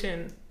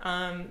competition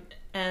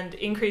and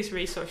increase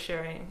resource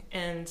sharing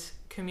and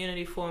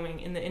community forming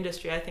in the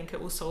industry. I think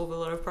it will solve a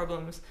lot of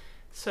problems.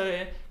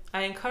 So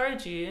I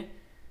encourage you,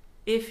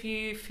 if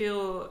you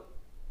feel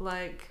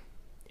like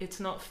it's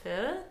not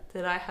fair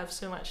that I have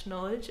so much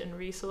knowledge and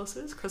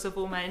resources because of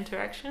all my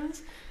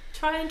interactions,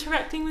 try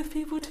interacting with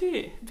people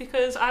too,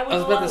 because I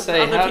was about to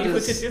say, other people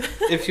to do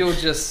that. If you're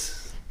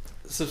just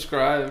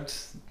subscribed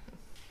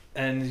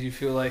and you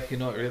feel like you're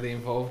not really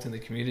involved in the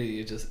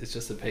community, it's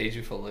just a page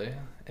you follow,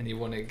 and you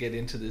want to get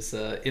into this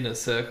inner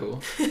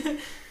circle.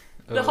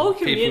 The whole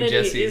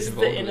community is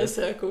the inner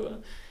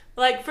circle.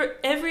 Like, for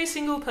every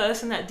single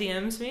person that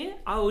DMs me,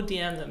 I will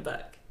DM them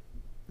back.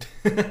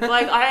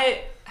 Like,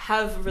 I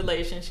have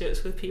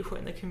relationships with people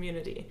in the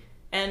community,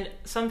 and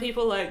some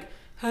people like,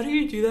 how do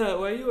you do that?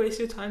 Why do you waste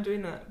your time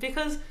doing that?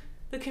 Because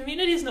the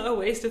community is not a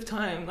waste of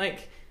time.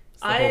 Like,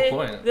 whole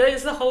point. That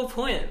is the whole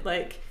point.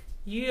 Like,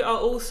 you are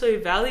also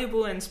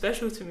valuable and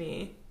special to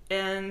me,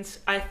 and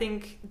I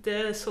think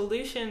the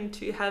solution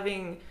to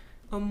having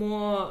a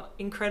more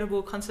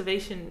incredible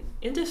conservation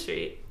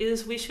industry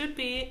is we should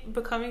be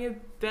becoming a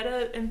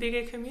better and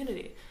bigger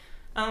community.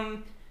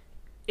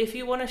 If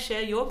you want to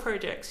share your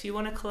projects, you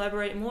want to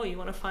collaborate more, you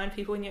want to find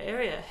people in your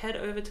area, head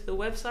over to the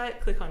website,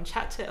 click on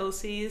Chat to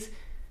LCs.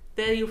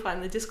 There you'll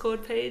find the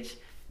Discord page,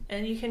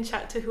 and you can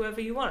chat to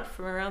whoever you want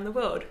from around the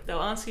world. They'll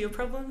answer your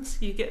problems,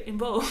 you get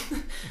involved.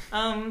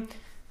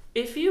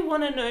 If you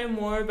want to know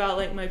more about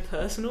like my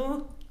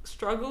personal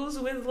struggles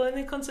with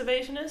Lonely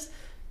Conservationist,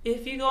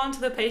 if you go onto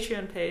the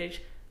Patreon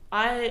page,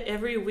 I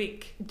every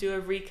week do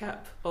a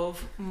recap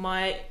of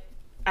my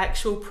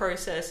actual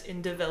process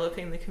in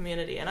developing the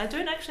community, and I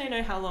don't actually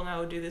know how long I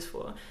will do this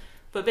for,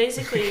 but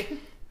basically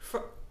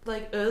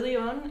like early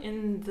on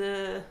in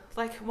the,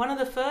 like one of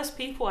the first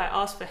people I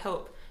asked for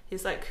help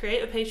is like,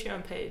 create a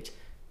Patreon page,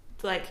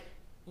 like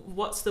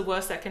what's the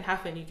worst that can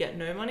happen? You get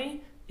no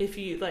money. If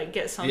you like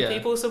get some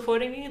people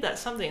supporting you,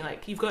 that's something,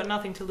 like you've got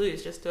nothing to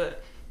lose, just do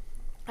it.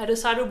 I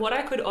decided what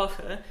I could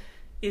offer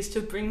is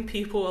to bring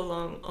people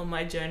along on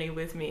my journey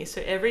with me.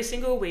 So every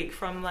single week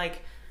from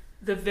like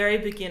the very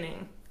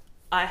beginning,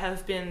 I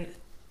have been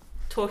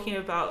talking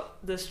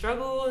about the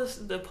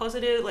struggles, the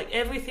positive, like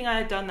everything I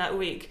had done that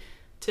week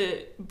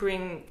to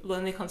bring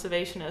Lonely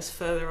Conservationists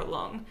further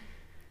along.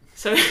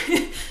 So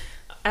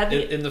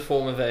in the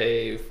form of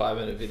a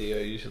 5-minute video,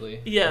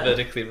 usually. Yeah.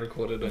 Vertically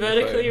recorded on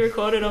Vertically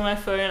recorded on my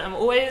phone. I'm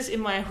always in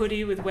my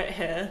hoodie with wet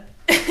hair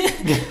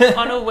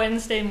on a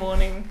Wednesday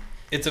morning.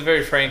 It's a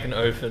very frank and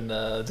open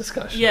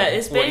discussion. Yeah,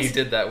 it's what you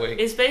did that week.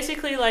 It's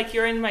basically like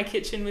you're in my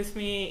kitchen with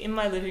me in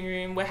my living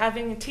room. We're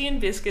having tea and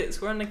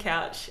biscuits. We're on the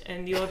couch,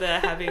 and you're there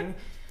having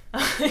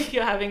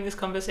you're having this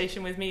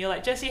conversation with me. You're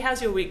like, Jessie,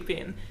 how's your week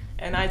been?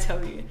 And I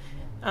tell you.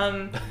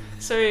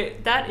 So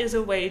that is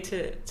a way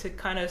to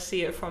kind of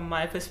see it from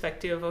my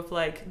perspective of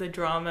like the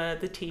drama,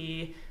 the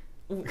tea,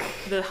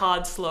 the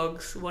hard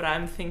slugs, what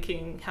I'm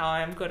thinking, how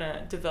I'm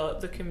gonna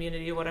develop the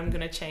community, what I'm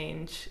gonna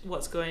change,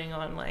 what's going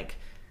on, like.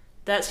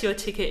 That's your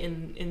ticket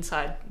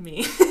inside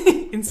me.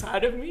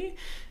 Inside of me?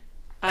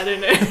 I don't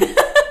know.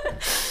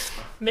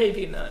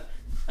 Maybe not.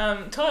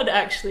 Todd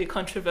actually,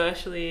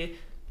 controversially,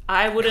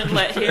 I wouldn't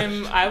let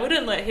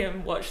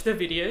him watch the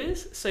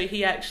videos, so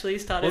he actually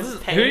started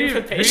paying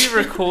for Patreon. Who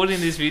are you recording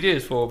these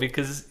videos for?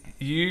 Because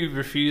you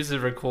refuse to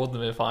record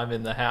them if I'm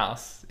in the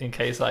house, in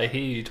case I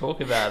hear you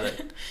talk about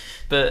it.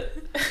 But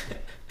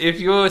if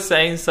you're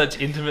saying such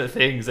intimate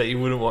things that you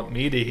wouldn't want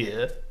me to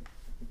hear,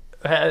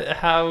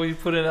 how are we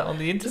putting it on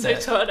the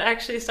internet? So Todd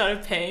actually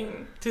started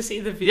paying to see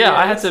the videos. Yeah,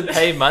 I had to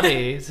pay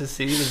money to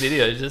see the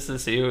videos just to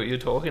see what you're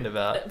talking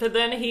about. But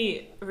then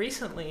he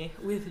recently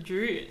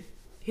withdrew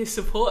his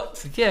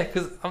support. Yeah,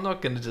 because I'm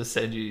not going to just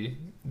send you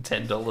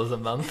 $10 a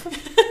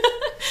month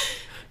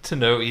to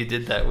know what you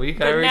did that week.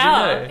 But I already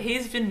now know.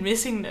 He's been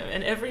missing them,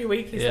 and every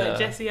week he's like,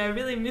 Jessie, I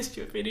really missed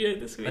your video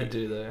this week. I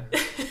do though.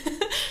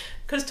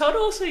 Because Todd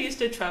also used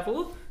to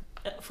travel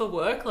for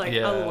work a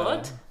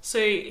lot, so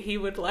he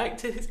would like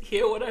to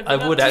hear what I've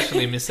been I would up to.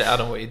 actually miss out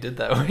on what you did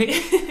that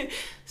week.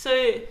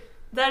 So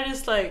that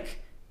is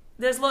like,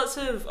 there's lots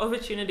of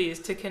opportunities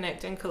to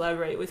connect and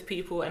collaborate with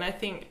people, and I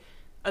think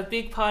a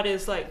big part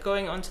is like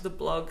going onto the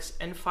blogs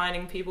and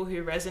finding people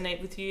who resonate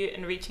with you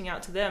and reaching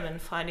out to them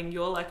and finding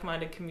your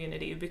like-minded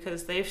community,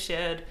 because they've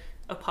shared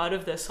a part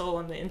of their soul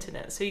on the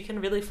internet, so you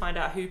can really find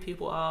out who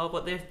people are,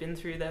 what they've been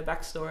through, their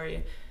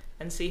backstory,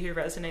 and see who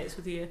resonates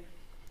with you.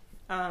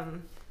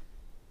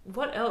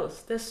 What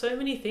else? There's so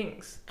many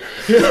things.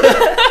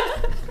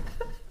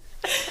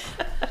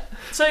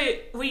 So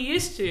we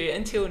used to,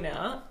 until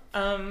now,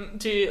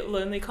 do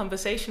Lonely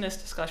Conversationist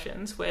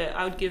discussions where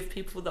I would give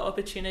people the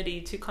opportunity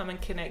to come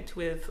and connect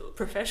with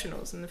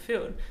professionals in the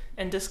field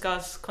and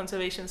discuss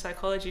conservation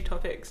psychology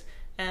topics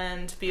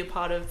and be a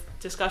part of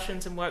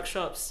discussions and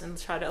workshops and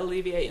try to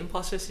alleviate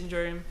imposter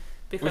syndrome.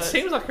 Which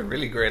seems like a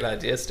really great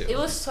idea still. It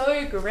was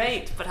so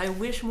great, but I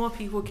wish more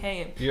people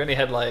came. You only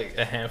had like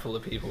a handful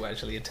of people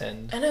actually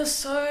attend. And it was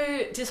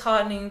so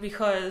disheartening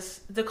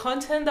because the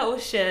content that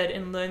was shared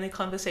in Lonely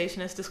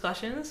Conversationist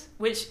discussions,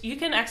 which you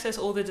can access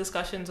all the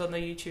discussions on the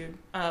YouTube,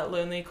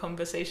 Lonely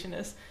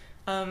Conversationist.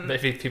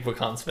 Maybe people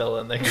can't spell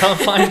it and they can't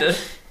find it.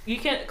 You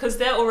can, because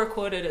they're all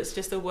recorded, it's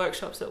just the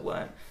workshops that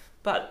weren't.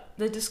 But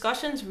the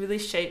discussions really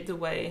shaped the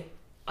way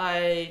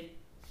I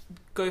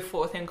go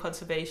forth in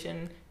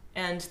conservation,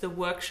 and the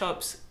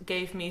workshops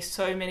gave me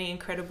so many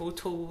incredible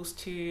tools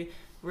to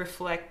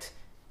reflect.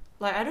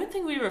 Like, I don't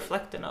think we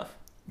reflect enough.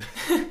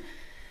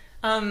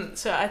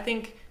 So I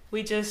think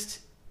we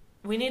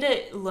need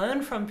to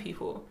learn from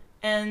people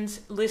and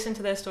listen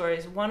to their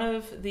stories. One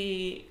of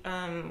the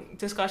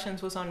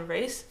discussions was on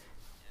race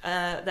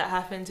that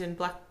happened in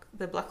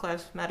the Black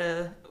Lives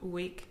Matter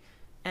week,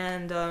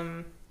 and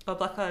or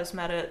Black Lives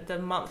Matter, the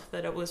month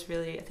that it was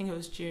really, I think it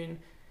was June,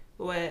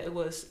 where it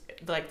was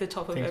like the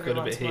top of everyone's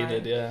mind. Things got a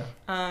bit heated,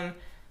 yeah.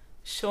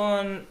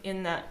 Sean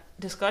in that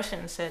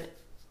discussion said,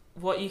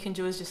 what you can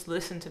do is just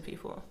listen to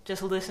people,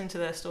 just listen to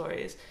their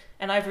stories.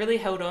 And I've really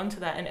held on to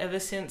that, and ever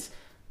since,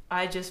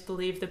 I just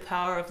believe the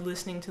power of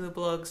listening to the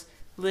blogs,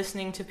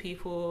 listening to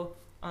people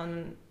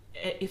on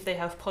if they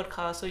have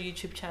podcasts or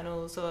YouTube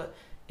channels or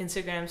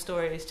Instagram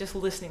stories, just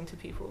listening to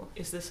people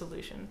is the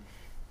solution.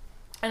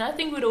 And I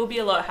think we'd all be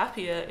a lot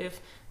happier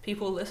if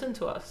people listen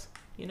to us,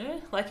 you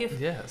know? Like if...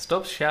 Yeah,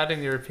 stop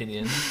shouting your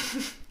opinion.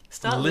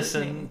 Start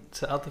listening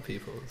to other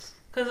people's.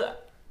 Because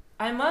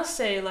I must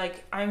say,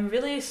 like, I'm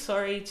really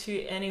sorry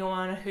to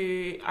anyone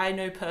who I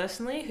know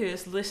personally who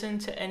has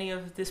listened to any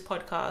of this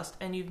podcast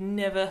and you've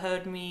never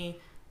heard me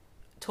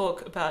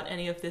talk about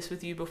any of this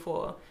with you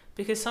before.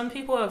 Because some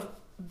people have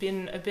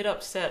been a bit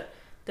upset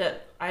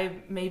that I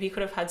maybe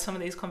could have had some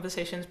of these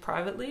conversations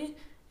privately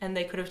and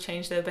they could have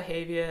changed their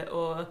behavior,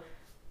 or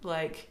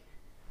like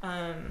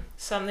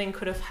something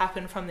could have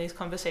happened from these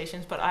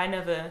conversations, but I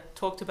never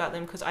talked about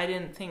them because I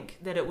didn't think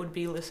that it would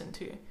be listened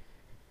to.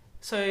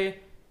 So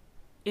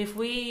if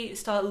we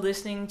start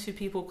listening to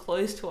people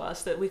close to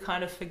us that we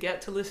kind of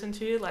forget to listen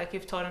to, like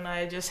if Todd and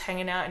I are just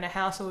hanging out in a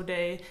house all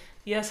day,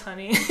 yes,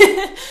 honey,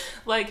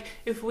 like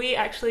if we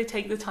actually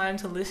take the time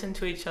to listen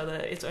to each other,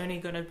 it's only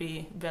going to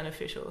be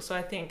beneficial. So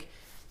I think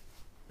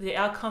the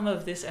outcome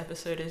of this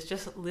episode is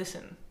just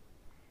listen.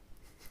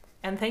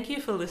 And thank you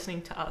for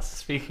listening to us.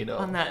 Speaking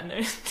of, on that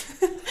note,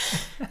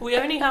 we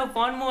only have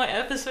one more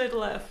episode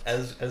left.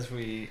 As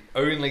we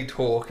only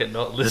talk and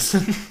not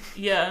listen.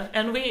 Yeah,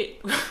 and we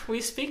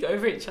speak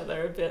over each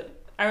other a bit.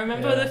 I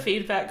remember the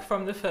feedback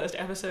from the first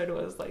episode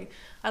was like,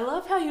 I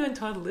love how you and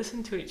Todd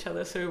listen to each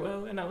other so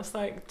well. And I was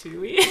like, do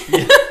we?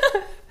 Yeah.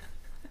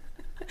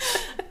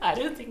 I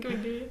don't think we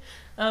do.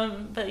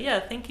 But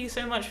yeah, thank you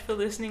so much for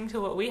listening to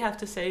what we have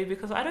to say,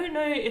 because I don't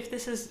know if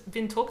this has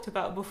been talked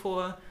about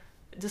before,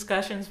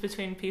 discussions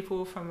between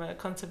people from a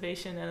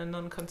conservation and a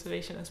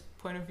non-conservationist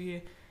point of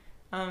view.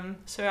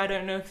 So I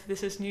don't know if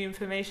this is new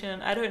information.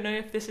 I don't know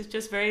if this is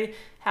just very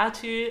how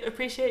to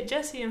appreciate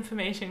Jessie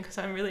information, because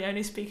I'm really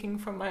only speaking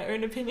from my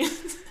own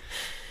opinions.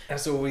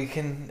 That's all we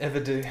can ever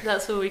do.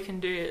 That's all we can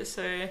do.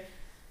 So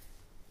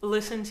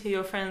listen to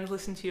your friends,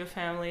 listen to your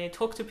family,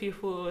 talk to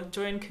people,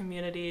 join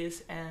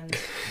communities, and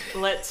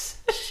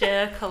let's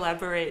share,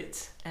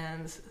 collaborate,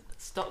 and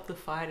stop the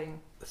fighting.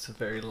 That's a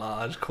very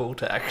large call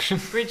to action.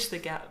 Bridge the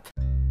gap.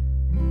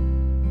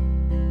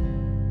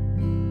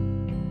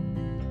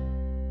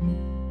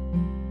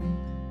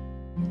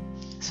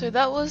 So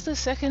that was the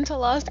second to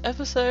last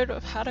episode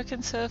of How to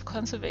Conserve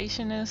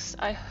Conservationists.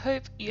 I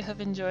hope you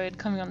have enjoyed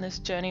coming on this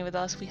journey with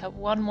us. We have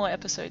one more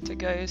episode to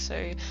go,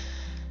 so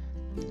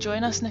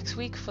join us next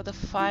week for the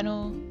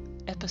final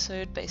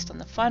episode based on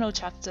the final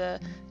chapter.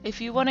 If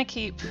you want to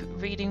keep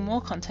reading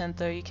more content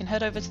though, you can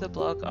head over to the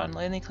blog on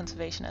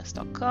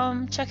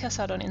lonelyconservationist.com, check us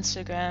out on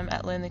Instagram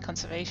at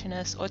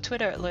lonelyconservationist or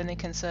Twitter at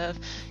lonelyconserve,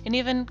 and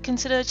even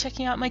consider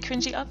checking out my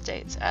cringy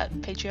updates at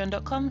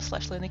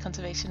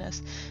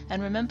patreon.com/lonelyconservationist.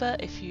 And remember,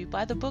 if you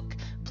buy the book,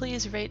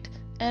 please rate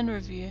and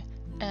review,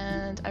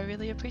 and I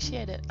really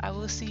appreciate it. I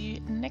will see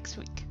you next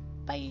week.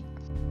 Bye.